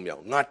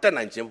 Wachilumia, not 10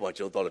 and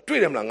 $10. Tweet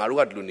them lang a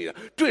ruat lunia,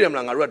 tweet them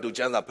lang a ruat to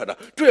Janda Peda,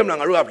 tweet them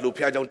lang a ruat blue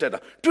Piajon Teta,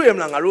 tweet them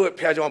lang a ruat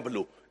Piajon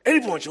Blue.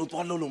 Everyone showed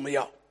one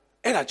Lumia.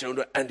 Ella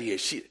General and a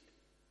sheet.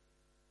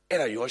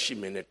 Ella Yoshi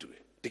minute to it.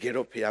 To get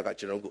up Piaga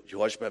General,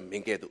 Josh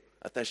Mingedo,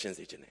 attention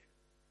agent.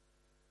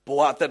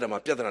 Boa Tedama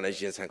Pietran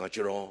Asians and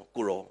Giro,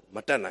 Guro,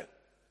 Matana,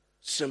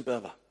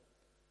 Simperva.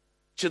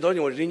 Chidoni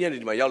was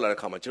in my Yala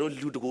Kama, General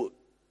Ludo,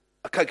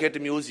 a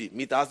cacket music,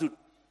 Mitazu,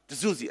 the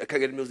Zuzi, a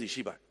cacket music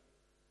Shiba.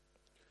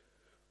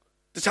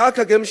 The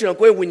Chaka Gamshin of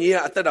Gwen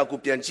at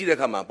Tadakupi and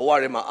Chidakama,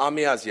 Boarema,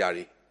 Army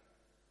Asiari.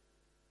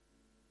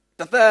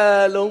 The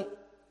Thalong.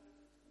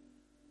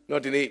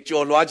 Not in it,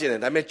 Joe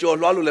Lodging, I met Joe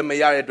Lolu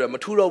Mayari to a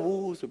Matura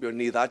Woo, so you'll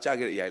need that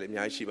jacket,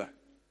 Yashiba.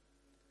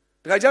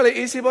 The Kajali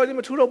easy body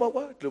Matura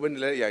Baba, to win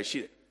the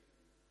Yashi.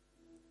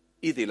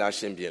 Eat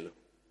last Simbiel.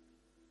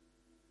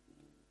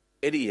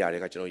 Eddie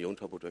Yarigano Yon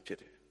Topo to a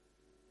pity.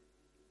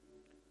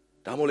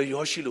 Damole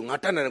Yoshilu,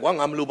 Natan and one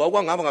Amluba,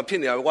 one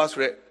Amapini, I was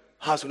read,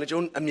 House on the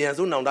Joan, and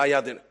Miazun, now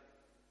Diadin.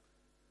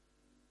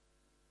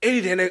 Eddie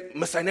then a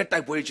Messiah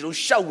type wage, you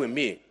shout with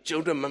me,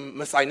 children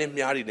Messiah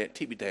Miari,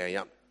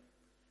 Tibita.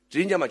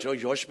 Ginger Macho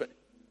Josh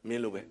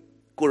Milube,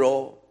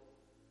 Kuro,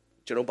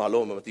 Jerome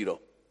Palo Matiro,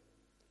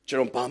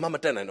 Jerome Palma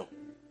Matano,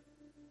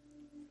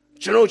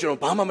 Jerome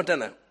Palma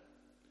Matana,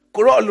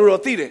 Kuro Luro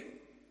Tide,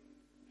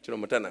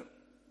 Jerome Matana.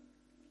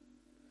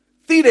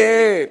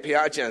 Tide,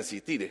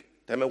 Piachansi, Tide,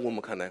 Dame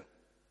Womakana.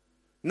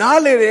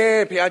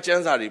 Nale,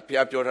 Piachanzari,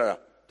 Pia Piora,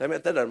 Dame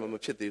Tadam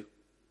Chitu.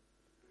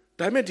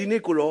 Dame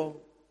Dinicuro,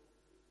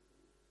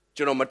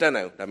 Jerome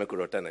Matana, Dame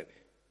Kuro Tana.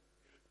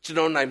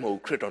 Jerome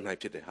Nimo, Criton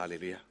Nipite,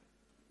 hallelujah.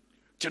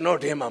 General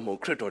Dema mo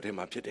crito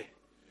dema pide.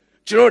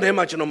 General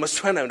Dema General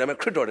Maswana, and a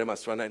crito dema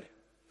swanane.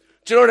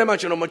 General Dema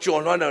General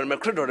Majolana, and a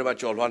crito dema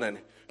Jolwana.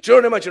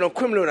 General Dema General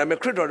criminal, and a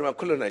crito dema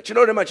Kulana.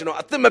 General Dema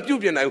General Athema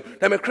Pubian,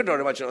 and a crito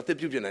dema General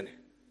Thibubian.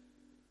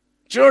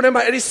 General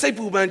Dema Eddie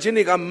Sepu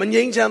Banjinica,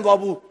 Manyan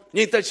Babu,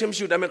 Nita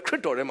Chimshu, and a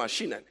crito dema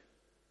Shinan.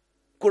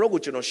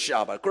 Kurogu General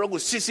Shaba, Kurogu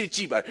Sisi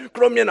Jiba,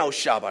 Kromian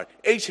Shaba,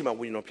 Hima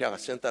Wino Pia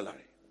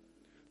Santalari.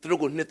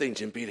 Through knitting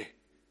Jimbide.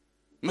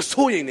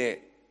 Masoyine.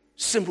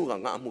 Simple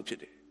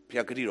Gamupide,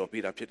 Piacrio,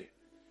 Pita Pide.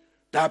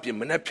 Dapi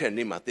Menepian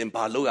Nima, then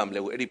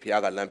Palogam, Eddie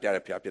Piaga, Lampia,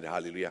 Piapid,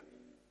 hallelujah.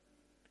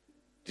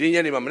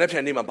 Dinyanima,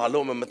 Menepian Nima,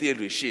 Paloma,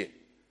 Material She.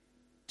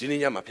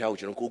 Dinyama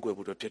Piago, and Google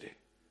would pity.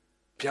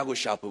 Piago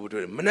Sharp would do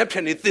it.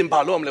 Menepian, thin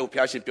Palom,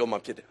 Piashi,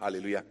 Pioma Pide,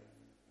 hallelujah.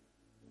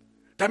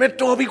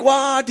 Tameto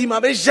Bigua,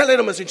 Dima,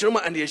 Jalamas in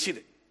Chuma and the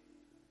Ashid.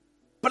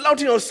 But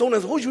Lautino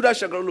Sonas, who should I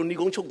shall go to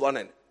Nigon Chok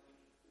one?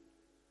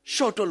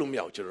 Short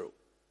Olumia, Jero.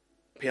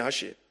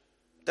 Piashi.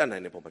 Then I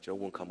never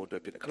won't come out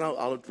of it. Canal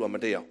out to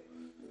Amadeo.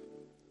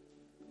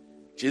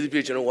 Jesus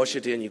Pigeon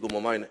Washington and you go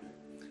mine.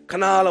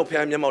 Canal of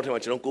Pam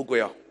Yamoto, go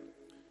go.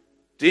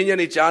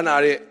 Dinyani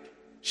Janare,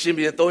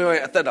 Shimbi and Toyo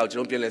at that out,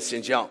 Jumpian and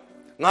St. John.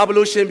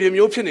 Nabalu Shimbi,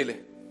 Mupinilla.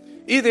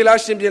 Either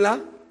last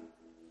Shimbila,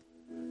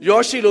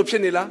 Yoshi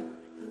Lupinilla,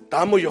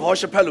 Damu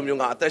Yohosha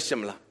Palum at that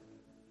Shimla.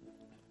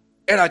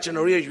 Era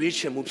General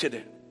reach him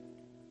Mupide.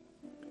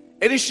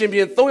 Eddie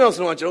Shimbi and Toyo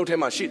on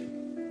Jerotema sheet.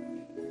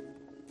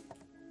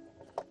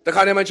 The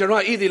kind of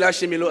man easy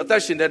last Shimilo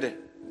attaching that.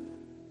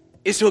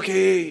 It's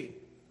okay.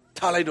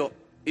 Talaido,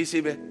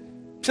 easy.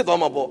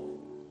 Chitomabo,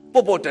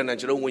 Popotan and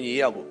Jerome when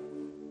you yago.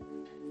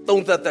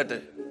 Don't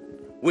that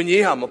when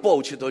you have a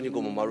poach, don't you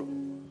go Maru.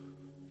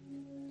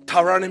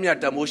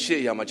 Taranimia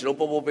Damoshi, Yamachino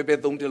Popo Pepe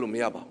don't tell me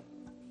about.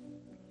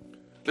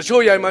 The show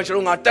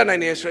Yamachon at 10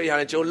 years,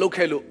 and Joe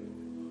Localo.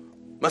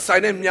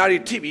 Masainem Yari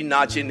TV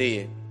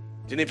Nachini.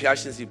 Didn't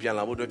Piashin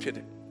Piana would repeat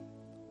it.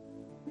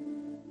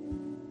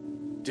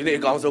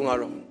 Didn't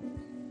Gonzongaro.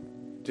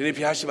 Didn't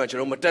Piashima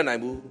Jerome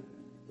Matanamu,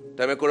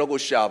 Damekorogo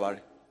Shabar,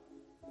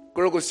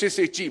 Gorogo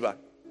Sisi Chiba,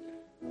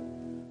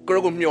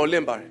 Gorogo Mio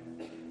Limbar,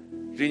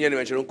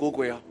 Dinian Jerome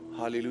Gogoya,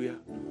 hallelujah.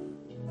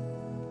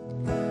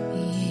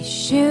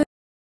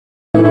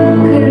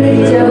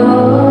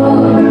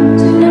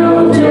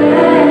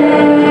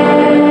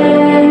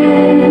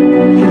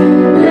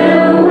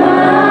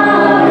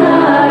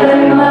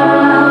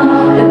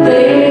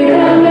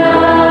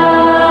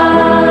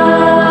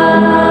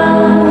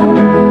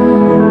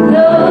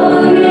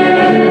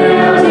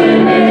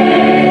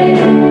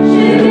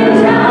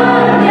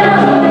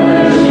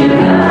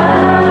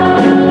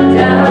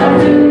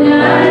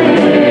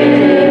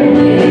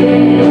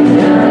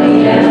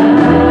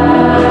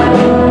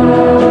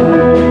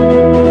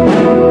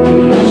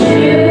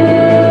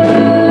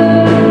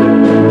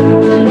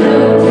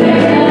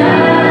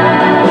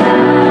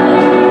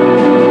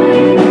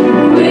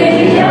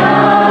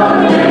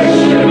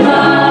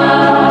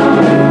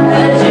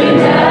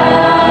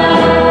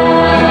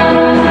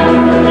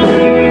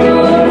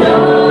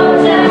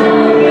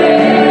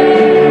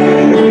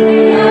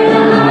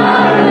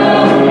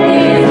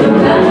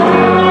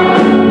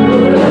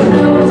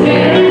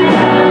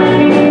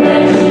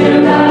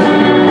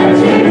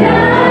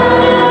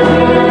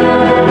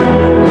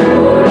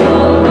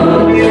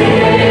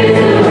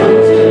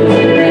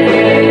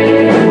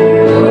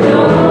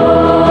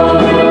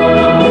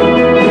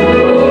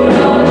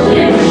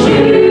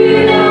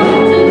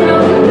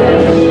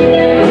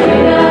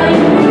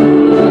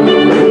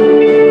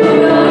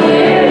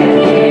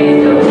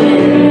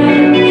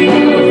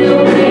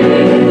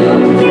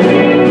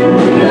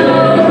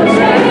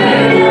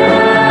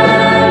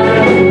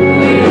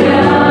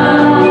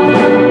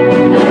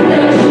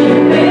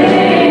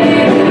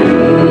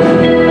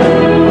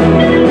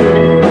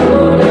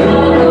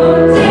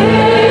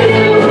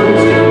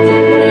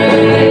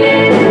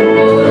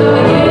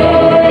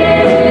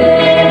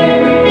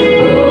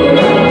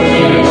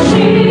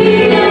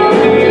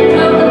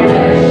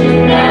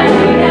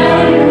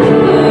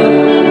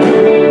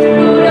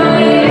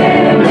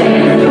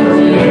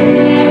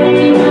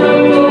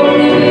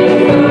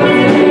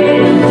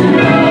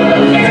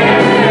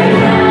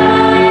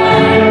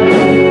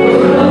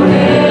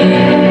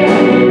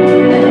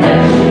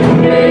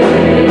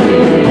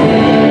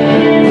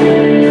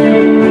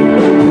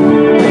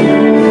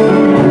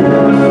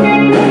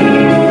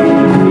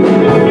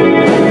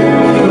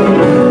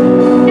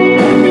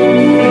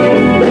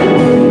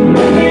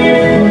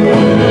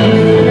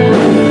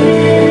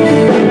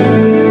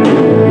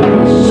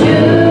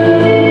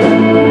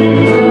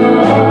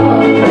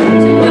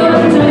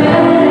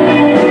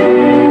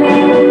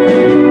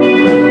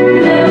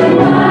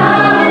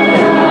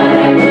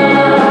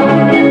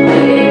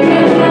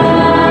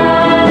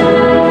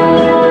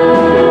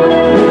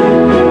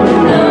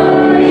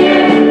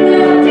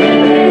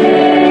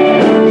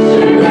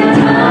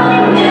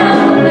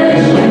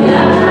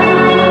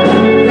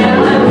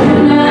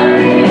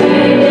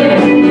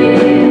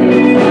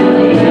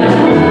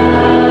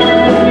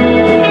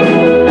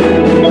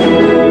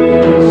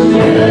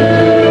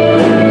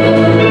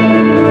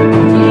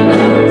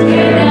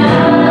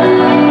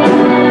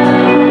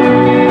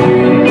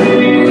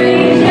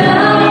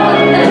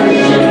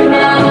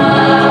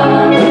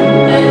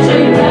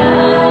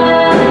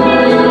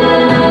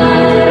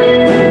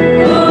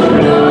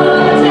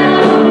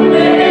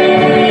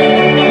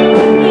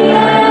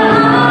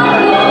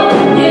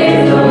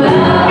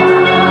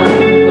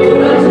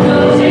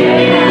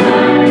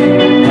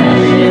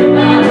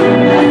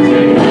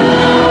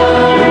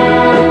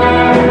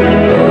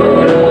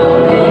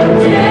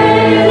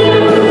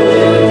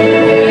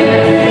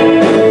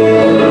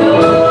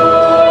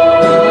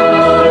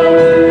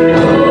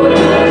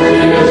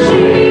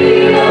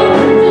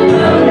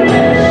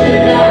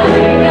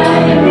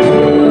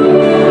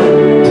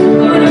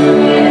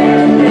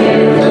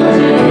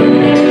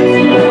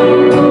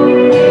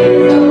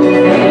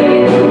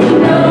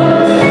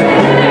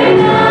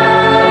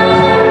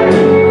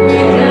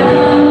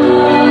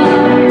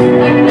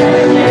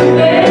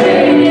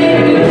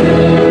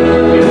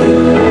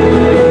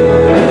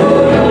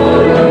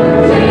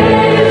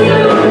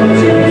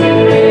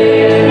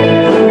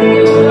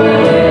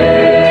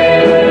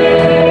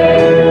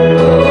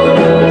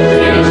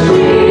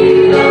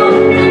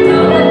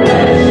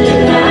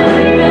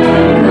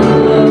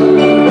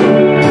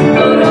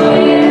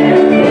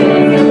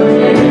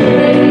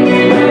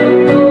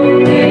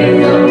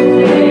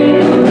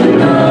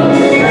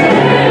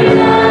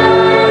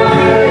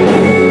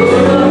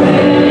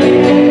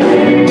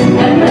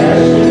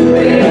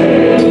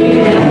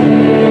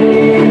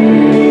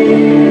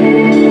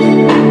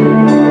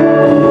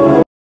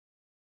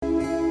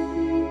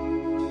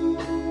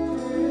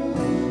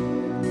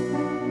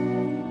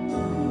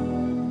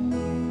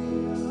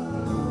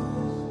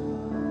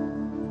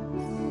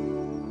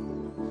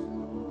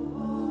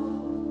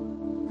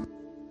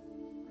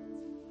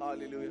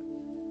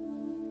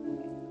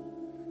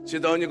 ချ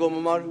စ်တော်ညီကိုမ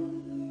မတို့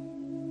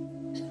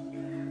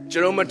ကျွ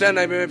န်တော်မတတ်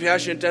နိုင်ပေမဲ့ဘုရား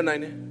ရှင်တတ်နို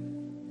င်တယ်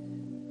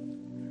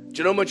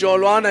ကျွန်တော်မကြော်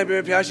လွားနိုင်ပေ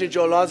မဲ့ဘုရားရှင်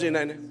ကြော်လွားစေ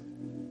နိုင်တယ်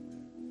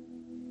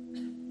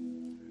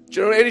ကျွ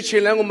န်တော်အဲ့ဒီခြေ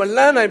လမ်းကိုမ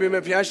လှမ်းနိုင်ပေ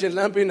မဲ့ဘုရားရှင်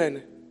လှမ်းပေးနိုင်တ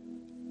ယ်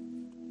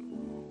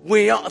ဝ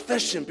င်ရောက်အသ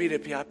က်ရှင်ပေး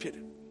တဲ့ဘုရားဖြစ်တ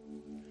ယ်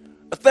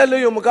အသက်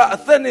လေးရောမကအ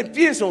သက်နဲ့ပြ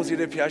ည့်စုံစေ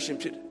တဲ့ဘုရားရှင်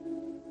ဖြစ်တယ်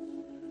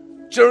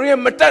ကျွန်တော်ရဲ့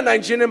မတတ်နို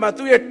င်ခြင်းနဲ့မှ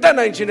သူ့ရဲ့တတ်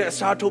နိုင်ခြင်းနဲ့အ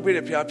စားထိုးပေး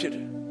တဲ့ဘုရားဖြစ်တ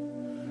ယ်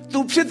သူ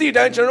ဖြစ်သည့်အ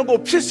တိုင်းကျွန်တော်ကို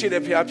ဖြစ်စေ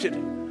တဲ့ဘုရားဖြစ်တ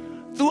ယ်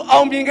သူ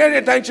အောင်မြင်ခဲ့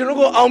တဲ့အတိုင်းကျွန်တော်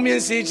ကိုအောင်မြင်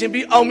စေခြင်း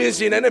ပြီးအောင်မြင်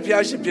စေနိုင်တဲ့ဘု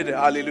ရားရှင်ဖြစ်တယ်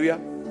ဟာလေလုယာ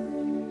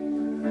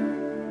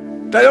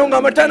ဒါကြောင့်ငါ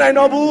မတတ်နိုင်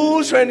တော့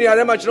ဘူးဆိုတဲ့နေရာ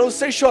ထဲမှာကျွန်တော်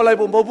စိတ်လျှော့လိုက်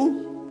ဖို့မဟုတ်ဘူး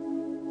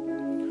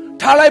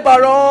ထားလိုက်ပါ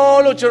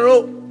တော့လို့ကျွန်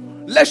တော်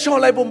လက်လျှော့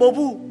လိုက်ဖို့မဟုတ်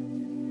ဘူး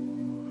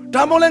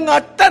ဒါမှမဟုတ်လည်းငါ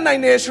တတ်နို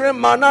င်တယ်ဆိုရင်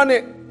မာန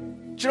နဲ့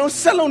ကျွန်တော်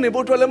ဆက်လုံးနေ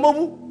ဖို့အတွက်လည်းမဟုတ်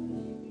ဘူး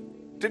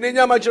ဒီနေ့ည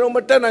မှာကျွန်တော်မ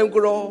တတ်နိုင်ဘူး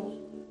ကြော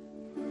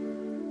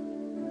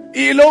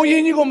ဤလုံးရ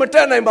င်းကြီးကိုမတ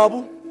တ်နိုင်ပါ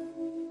ဘူး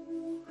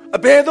အ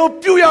ဘယ်သို့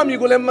ပြုရမည်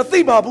ကိုလည်းမသိ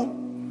ပါဘူး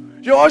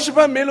ယောရှုဖ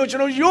တ်မင်းလို့ကျွ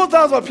န်တော်ယော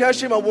သားစွာဖျား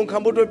ရှိမှဝန်ခံ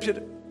ဖို့အတွက်ဖြစ်တ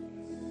ယ်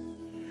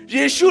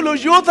ယေရှုလို့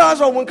ယောသား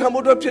စွာဝန်ခံ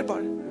ဖို့အတွက်ဖြစ်ပါ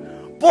တယ်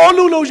ပေါ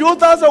လုလို့ယော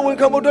သားစွာဝန်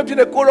ခံဖို့အတွက်ဖြစ်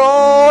တယ်ကို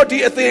ရောဒီ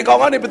အသေးကောင်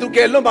ကနေဘယ်သူ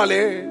ကဲလွတ်ပါ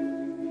လဲ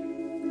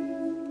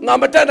ငါ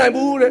မတတ်နိုင်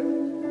ဘူးတဲ့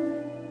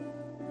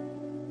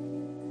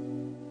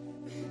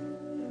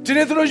ဒီ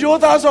နေ့သူတို့ယော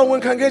သားစွာဝ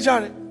န်ခံခဲ့ကြ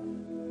တယ်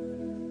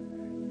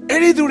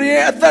အဲ့ဒီသူတွေ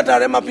ရဲ့အသက်တာ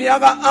ထဲမှာဘုရား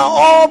ကအံ့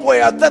ဩဖွ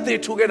ယ်အသက်တွေ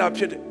ထူခဲ့တာ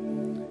ဖြစ်တယ်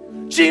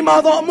ကြီး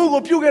မားသောအမှု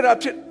ကိုပြုခဲ့တာ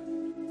ဖြစ်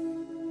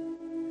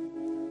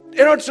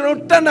အဲ့တော့ကျွန်တော်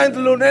တတ်နိုင်တ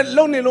ယ်လို့နဲ့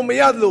လုံနေလို့မ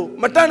ရသလို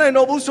မတတ်နိုင်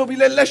တော့ဘူးဆိုပြီး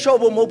လဲလက်လျှော့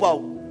ဖို့မဟုတ်ပါ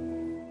ဘူး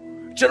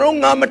ကျွန်တော်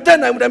ငါမတတ်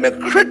နိုင်ဘူးဒါပေမဲ့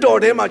ခရစ်တော်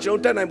ထဲမှာကျွန်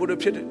တော်တတ်နိုင်ဖို့လို့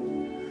ဖြစ်တယ်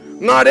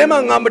ငါထဲမှာ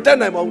ငါမတတ်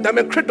နိုင်ပါဘူးဒါပေ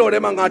မဲ့ခရစ်တော်ထဲ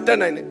မှာငါတတ်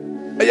နိုင်တယ်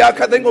အရာခ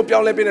က်သိမ်းကိုပြော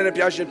င်းလဲပေးနိုင်တဲ့ဘု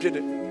ရားရှင်ဖြစ်တ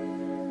ယ်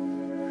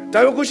ဒါ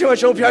ပေမဲ့ခုရှိမှ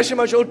ကျွန်တော်ဘုရားရှင်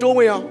မှာကျွန်တော်တိုးဝ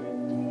င်အောင်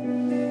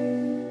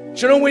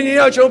ကျွန်တော်ဝင်ရ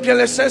အောင်ကျွန်တော်ပြန်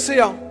လဲဆက်စစ်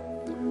အောင်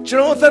ကျွန်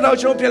တော်အသက်တော်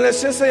ကျွန်တော်ပြန်လဲ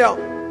ဆက်စစ်အောင်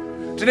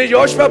ဒီနေ့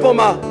ယောရှုပေါ်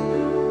မှာ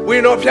ဝ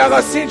င်တော်ဘုရားက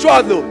ဆင်းကြွ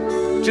လို့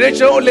ဒီနေ့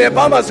ကျွန်တော်လေ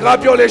ဘာမှစကား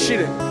ပြောလဲရှိ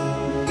တယ်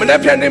မနေ့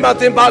ပြန်နေမှာ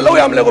သင်ဘာလုပ်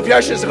ရမလဲကိုဘု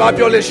ရားရှင်စကား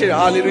ပြောလဲရှိတယ်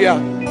ဟာလေလုယာ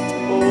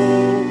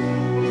အိုး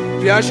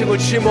ဘုရားရှင်ကို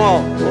ချီးမွ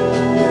မ်း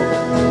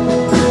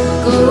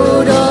ကို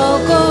တော်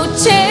ကို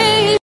ချီး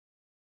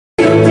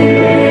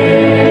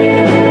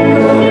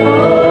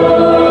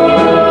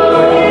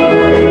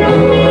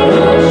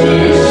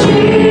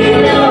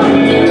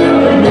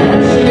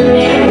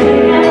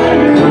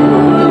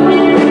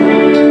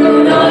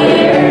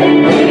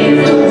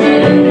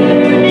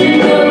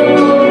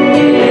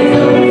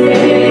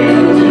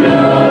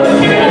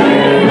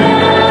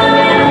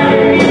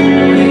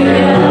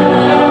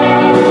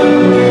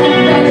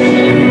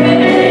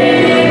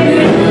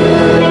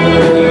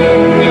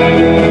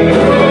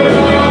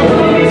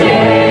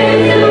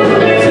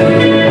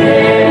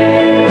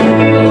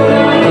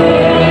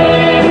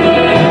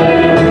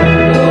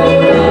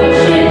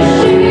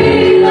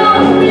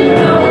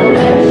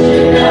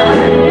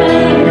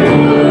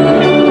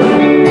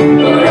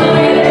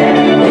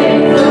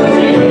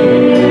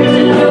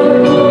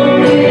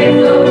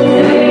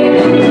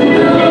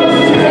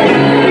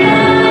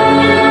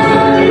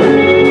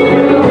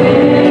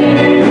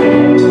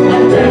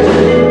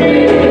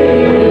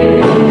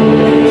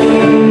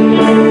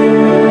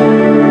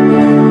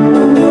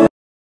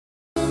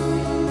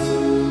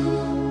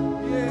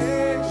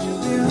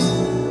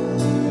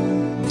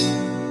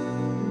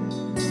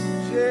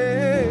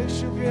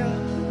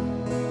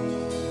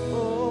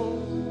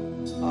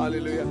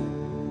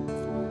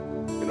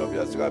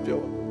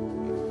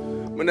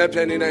ပြ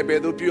န်နေနိုင်ဘယ်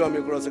သို့ပြုရမ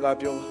လဲကိုစကား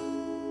ပြောပါ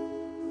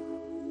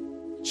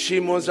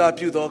ချီးမွမ်းစာ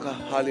ပြုသောအခါ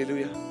ဟာလေလု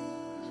ယာ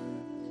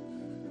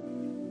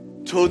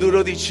ထိုသူ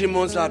တို့သည်ချီးမွ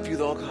မ်းစာပြု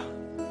သောအခါ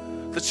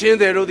သချင်း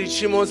တွေတို့သည်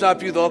ချီးမွမ်းစာ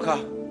ပြုသောအခါ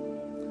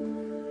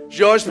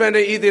ယောရှု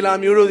နဲ့ဣသေလ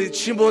မျိုးတို့သည်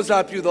ချီးမွမ်းစာ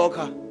ပြုသောအ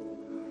ခါ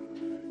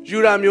ယူ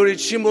ဒာမျိုးတွေ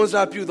ချီးမွမ်း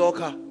စာပြုသောအ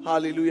ခါဟာ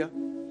လေလုယာ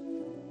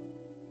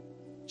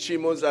ချီး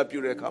မွမ်းစာပြု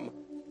တဲ့အခါမှာ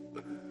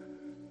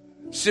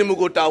စင်မှု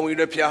ကိုတာဝန်ယူ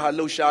တဲ့ဘုရားဟာ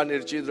လှူရှားနေ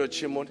တဲ့ကျေးဇူးတော်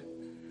ချီးမွမ်းတယ်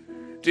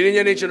ဒီနေ့ည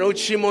နေကျွန်တော်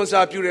ချီးမွမ်း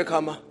စာပြုတဲ့အခါ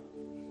မှာ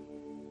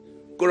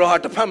ကိုရောဟာ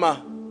တစ်ဖက်မှာ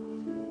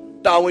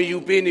တာဝန်ယူ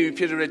ပေးနေပြီ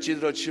ဖြစ်တဲ့ကျေး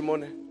ဇူးတော်ချီးမွ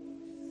မ်းတယ်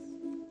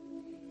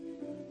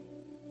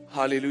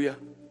ဟာလေလုယာ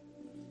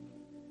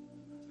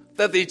သ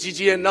က်သေကြီး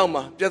ကြီးရဲ့နောက်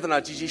မှာပြဿနာ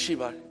ကြီးကြီးရှိ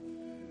ပါတယ်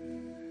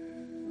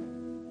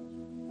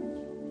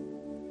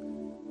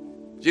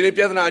ဒီနေ့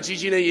ပြဿနာကြီး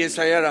ကြီးနဲ့ရင်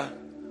ဆိုင်ရတာ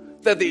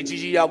သက်သေကြီး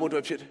ကြီးရဖို့အတွ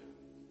က်ဖြစ်တယ်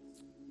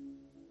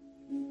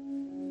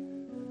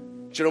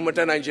ကျွန်တော်မတ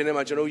တ်နိုင်ခြင်းနဲ့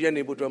မှာကျွန်တော်ရက်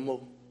နေဖို့အတွက်မဟု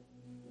တ်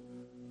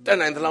တတ်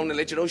နိုင်တဲ့လောက်နဲ့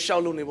လည်းကျွန်တော်ရှော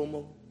က်လို့နေဖို့မ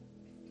ဟုတ်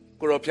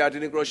ကိုရောဖျားတ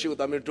င်းကိုရောရှိကို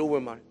သားမျိုးတိုးဝ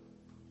င်ပါတယ်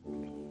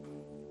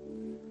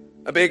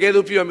အဘေကဲ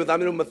သို့ပြရမျိုးသား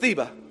မျိုးမသိ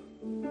ပါ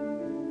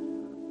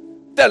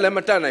တက်လည်းမ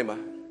တတ်နိုင်ပါ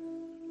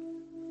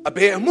အ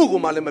ဘေအမှုကို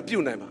မှလည်းမပြု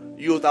တ်နိုင်ပါ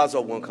ယူသား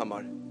စောဝန်ခံပါ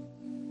တယ်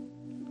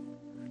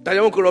ဒါ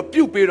ကြောင့်ကိုရော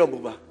ပြုတ်ပေးတော်မူ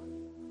ပါ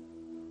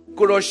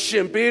ကိုရောရှ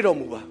င်ပေးတော်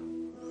မူပါ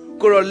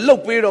ကိုရောလှု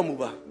ပ်ပေးတော်မူ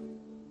ပါ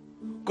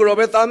ကိုရော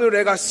ပဲသားမျိုး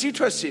တွေကစီး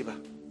ထွက်စေပါ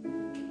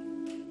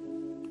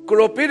ကို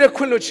ရောပေးတဲ့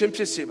ခွင့်လွှတ်ခြင်း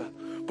ဖြစ်စေပါ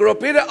ကိုရော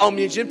ပေးတဲ့အောင်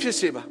မြင်ခြင်းဖြစ်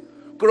စေပါ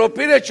ကိုရော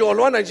ပေးတဲ့ကြော်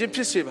လွှမ်းနိုင်ခြင်းဖြ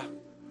စ်စေပါ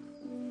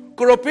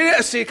ကိုရောပေးတဲ့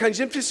အစီခံခြ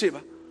င်းဖြစ်စေ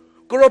ပါ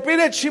ကိုရောပေး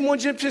တဲ့ချီးမွမ်း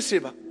ခြင်းဖြစ်စေ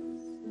ပါ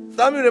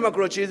သားမျိုးတွေမှာ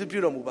ကိုရောယေရှုပြု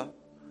တော်မူပါ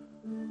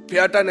ဘု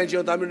ရားတတ်နိုင်ခြ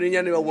င်းသားမျိုးတွေည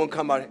နေမှာဝန်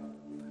ခံပါတယ်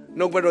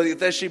နှုတ်ဘတော်ဒီအ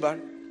သက်ရှိပါတ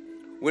ယ်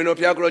ဝင်တော်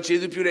ဘုရားကိုရောယေ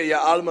ရှုပြုတဲ့အရာ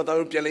အားလုံးမှာသား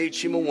မျိုးပြန်လဲ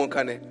ချီးမွမ်းဝန်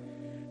ခံတယ်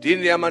ဒီ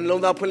နေရာမှာ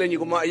လုံးသားဖွင့်လှစ်ညီ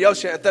ကိုမအရောက်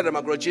ရှင်အသက်တွေ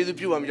မှာကိုရောယေရှု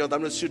ပြုပါမယ်ကြောင့်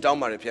သားမျိုးဆုတောင်း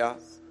ပါတယ်ဘုရား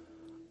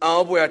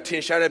အောဘွေထ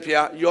င်ရှားတဲ့ဘု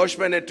ရားယော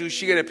ရှုနဲ့တူ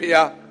ရှိခဲ့တဲ့ဘု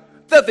ရား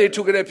သက်သေ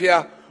ထုခဲ့တဲ့ဘု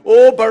ရား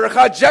အိုးဘာရခ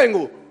ဂျိုင်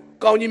ကို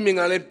ကောင်းကြီးမင်္ဂ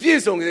လာလေးပြည့်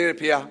စုံခဲ့တဲ့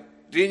ဘုရား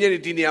ဒီညနေ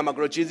ဒီနေရာမှာ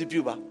ကိုရောယေရှု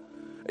ပြုပါ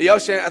အရော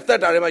က်ရှင်အသက်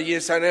တာထဲမှာရ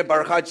င်ဆိုင်တဲ့ဘာ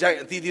ရခဂျိုင်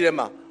အသီးသီးထဲ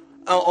မှာ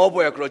အော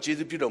ဘွေကိုရောယေ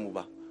ရှုပြုတော်မူ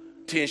ပါ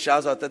ထင်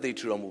ရှားစွာသက်သေ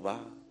ထူတော်မူပါ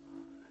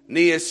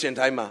နေ့ရက်ရှင်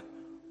တိုင်းမှာ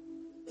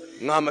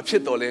ငါမဖြ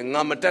စ်တော်လဲ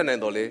ငါမတတ်နိုင်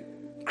တော်လဲ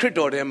ခရစ်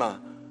တော်ထဲမှာ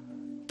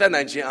တတ်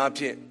နိုင်ခြင်းအ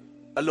ဖြစ်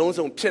အလုံး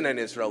စုံဖြစ်နိုင်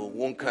တယ်ဆိုတာကို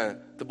ဝန်ခံ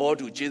သဘော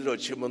တူကျေးဇူးတော်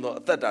ချီးမွမ်းသော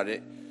အသက်တာတဲ့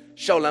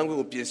ရှောက်လန်းခွင့်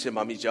ကိုပြင်ဆင်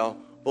ပါမိကြောင်း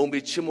ဘုံ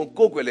ပြီးချီးမွမ်း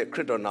ကိုးကွယ်လက်ခရ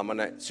စ်တော်နာမ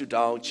၌ဆု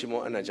တောင်းချီးမွ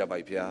မ်းအနံ့ကြပါ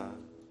၏ဘု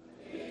ရား